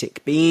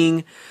synthetic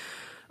being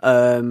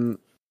from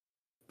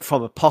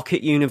a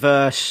pocket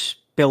universe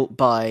built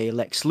by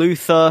Lex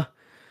Luthor.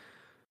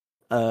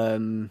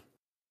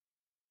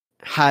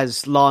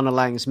 Has Lana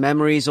Lang's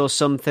memories or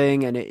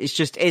something, and it's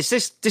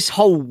this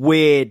whole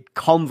weird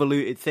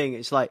convoluted thing.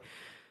 It's like,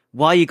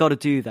 why you got to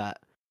do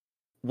that?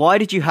 Why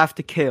did you have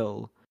to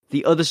kill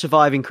the other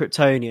surviving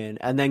Kryptonian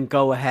and then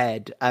go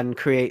ahead and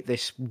create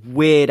this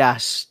weird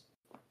ass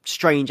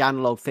strange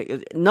analog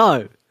thing?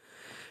 No.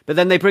 But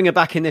then they bring her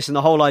back in this, and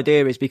the whole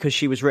idea is because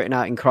she was written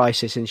out in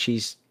Crisis and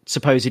she's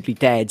supposedly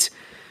dead,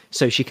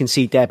 so she can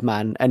see Dead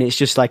Man, and it's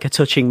just like a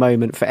touching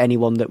moment for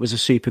anyone that was a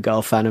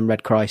Supergirl fan and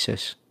read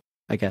Crisis,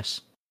 I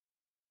guess.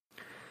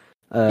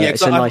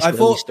 It's a nice I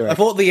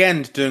thought the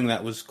end doing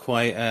that was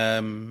quite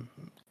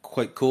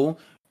cool,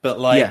 but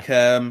like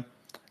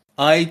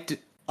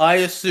I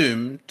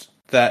assumed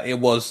that it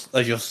was,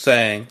 as you're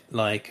saying,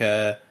 like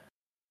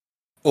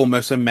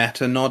almost a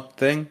meta nod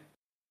thing.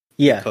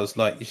 Yeah, because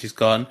like she's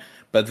gone,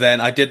 but then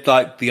I did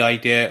like the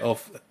idea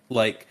of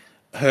like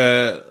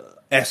her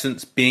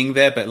essence being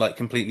there, but like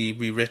completely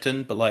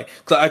rewritten. But like,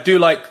 cause I do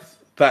like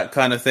that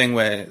kind of thing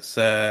where it's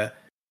like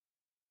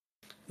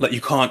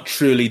you can't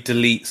truly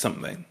delete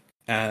something.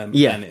 And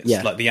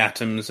it's like the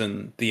atoms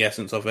and the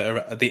essence of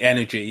it, the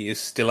energy is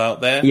still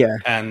out there. Yeah.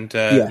 And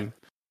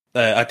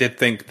I did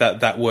think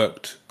that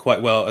worked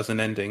quite well as an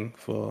ending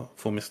for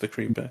Mr.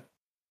 Creeper.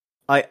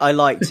 I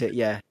liked it,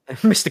 yeah.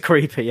 Mr.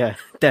 Creeper, yeah.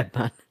 Dead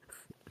Man.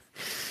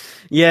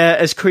 Yeah,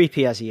 as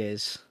creepy as he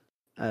is.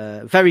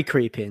 Very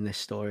creepy in this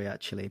story,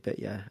 actually. But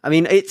yeah, I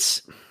mean,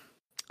 it's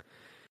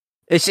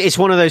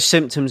one of those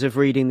symptoms of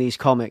reading these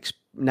comics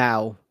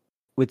now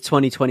with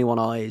 2021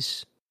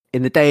 eyes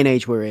in the day and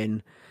age we're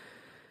in.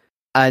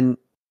 And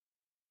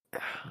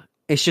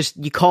it's just,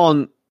 you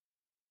can't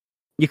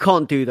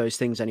do those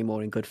things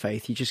anymore in good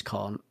faith. You just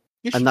can't.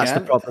 Yes, and that's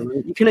the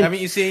problem. Haven't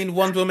you seen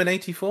Wonder Woman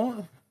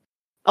 84?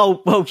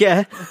 Oh, well,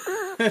 yeah.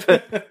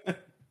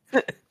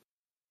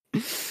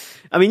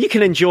 I mean, you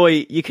can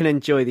enjoy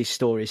these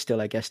stories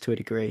still, I guess, to a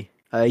degree.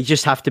 You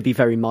just have to be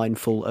very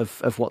mindful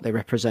of what they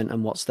represent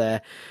and what's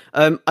there.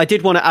 I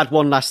did want to add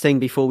one last thing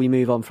before we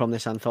move on from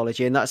this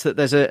anthology, and that's that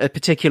there's a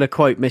particular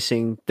quote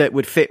missing that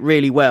would fit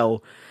really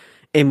well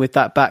in with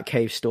that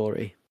Batcave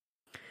story.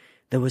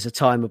 There was a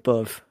time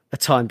above, a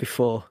time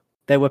before.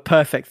 There were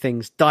perfect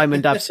things,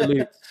 diamond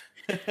absolutes.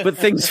 But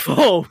things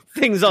fall,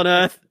 things on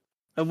earth,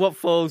 and what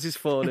falls is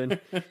fallen.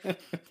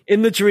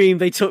 In the dream,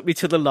 they took me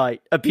to the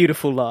light, a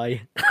beautiful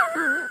lie.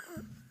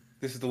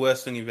 This is the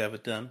worst thing you've ever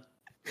done.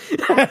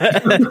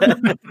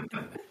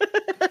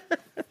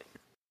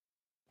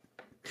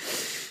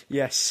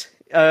 Yes.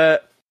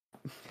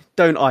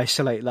 Don't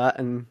isolate that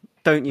and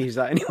don't use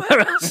that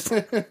anywhere else.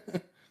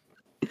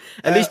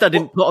 At least I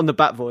didn't put on the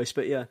bat voice,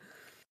 but yeah.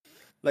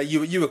 Like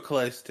you were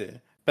close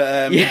to.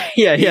 But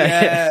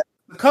yeah.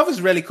 The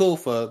cover's really cool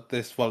for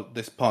this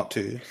part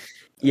 2.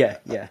 Yeah.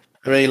 I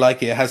really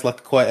like it. It has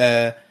like quite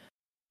a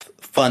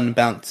fun,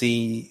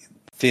 bouncy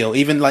feel.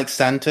 Even like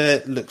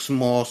Santa looks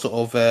more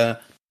sort of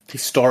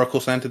historical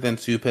Santa than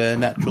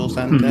supernatural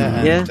Santa.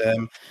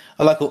 And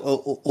I like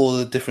all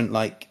the different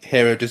like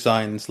hero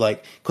designs,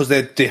 like because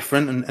they're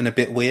different and a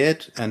bit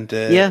weird. And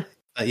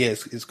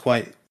it's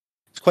quite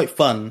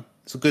fun.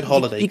 It's a good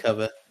holiday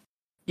cover.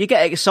 You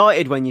get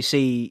excited when you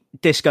see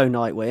Disco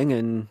Nightwing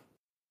and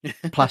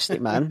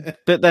Plastic Man,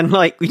 but then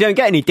like we don't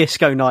get any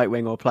Disco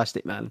Nightwing or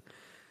Plastic Man.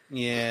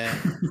 Yeah.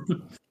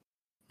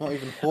 Not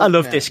even I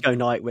love Disco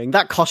Nightwing.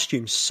 That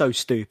costume's so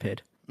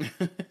stupid.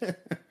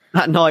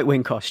 That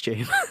Nightwing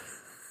costume.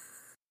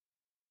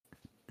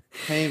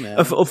 Hey man.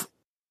 Of all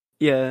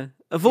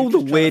the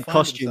weird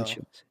costumes.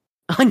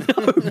 I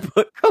know,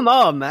 but come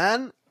on,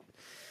 man.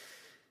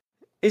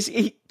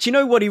 Do you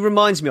know what he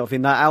reminds me of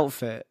in that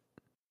outfit?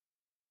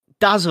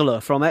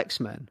 Dazzler from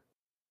X-Men.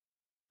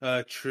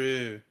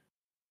 True.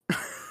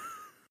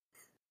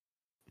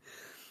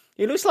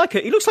 He looks like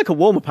a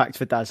warmer pack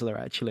for Dazzler,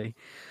 actually.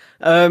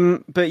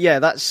 But yeah,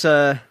 that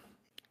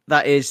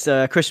is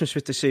Christmas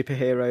with the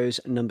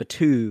Superheroes number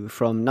 2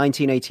 from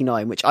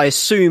 1989, which I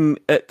assume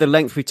at the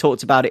length we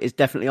talked about it is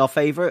definitely our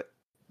favourite.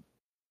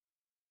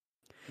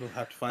 We'll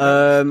have to find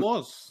out what it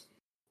was.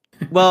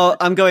 Well,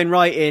 I'm going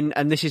right in,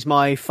 and this is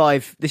my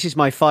five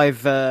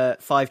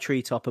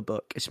tree topper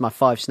book. It's my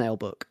 5 snail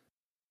book.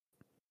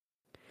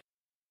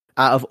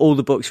 Out of all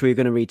the books we're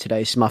going to read today,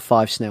 this is my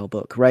 5 snail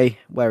book. Ray,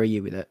 where are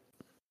you with it?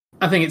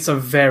 I think it's a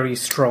very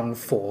strong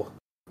 4.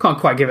 Can't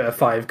quite give it a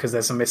 5 because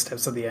there's some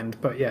missteps at the end,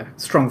 but yeah,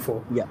 strong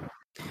 4. Yeah.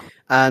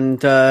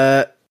 And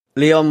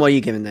Leon, what are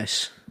you giving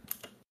this?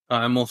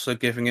 I'm also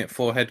giving it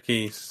 4 head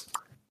keys.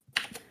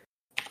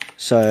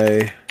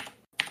 So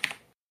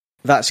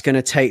that's going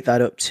to take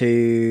that up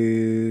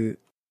to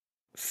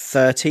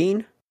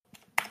 13.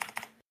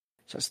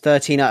 So that's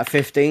 13 out of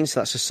 15.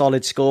 So that's a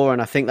solid score.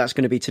 And I think that's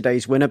going to be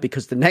today's winner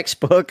because the next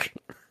book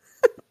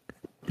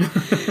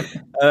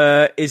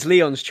is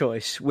Leon's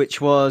choice, which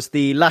was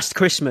The Last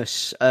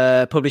Christmas,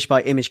 published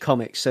by Image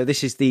Comics. So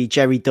this is the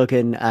Jerry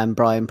Duggan and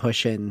Brian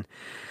Pushin,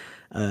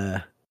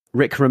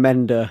 Rick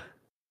Remender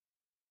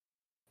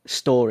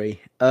story.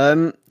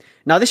 Now,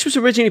 this was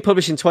originally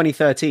published in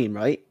 2013,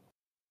 right?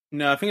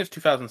 No, I think it's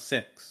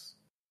 2006.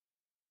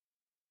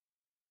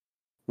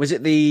 Was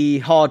it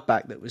the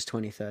hardback that was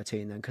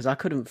 2013 then? Because I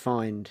couldn't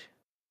find...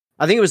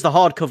 I think it was the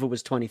hardcover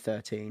was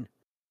 2013.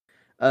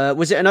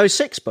 Was it an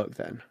 06 book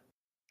then?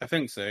 I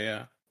think so,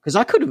 yeah. Because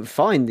I couldn't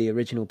find the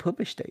original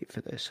publish date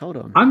for this. Hold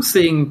on. I'm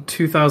seeing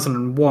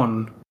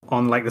 2001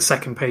 on like the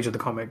second page of the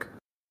comic.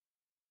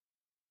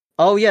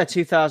 Oh yeah,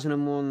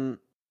 2001.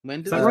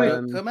 When did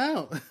that come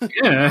out?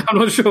 Yeah, I'm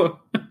not sure.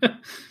 The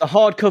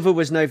hardcover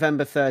was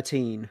November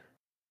 13.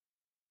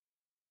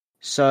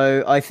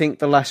 So I think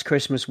The Last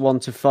Christmas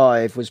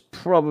 1-5 was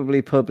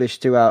probably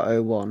published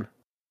throughout 01.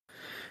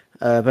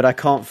 But I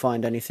can't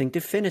find anything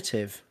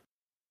definitive.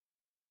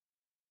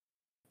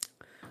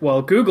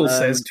 Well, Google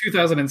says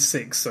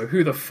 2006, so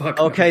who the fuck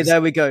Okay, knows?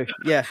 there we go.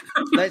 Yeah.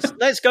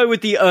 Let's go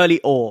with the early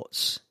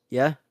aughts.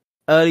 Yeah?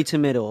 Early to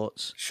mid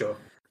aughts. Sure.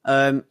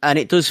 And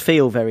it does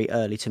feel very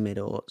early to mid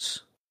aughts.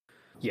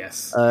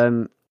 Yes.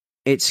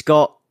 It's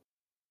got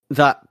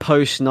that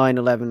post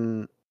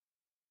 9/11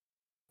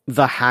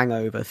 The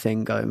Hangover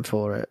thing going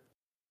for it.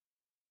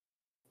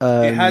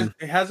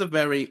 It has a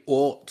very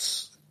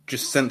aughts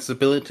just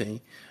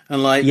sensibility,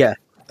 and like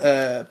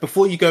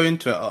before you go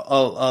into it,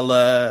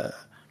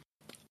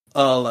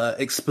 I'll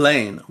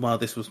explain why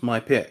this was my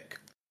pick.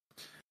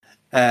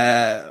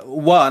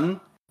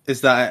 One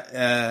is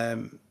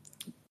that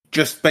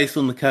just based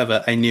on the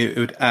cover, I knew it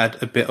would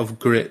add a bit of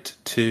grit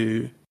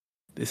to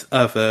this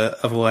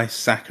otherwise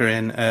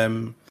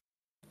saccharine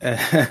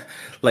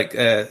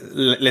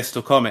list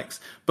of comics.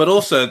 But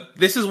also,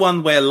 this is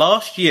one where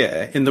last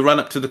year, in the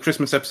run-up to the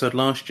Christmas episode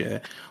last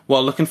year,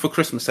 while looking for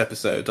Christmas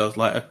episodes, I was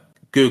like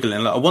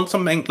Googling, like, I want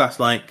something that's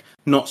like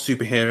not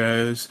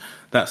superheroes,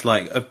 that's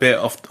like a bit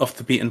off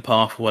the beaten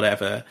path or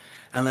whatever.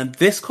 And then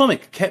this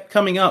comic kept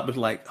coming up with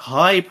like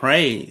high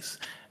praise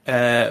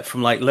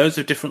from like loads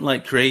of different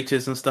like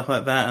creators and stuff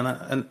like that.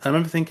 And I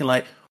remember thinking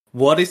like,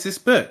 what is this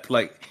book?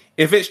 Like,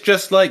 if it's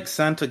just like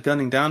Santa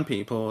gunning down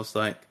people, it's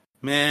like,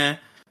 meh.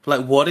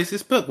 Like, what is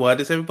this book? Why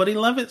does everybody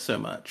love it so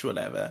much?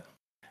 Whatever.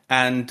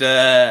 And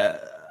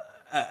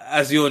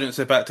as the audience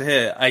are about to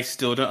hear, I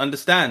still don't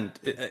understand.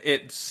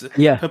 It's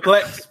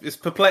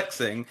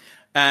perplexing.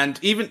 And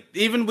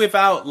even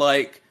without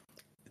like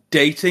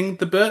dating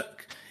the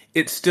book,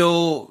 it's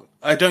still,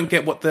 I don't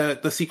get what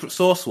the secret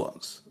source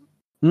was.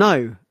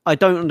 No, I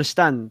don't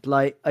understand.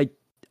 Like,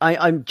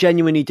 I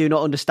genuinely do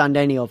not understand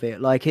any of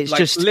it. Like, it's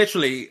just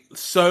literally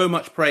so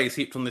much praise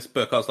heaped on this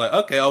book. I was like,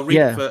 okay, I'll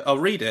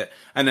read it.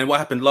 And then what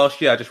happened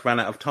last year? I just ran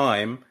out of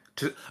time.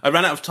 I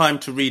ran out of time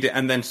to read it,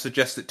 and then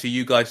suggest it to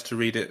you guys to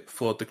read it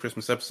for the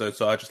Christmas episode.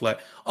 So I just like,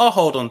 I'll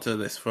hold on to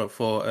this for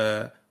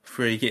a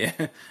year.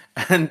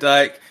 And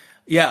like,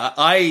 yeah,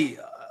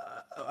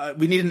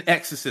 we need an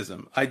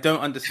exorcism. I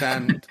don't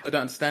understand. I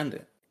don't understand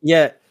it.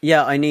 Yeah.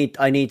 I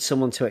need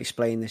someone to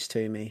explain this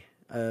to me.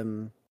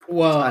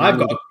 Well,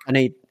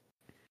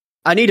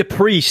 I need a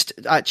priest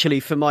actually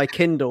for my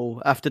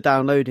Kindle after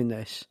downloading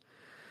this.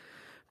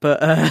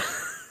 But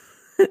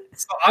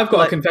so I've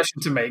got a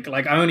confession to make.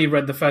 Like, I only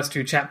read the first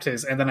 2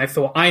 chapters, and then I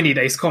thought I need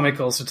Ace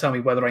Comicals to tell me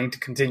whether I need to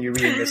continue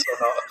reading this or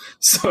not.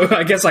 So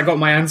I guess I got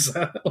my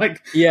answer.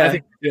 Like, I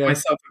think I did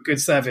myself a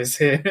good service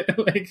here.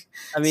 Like,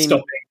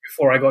 stopping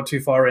before I got too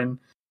far in.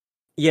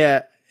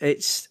 Yeah,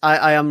 it's.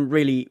 I am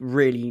really,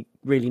 really,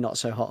 really not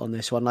so hot on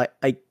this one. Like,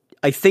 I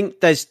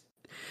think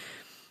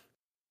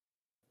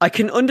I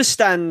can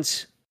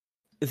understand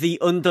the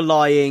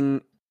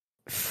underlying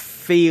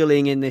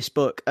feeling in this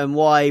book and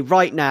why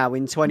right now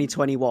in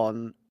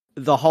 2021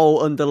 the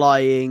whole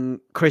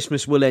underlying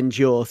Christmas will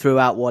endure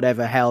throughout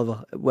whatever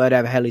hell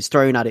is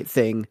thrown at it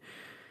thing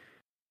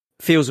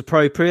feels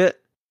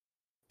appropriate.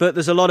 But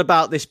there's a lot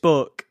about this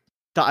book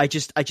that I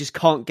just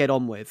can't get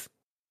on with.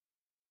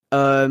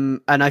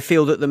 And I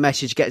feel that the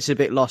message gets a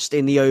bit lost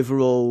in the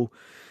overall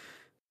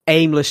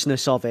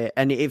aimlessness of it,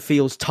 and it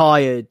feels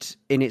tired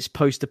in its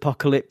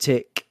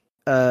post-apocalyptic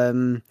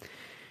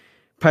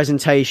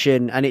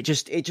presentation, and it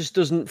just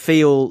doesn't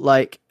feel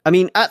like, I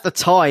mean, at the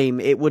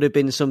time it would have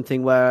been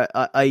something where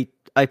I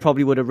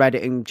probably would have read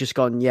it and just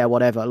gone, yeah,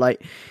 whatever.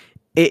 Like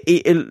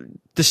it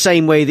the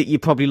same way that you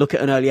probably look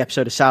at an early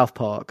episode of South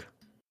Park.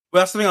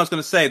 Well, that's something I was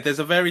going to say. There's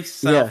a very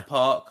South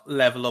Park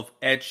level of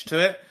edge to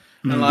it,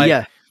 and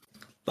like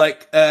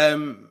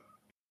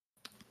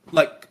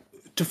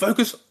to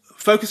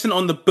focusing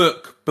on the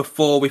book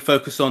before we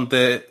focus on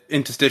the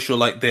interstitial,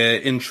 like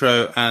the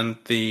intro and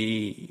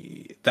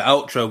the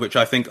outro, which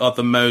I think are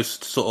the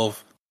most sort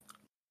of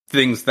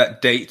things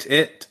that date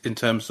it in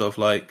terms of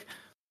like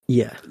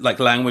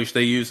language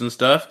they use and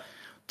stuff.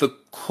 The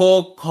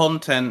core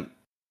content,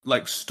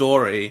 like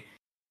story,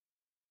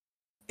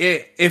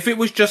 if it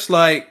was just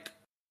like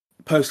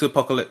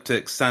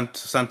post-apocalyptic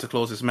Santa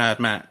Claus is Mad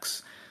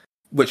Max,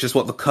 which is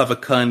what the cover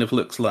kind of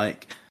looks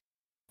like,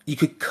 you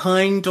could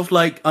kind of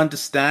like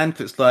understand,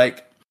 because it's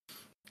like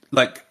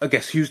I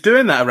guess who's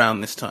doing that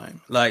around this time?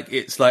 Like,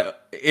 it's like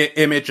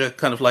Image are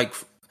kind of like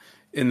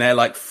in their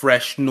like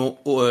fresh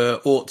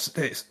Ort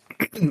stage.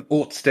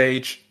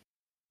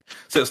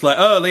 So it's like,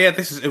 oh yeah,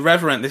 this is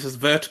irreverent. This is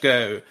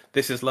Vertigo.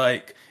 This is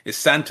like, it's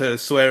Santa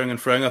swearing and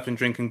throwing up and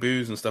drinking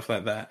booze and stuff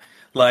like that.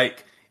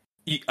 Like,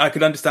 I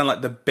could understand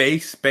like the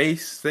base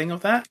thing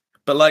of that,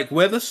 but like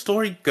where the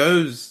story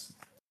goes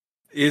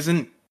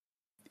isn't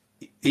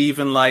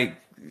even like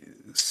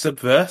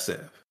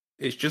subversive.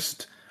 It's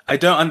just, I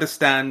don't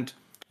understand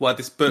why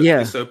this book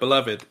is so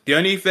beloved. The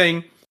only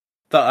thing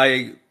that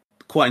I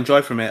quite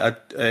enjoy from it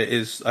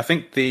is I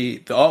think the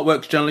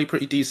artwork's generally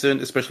pretty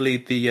decent, especially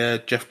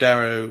the Jeff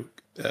Darrow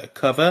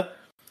cover.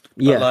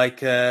 But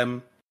like,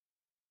 I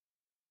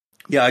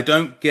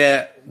don't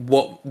get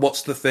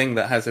what's the thing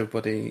that has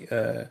everybody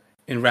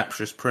in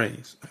rapturous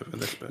praise over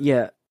this book.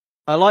 Yeah,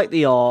 I like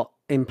the art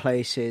in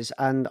places,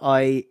 and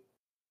I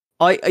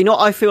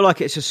feel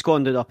like it's a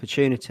squandered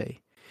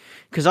opportunity,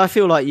 because I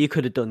feel like you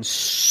could have done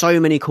so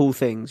many cool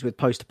things with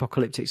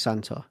post-apocalyptic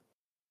Santa.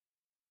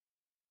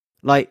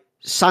 Like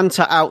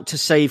Santa out to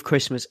save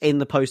Christmas in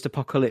the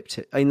post-apocalypse,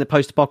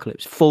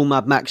 full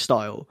Mad Max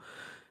style,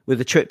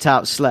 with a tripped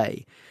out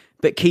sleigh,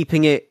 but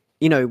keeping it,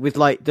 you know, with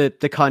like the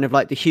kind of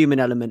like the human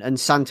element, and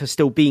Santa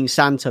still being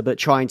Santa, but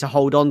trying to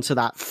hold on to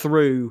that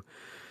through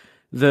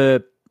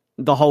the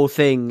whole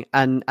thing,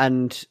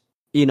 and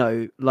you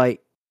know,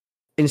 like,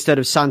 instead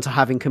of Santa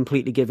having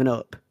completely given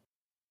up,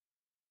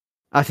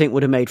 I think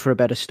would have made for a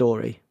better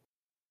story.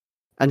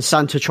 And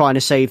Santa trying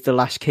to save the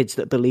last kids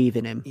that believe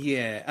in him.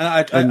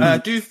 Yeah, and I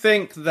do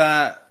think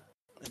that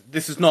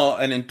this is not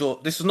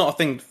this is not a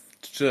thing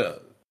to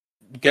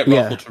get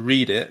Russell to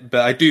read it,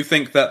 but I do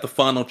think that the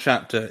final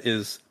chapter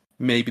is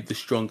maybe the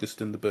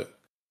strongest in the book.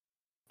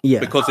 Yeah,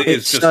 because it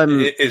is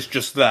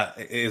just that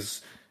it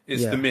is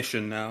the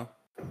mission now.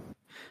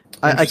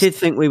 I did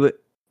think we were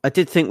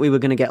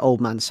going to get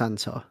Old Man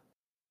Santa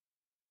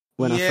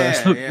when I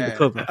first looked at the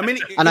cover. I mean,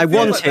 and I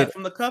wanted like that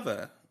from the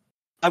cover.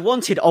 I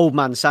wanted Old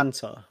Man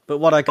Santa, but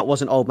what I got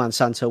wasn't Old Man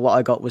Santa. What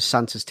I got was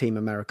Santa's Team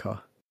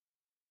America.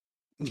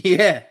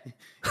 Yeah.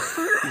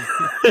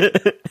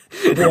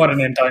 What an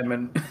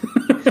indictment.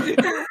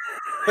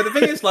 But the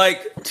thing is,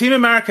 like, Team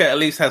America at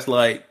least has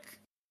like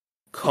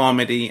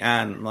comedy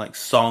and like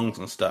songs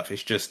and stuff.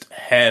 It's just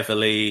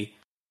heavily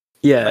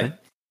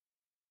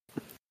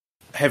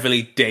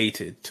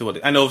dated to what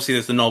and obviously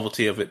there's the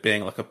novelty of it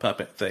being like a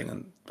puppet thing,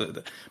 and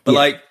but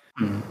like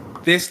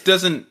this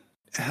doesn't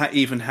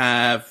even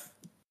have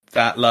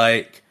that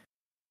like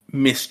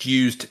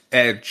misused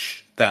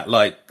edge that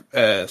like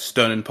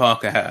Stone and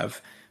Parker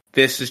have.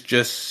 This is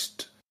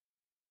just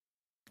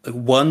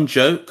one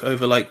joke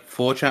over like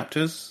 4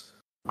 chapters,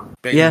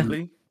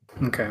 basically.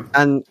 Yeah. Okay.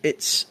 And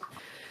it's,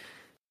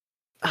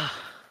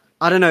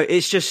 I don't know.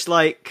 It's just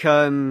like,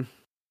 I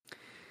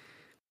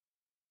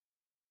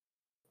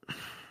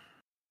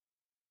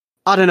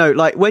don't know.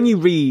 Like when you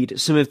read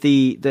some of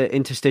the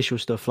interstitial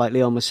stuff, like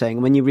Leon was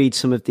saying, when you read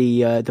some of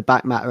the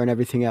back matter and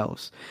everything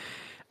else,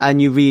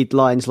 and you read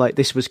lines like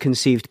 "This was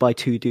conceived by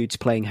 2 dudes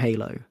playing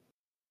Halo,"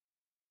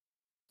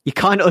 you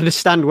kind of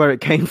understand where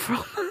it came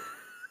from.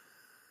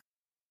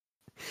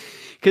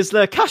 Because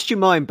cast your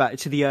mind back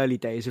to the early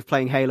days of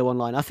playing Halo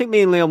Online. I think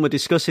me and Leon were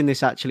discussing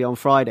this actually on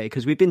Friday,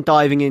 because we've been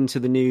diving into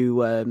the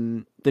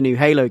new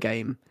Halo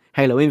game,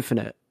 Halo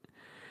Infinite.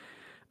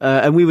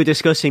 And we were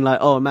discussing like,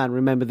 oh man,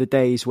 remember the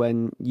days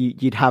when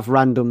you'd have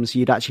randoms,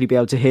 you'd actually be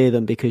able to hear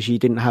them because you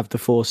didn't have the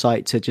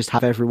foresight to just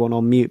have everyone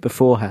on mute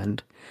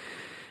beforehand.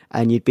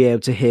 And you'd be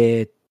able to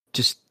hear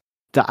just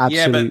the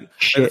absolute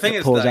shit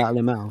that pours out of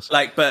their mouths.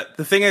 Like, but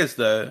the thing is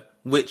though,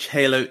 which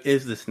Halo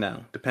is this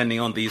now, depending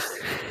on these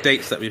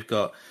dates that we've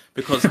got?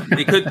 Because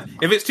it could,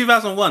 if it's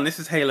 2001, this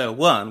is Halo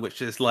 1,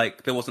 which is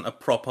like, there wasn't a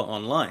proper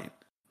online.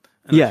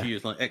 And you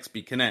use like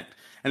XB Connect.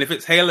 And if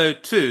it's Halo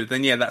 2,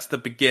 then that's the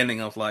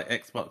beginning of like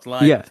Xbox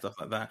Live and stuff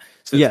like that.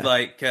 So it's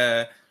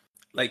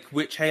like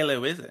which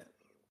Halo is it?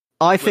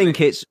 I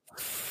think it's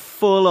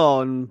full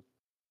on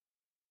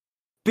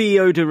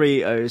Bio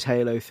Doritos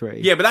Halo 3.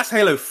 Yeah, but that's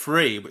Halo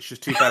 3, which is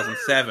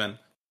 2007,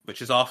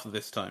 which is after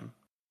this time.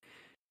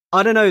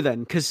 I don't know then,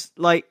 because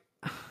like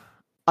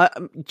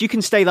you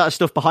can say that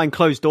stuff behind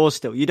closed doors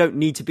still. You don't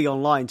need to be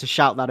online to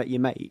shout that at your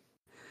mate.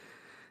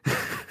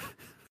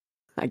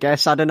 I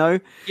guess, I don't know.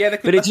 Yeah,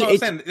 that's what I'm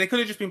saying. They could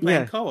have just been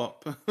playing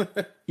co-op.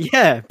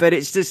 Yeah, but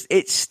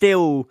it's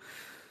still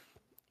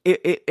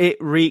it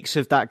reeks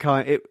of that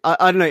kind.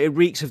 I don't know. It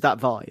reeks of that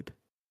vibe.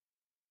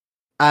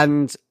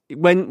 And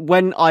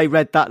when I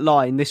read that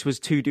line, this was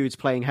 2 dudes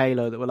playing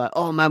Halo that were like,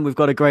 "Oh man, we've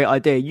got a great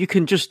idea." You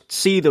can just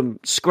see them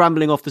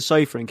scrambling off the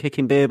sofa and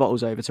kicking beer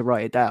bottles over to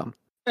write it down.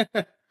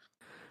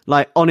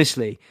 Like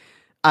honestly,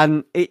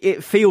 and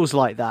it feels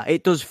like that.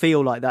 It does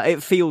feel like that.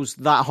 It feels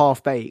that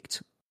half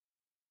baked.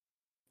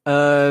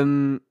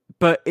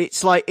 But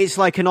it's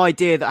like an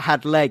idea that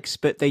had legs,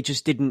 but they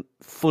just didn't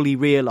fully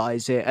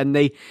realize it. And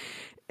they,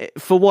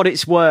 for what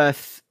it's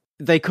worth,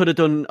 they could have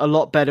done a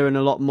lot better and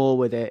a lot more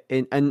with it.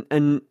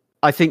 And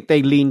I think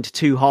they leaned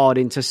too hard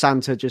into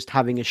Santa just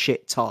having a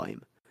shit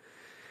time.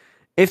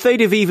 If they'd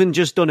have even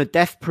just done a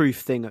Death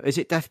Proof thing, is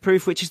it Death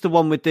Proof? Which is the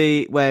one with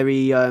where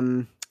he,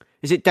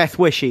 is it Death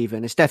Wish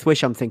even? It's Death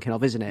Wish I'm thinking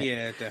of, isn't it?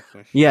 Yeah, Death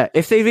Wish. Yeah,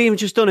 if they've even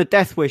just done a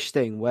Death Wish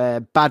thing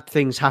where bad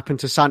things happen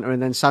to Santa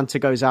and then Santa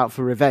goes out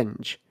for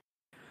revenge,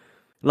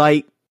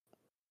 like,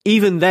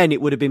 even then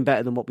it would have been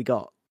better than what we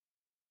got.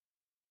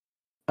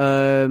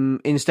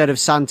 Instead of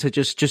Santa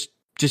just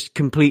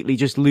completely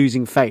just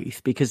losing faith,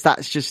 because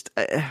that's just...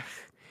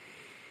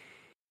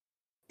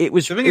 it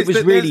was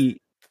really...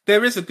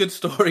 There is a good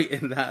story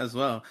in that as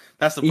well.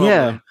 That's the problem.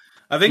 Yeah.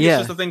 I think it's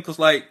just a thing because,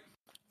 like,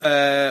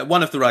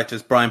 one of the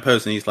writers, Brian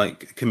Posner, he's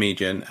like a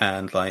comedian,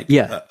 and like,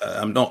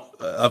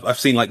 I've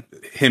seen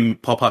like him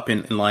pop up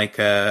in like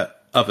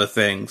other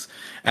things,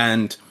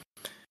 and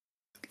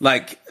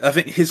like I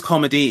think his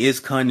comedy is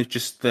kind of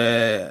just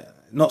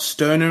not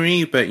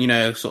stonery, but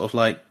sort of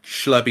like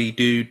schlubby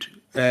dude,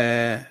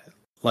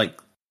 like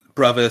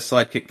brother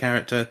sidekick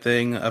character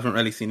thing. I haven't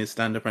really seen his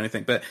stand up or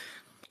anything, but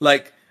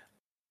like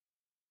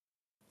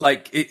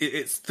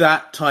it's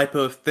that type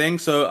of thing.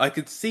 So I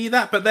could see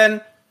that, but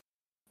then.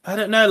 I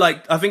don't know,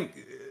 like, I think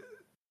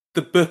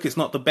the book is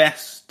not the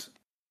best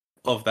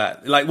of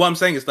that. Like, what I'm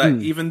saying is that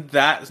even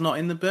that is not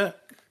in the book.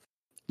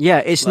 Yeah,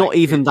 it's like, not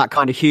even that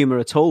kind of humour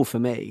at all for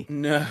me.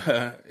 No,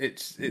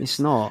 it's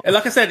not.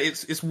 Like I said,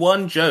 it's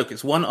one joke,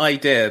 it's one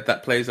idea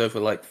that plays over,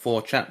 like,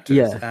 4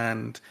 chapters,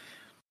 and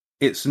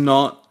it's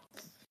not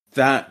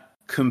that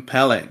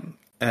compelling,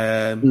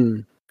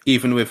 even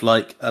with,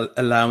 like,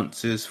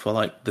 allowances for,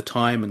 like, the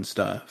time and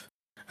stuff.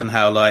 And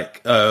how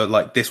like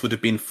this would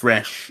have been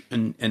fresh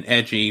and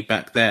edgy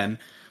back then,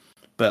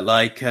 but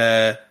like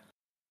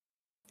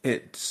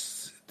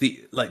it's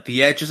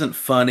the edge isn't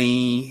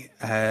funny.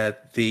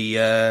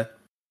 The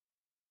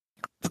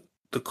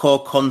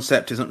core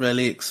concept isn't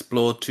really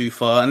explored too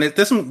far, and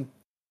there's some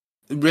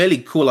really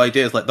cool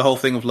ideas, like the whole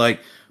thing of like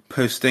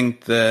posting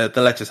the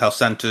letters. How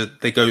Santa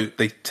they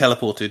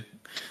teleported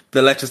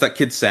the letters that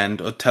kids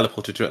send or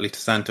teleported directly to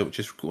Santa, which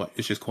is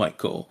quite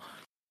cool.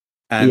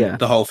 And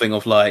the whole thing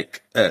of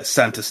like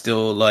Santa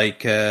still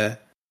like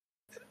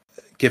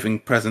giving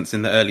presents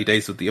in the early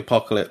days of the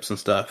apocalypse and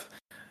stuff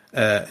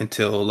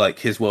until like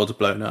his world's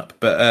blown up.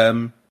 But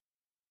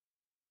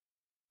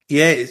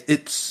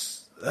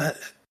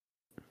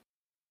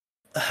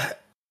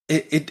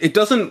it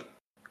doesn't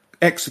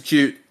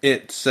execute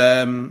its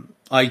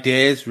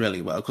ideas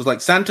really well, because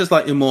like Santa's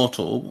like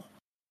immortal,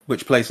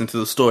 which plays into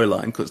the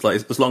storyline, because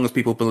like as long as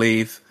people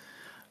believe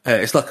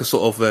it's like a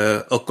sort of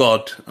a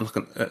god, like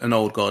an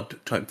old god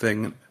type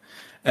thing.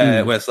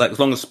 Where it's like, as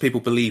long as people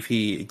believe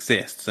he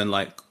exists, and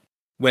like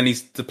when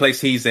he's the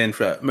place he's in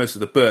for most of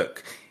the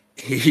book,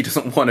 he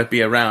doesn't want to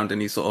be around, and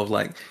he's sort of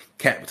like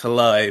kept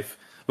alive.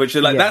 Which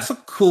is like, that's a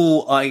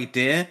cool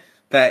idea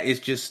that is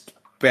just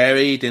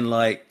buried in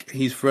like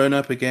he's thrown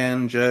up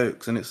again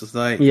jokes, and it's just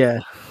like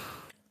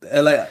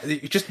like they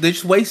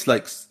just waste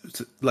like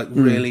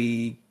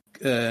really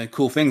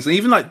cool things, and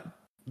even like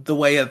the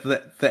way of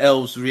the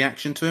elves'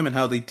 reaction to him and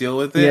how they deal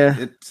with it.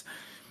 Yeah.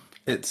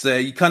 It's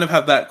you kind of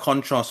have that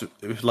contrast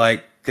with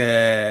like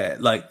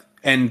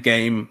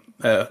Endgame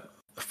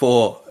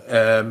 4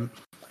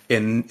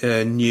 in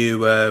new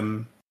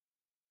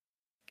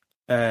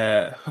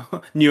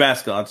New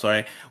Asgard,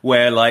 sorry,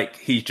 where like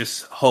he's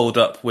just holed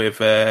up with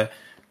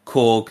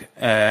Korg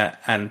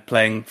and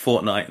playing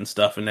Fortnite and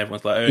stuff, and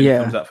everyone's like, oh, he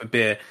comes out for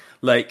beer.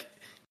 Like,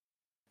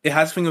 it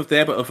has a thing of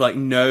there, but of like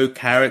no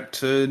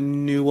character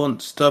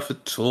nuance stuff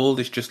at all.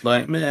 It's just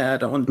like, man, I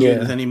don't want to do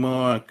this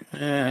anymore.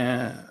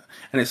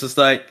 And it's just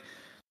like,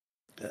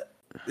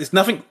 it's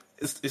nothing.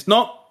 It's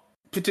not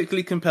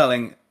particularly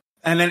compelling,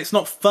 and then it's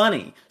not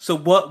funny. So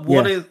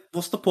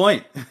what's the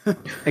point?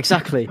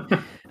 Exactly.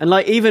 And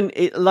like even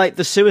like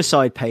the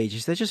suicide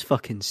pages, they're just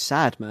fucking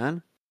sad,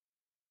 man.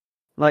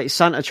 Like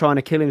Santa trying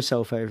to kill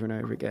himself over and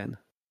over again,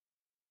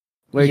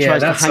 where he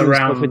tries to hang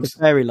himself with the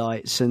fairy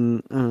lights,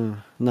 and no,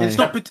 it's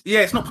not.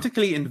 It's not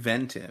particularly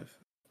inventive.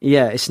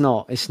 Yeah, it's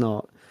not. It's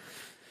not.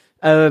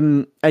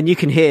 And you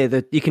can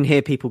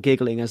hear people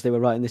giggling as they were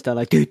writing this down,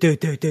 like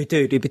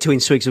dude, between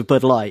swigs of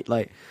Bud Light,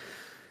 like,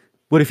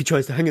 what if he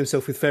tries to hang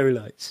himself with fairy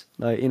lights?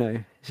 Like, you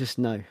know, it's just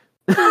no.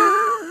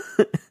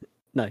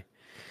 No.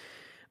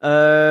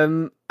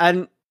 And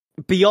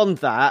beyond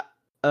that,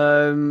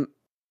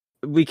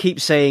 we keep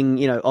saying,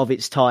 you know, of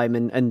its time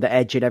and the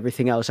edge and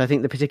everything else. I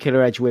think the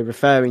particular edge we're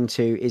referring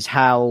to is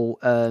how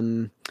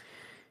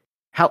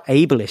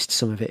ableist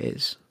some of it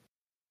is.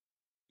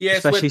 Yeah,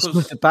 especially some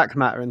of the back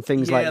matter and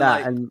things like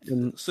that,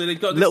 and so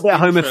they've got a little bit of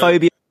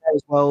homophobia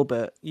as well.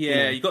 But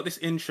you got this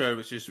intro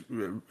which is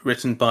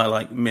written by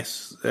like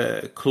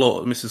Mrs.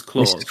 Claus,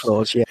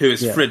 who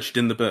is fridged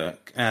in the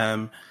book,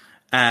 and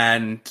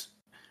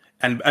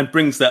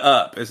brings that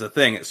up as a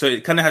thing. So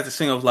it kind of has this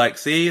thing of like,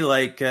 see,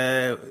 like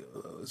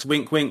it's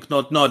wink, wink,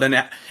 nod, nod, and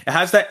it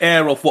has that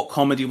air of what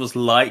comedy was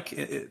like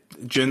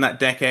during that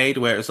decade,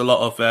 where it's a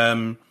lot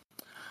of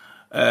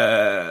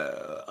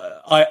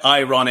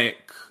ironic.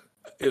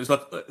 It was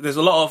like there's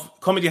a lot of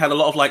comedy had a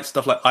lot of like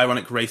stuff like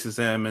ironic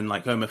racism and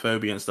like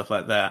homophobia and stuff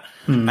like that,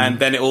 and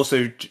then it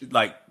also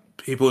like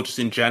people just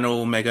in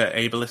general mega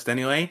ableist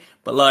anyway.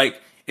 But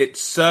like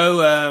it's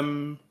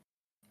so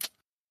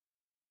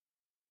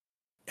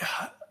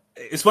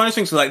it's one of those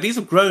things like these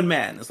are grown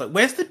men. It's like,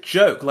 where's the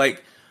joke?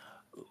 Like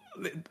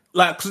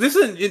because this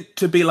isn't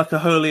to be like a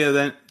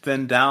holier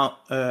than thou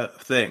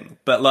thing,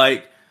 but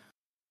like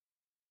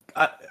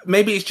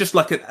maybe it's just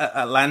like an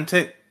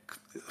Atlantic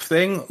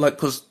thing, like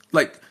because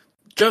like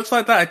jokes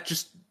like that,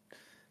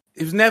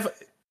 it was never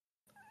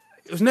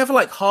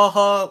like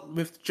ha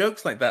with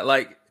jokes like that.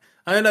 Like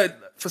I don't know,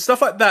 for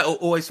stuff like that, I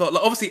always thought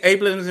like obviously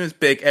ableism is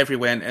big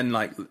everywhere, and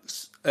like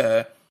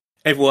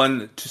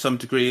everyone to some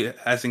degree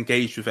has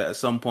engaged with it at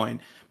some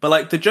point. But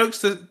like the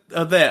jokes that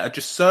are there are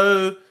just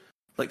so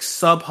like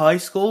sub high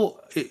school.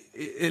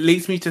 It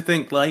leads me to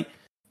think like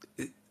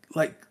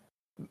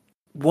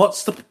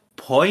what's the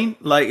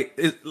point? Like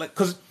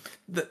because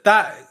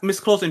that Miss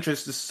Claus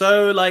interest is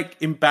so like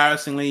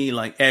embarrassingly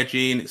like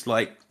edgy, and it's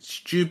like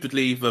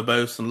stupidly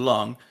verbose and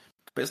long.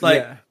 But it's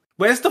like,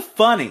 where's the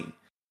funny?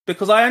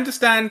 Because I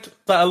understand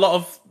that a lot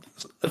of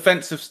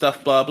offensive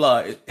stuff, blah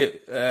blah,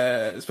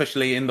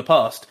 especially in the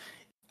past,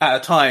 at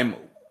a time,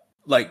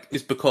 like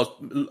is because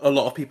a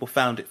lot of people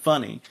found it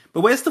funny.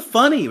 But where's the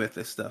funny with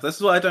this stuff? This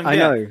is what I don't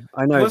get.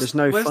 I know. There's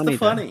no where's funny. The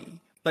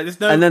funny? Like there's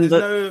no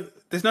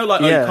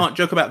like, oh, you can't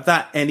joke about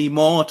that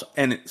anymore.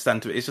 And it's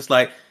stand to it. It's just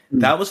like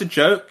that was a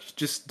joke.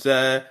 Just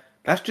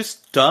that's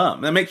just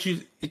dumb. That makes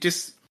you.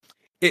 It's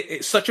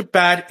such a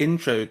bad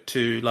intro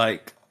to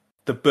like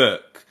the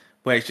book,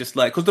 where it's just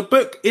like because the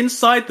book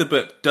inside the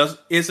book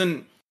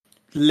isn't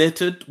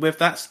littered with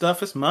that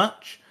stuff as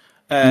much.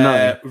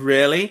 No.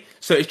 Really.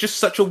 So it's just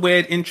such a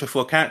weird intro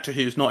for a character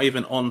who's not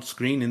even on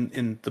screen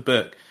in the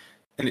book,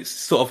 and it's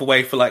sort of a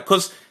way for like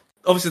because.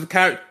 Obviously,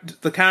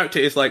 the character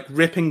is like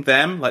ripping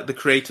them, like the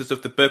creators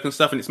of the book and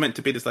stuff, and it's meant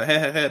to be this like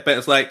hey, but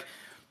it's like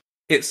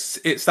it's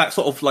that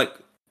sort of like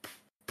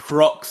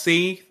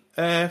proxy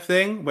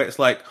thing where it's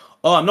like,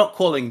 oh, I'm not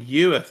calling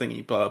you a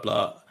thingy, blah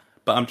blah,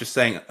 but I'm just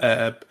saying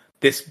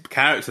this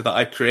character that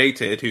I've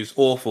created who's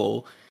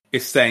awful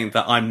is saying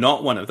that I'm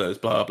not one of those,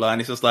 blah blah, and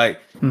it's just like,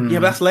 yeah,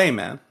 but that's lame,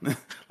 man.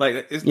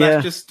 Like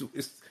that's just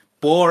it's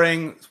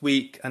boring, it's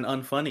weak, and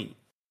unfunny.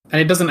 And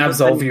it doesn't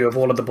absolve you of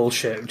all of the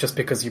bullshit just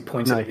because you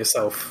pointed at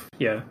yourself.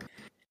 Yeah.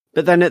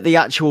 But then at the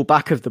actual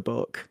back of the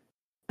book,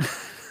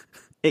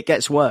 it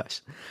gets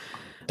worse.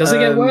 Does it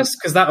get worse?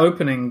 Because that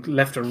opening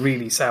left a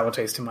really sour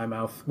taste in my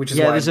mouth, which is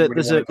why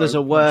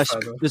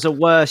there's a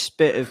worse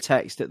bit of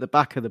text at the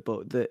back of the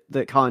book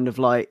that kind of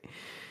like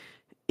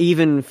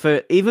even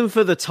for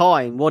the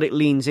time what it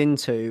leans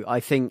into. I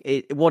think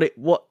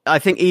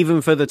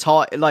even for the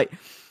time, like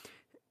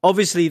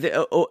obviously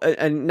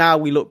and now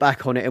we look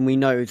back on it and we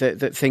know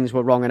that things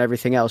were wrong and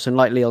everything else. And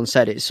like Leon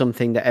said, it's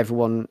something that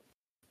everyone.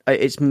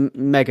 It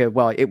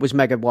was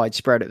mega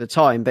widespread at the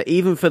time, but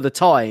even for the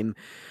time,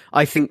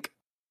 I think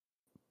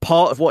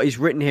part of what is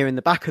written here in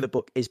the back of the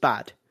book is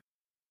bad.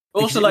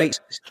 Also, like,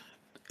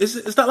 is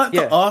that like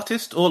the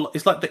artist, or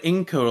it's like the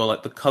inker, or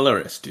like the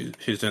colorist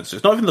who's doing it? So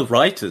it's not even the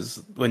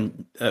writers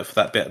when for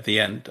that bit at the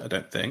end, I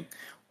don't think,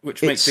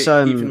 which makes it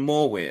even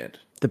more weird.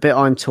 The bit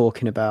I'm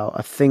talking about,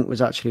 I think,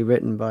 was actually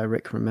written by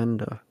Rick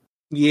Remender.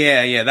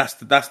 Yeah, that's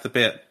the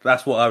bit.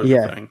 That's what I was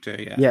referring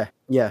to.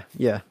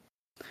 Yeah.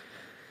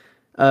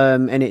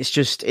 And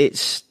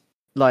it's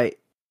like,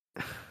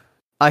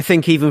 I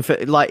think even for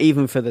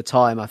the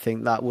time, I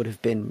think that would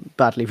have been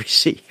badly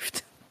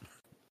received.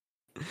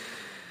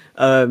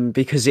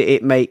 Because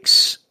it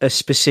makes a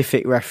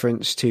specific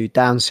reference to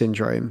Down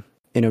syndrome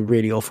in a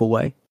really awful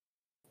way.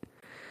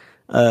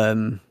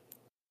 And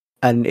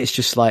it's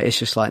just like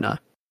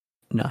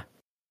no.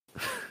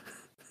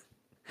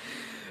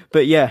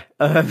 But yeah,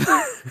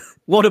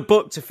 what a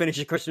book to finish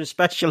a Christmas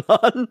special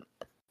on.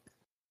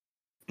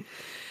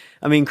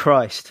 I mean,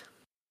 Christ.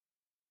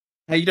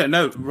 Hey, you don't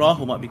know.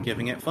 Rahul might be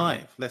giving it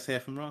 5. Let's hear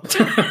from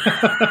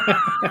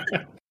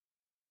Rahul.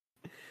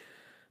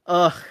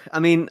 I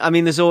mean,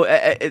 there's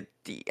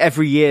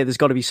every year there's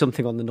got to be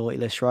something on the naughty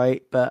list,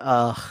 right?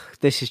 But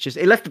this is just,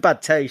 it left a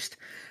bad taste,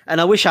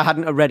 and I wish I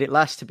hadn't read it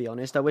last. To be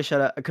honest, I wish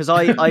because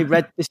I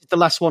read this is the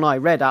last one I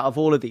read out of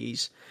all of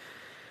these,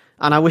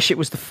 and I wish it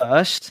was the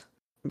first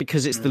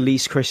because it's the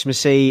least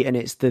Christmassy and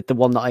it's the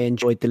one that I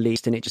enjoyed the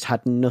least, and it just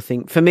had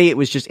nothing for me.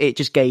 It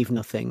just gave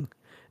nothing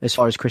as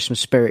far as Christmas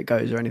spirit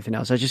goes or anything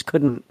else. I just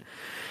couldn't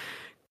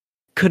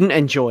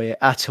enjoy it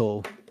at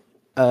all.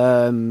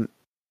 And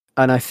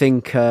I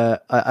think I'm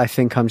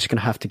just going to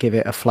have to give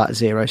it a flat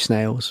 0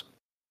 snails.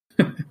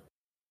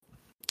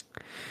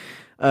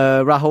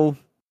 Rahul,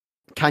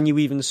 can you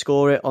even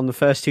score it on the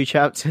first 2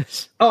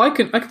 chapters? Oh, I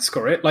can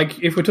score it.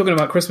 Like, if we're talking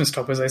about Christmas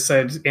toppers, I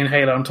said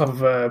inhaler on top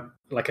of a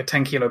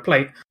 10-kilo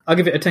plate. I'll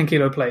give it a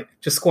 10-kilo plate.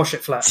 Just squash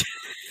it flat.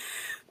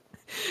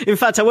 In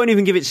fact, I won't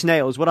even give it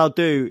snails. What I'll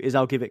do is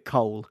I'll give it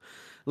coal.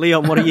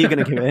 Leon, what are you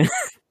going to give it?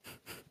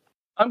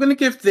 I'm going to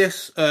give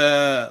this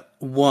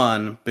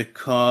 1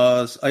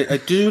 because I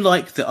do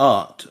like the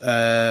art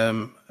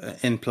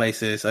in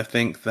places. I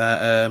think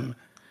that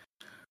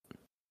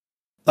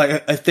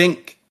I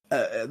think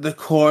the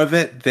core of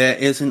it, there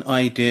is an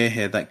idea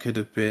here that could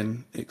have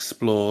been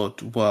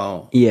explored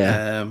well.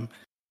 Yeah.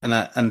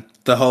 And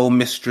the whole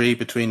mystery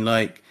between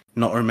like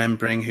not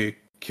remembering who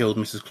killed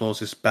Mrs.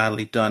 Claus is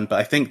badly done. But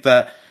I think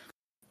that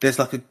there's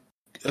like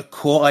a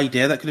core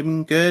idea that could have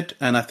been good,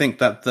 and I think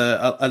that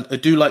I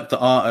do like the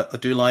art. I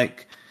do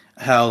like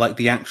how like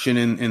the action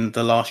in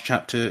the last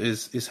chapter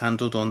is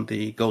handled on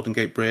the Golden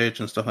Gate Bridge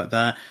and stuff like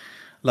that.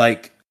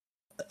 Like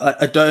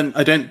I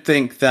don't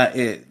think that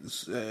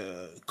it's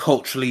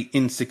culturally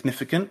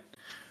insignificant,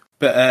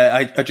 but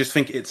I just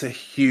think it's a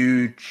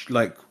huge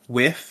like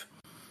whiff,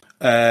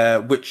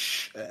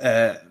 which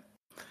is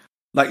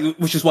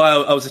why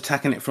I was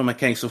attacking it from a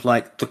case of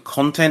like the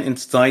content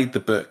inside the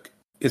book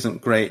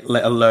isn't great,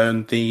 let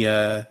alone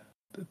the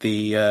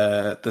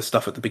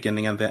stuff at the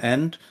beginning and the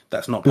end.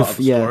 That's not part of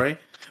the story.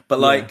 But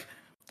like,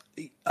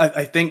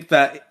 I think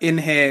that in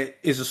here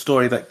is a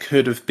story that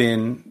could have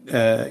been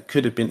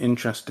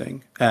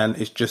interesting, and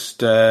it's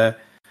just and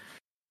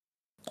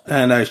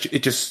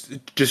it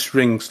just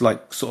rings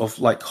like sort of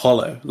like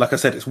hollow. Like I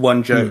said, it's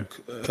one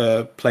joke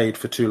played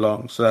for too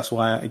long, so that's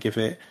why I give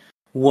it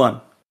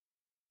 1.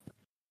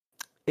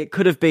 It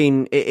could have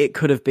been. It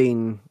could have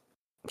been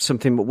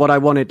something, but what I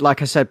wanted,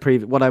 like I said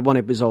what I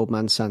wanted was Old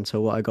Man Santa.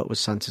 What I got was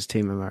Santa's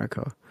Team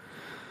America.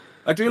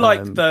 I do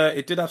like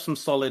it did have some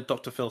solid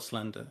Dr. Phil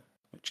slander,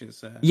 which is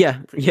pretty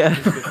good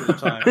for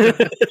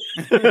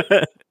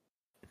the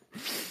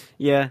time.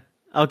 Yeah,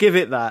 I'll give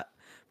it that,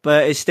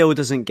 but it still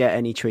doesn't get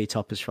any tree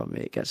toppers from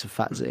me. It gets a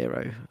fat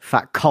 0,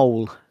 fat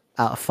coal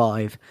out of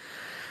 5.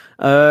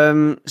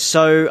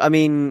 So I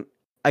mean,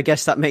 I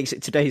guess that makes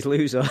it today's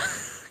loser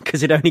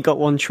because it only got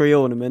 1 tree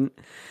ornament.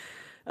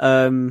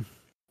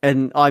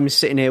 And I'm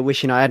sitting here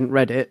wishing I hadn't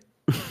read it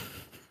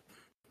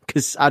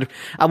because I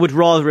would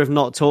rather have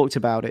not talked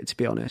about it, to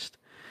be honest.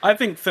 I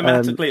think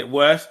thematically it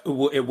works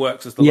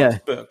as the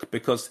last book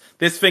because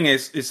this thing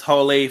is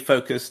wholly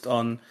focused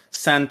on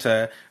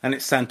Santa, and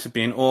it's Santa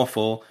being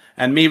awful.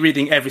 And me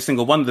reading every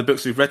single one of the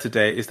books we've read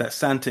today is that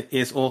Santa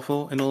is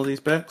awful in all these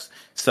books.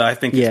 So I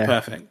think it's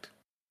perfect.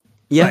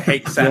 Yeah, I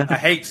hate Santa. I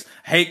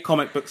hate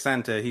comic book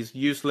Santa. He's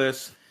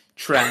useless,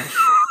 trash,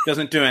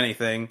 doesn't do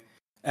anything.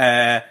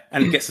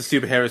 And gets the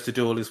superheroes to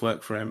do all his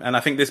work for him. And I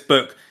think this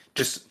book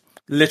just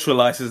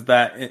literalizes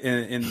that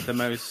in the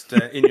most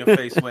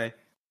in-your-face way.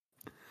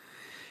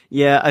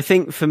 Yeah, I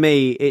think for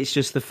me, it's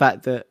just the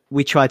fact that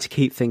we try to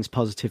keep things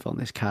positive on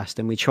this cast,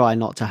 and we try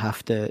not to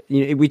have to.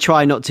 We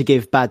try not to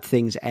give bad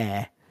things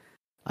air,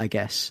 I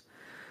guess.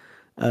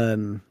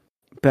 But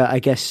I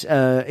guess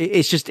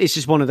it's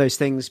just one of those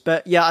things.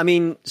 But yeah, I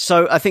mean,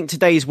 so I think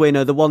today's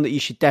winner, the one that you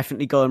should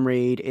definitely go and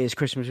read, is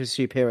Christmas with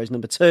Superheroes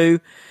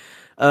 #2.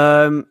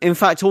 In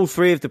fact, all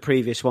three of the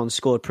previous ones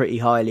scored pretty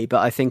highly, but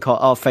I think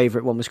our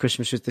favourite one was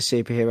Christmas with the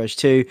Superheroes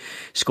 2,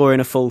 scoring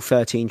a full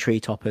 13 tree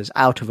toppers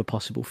out of a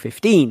possible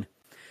 15.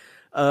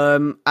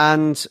 And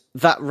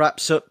that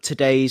wraps up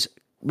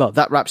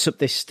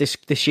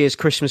this year's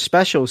Christmas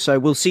special. So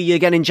we'll see you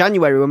again in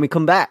January when we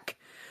come back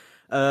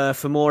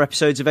for more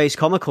episodes of Ace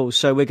Comicals.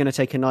 So we're going to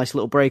take a nice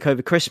little break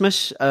over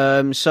Christmas.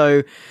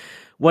 So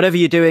whatever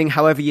you're doing,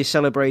 however you're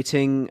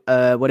celebrating,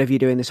 whatever you're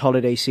doing this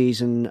holiday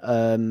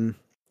season,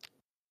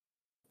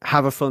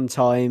 have a fun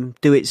time,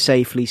 do it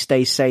safely,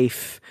 stay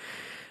safe,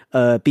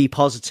 be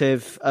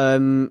positive.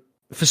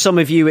 For some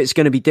of you, it's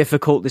going to be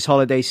difficult this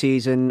holiday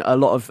season. A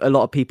lot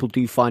of people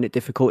do find it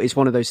difficult. It's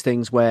one of those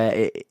things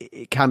where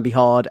it can be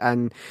hard.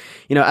 And,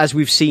 as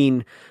we've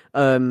seen,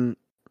 in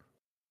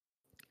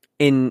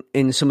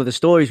some of the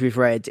stories we've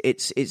read,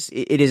 it is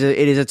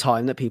a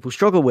time that people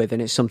struggle with,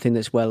 and it's something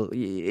that's,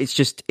 it's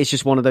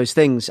just one of those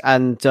things.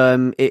 And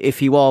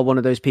if you are one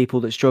of those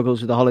people that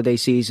struggles with the holiday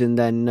season,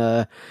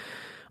 then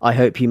I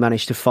hope you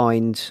manage to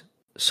find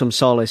some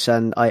solace,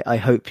 and I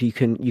hope you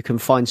can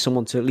find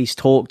someone to at least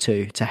talk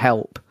to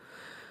help,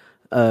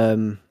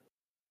 and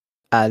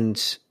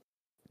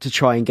to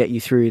try and get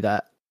you through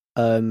that.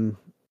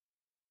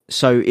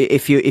 So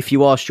if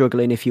you are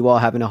struggling, if you are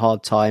having a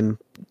hard time,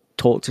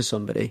 talk to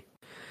somebody.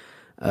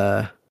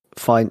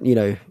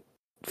 Find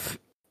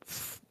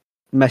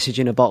message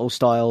in a bottle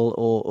style,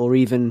 or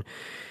even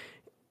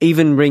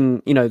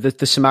ring,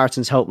 the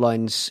Samaritans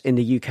helplines in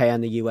the UK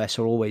and the US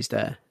are always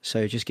there.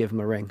 So just give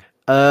them a ring.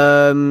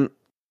 And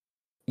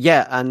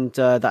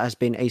that has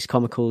been Ace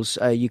Comicals.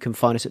 You can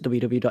find us at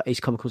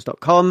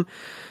www.acecomicals.com,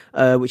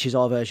 which is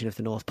our version of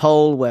the North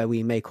Pole, where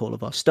we make all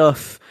of our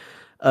stuff.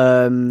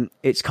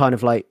 It's kind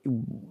of like,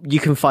 you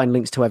can find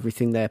links to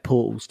everything there,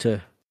 portals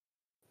to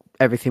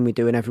everything we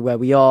do and everywhere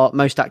we are.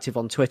 Most active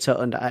on Twitter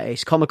under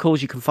 @Ace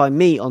Comicals. You can find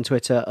me on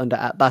Twitter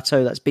under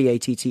 @Batto. That's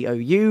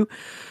BATTOU.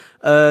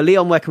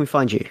 Leon, where can we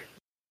find you?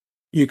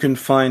 You can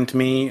find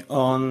me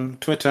on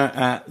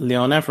Twitter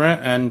 @Leon Everett,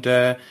 and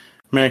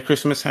Merry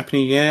Christmas, Happy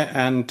New Year,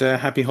 and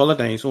Happy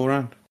Holidays all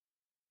around.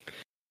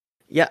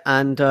 Yeah,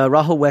 and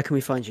Rahul, where can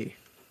we find you?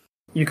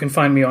 You can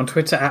find me on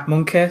Twitter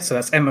 @Monkeh, so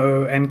that's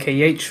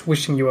MOONKH,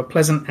 wishing you a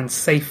pleasant and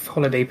safe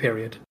holiday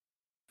period.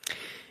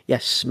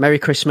 Yes, Merry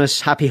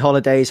Christmas, Happy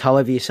Holidays,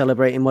 however you're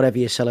celebrating, whatever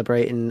you're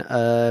celebrating.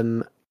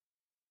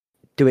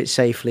 Do it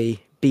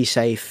safely, be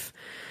safe.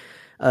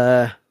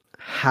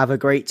 Have a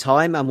great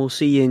time, and we'll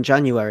see you in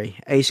January.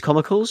 Ace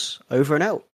Comicals, over and out.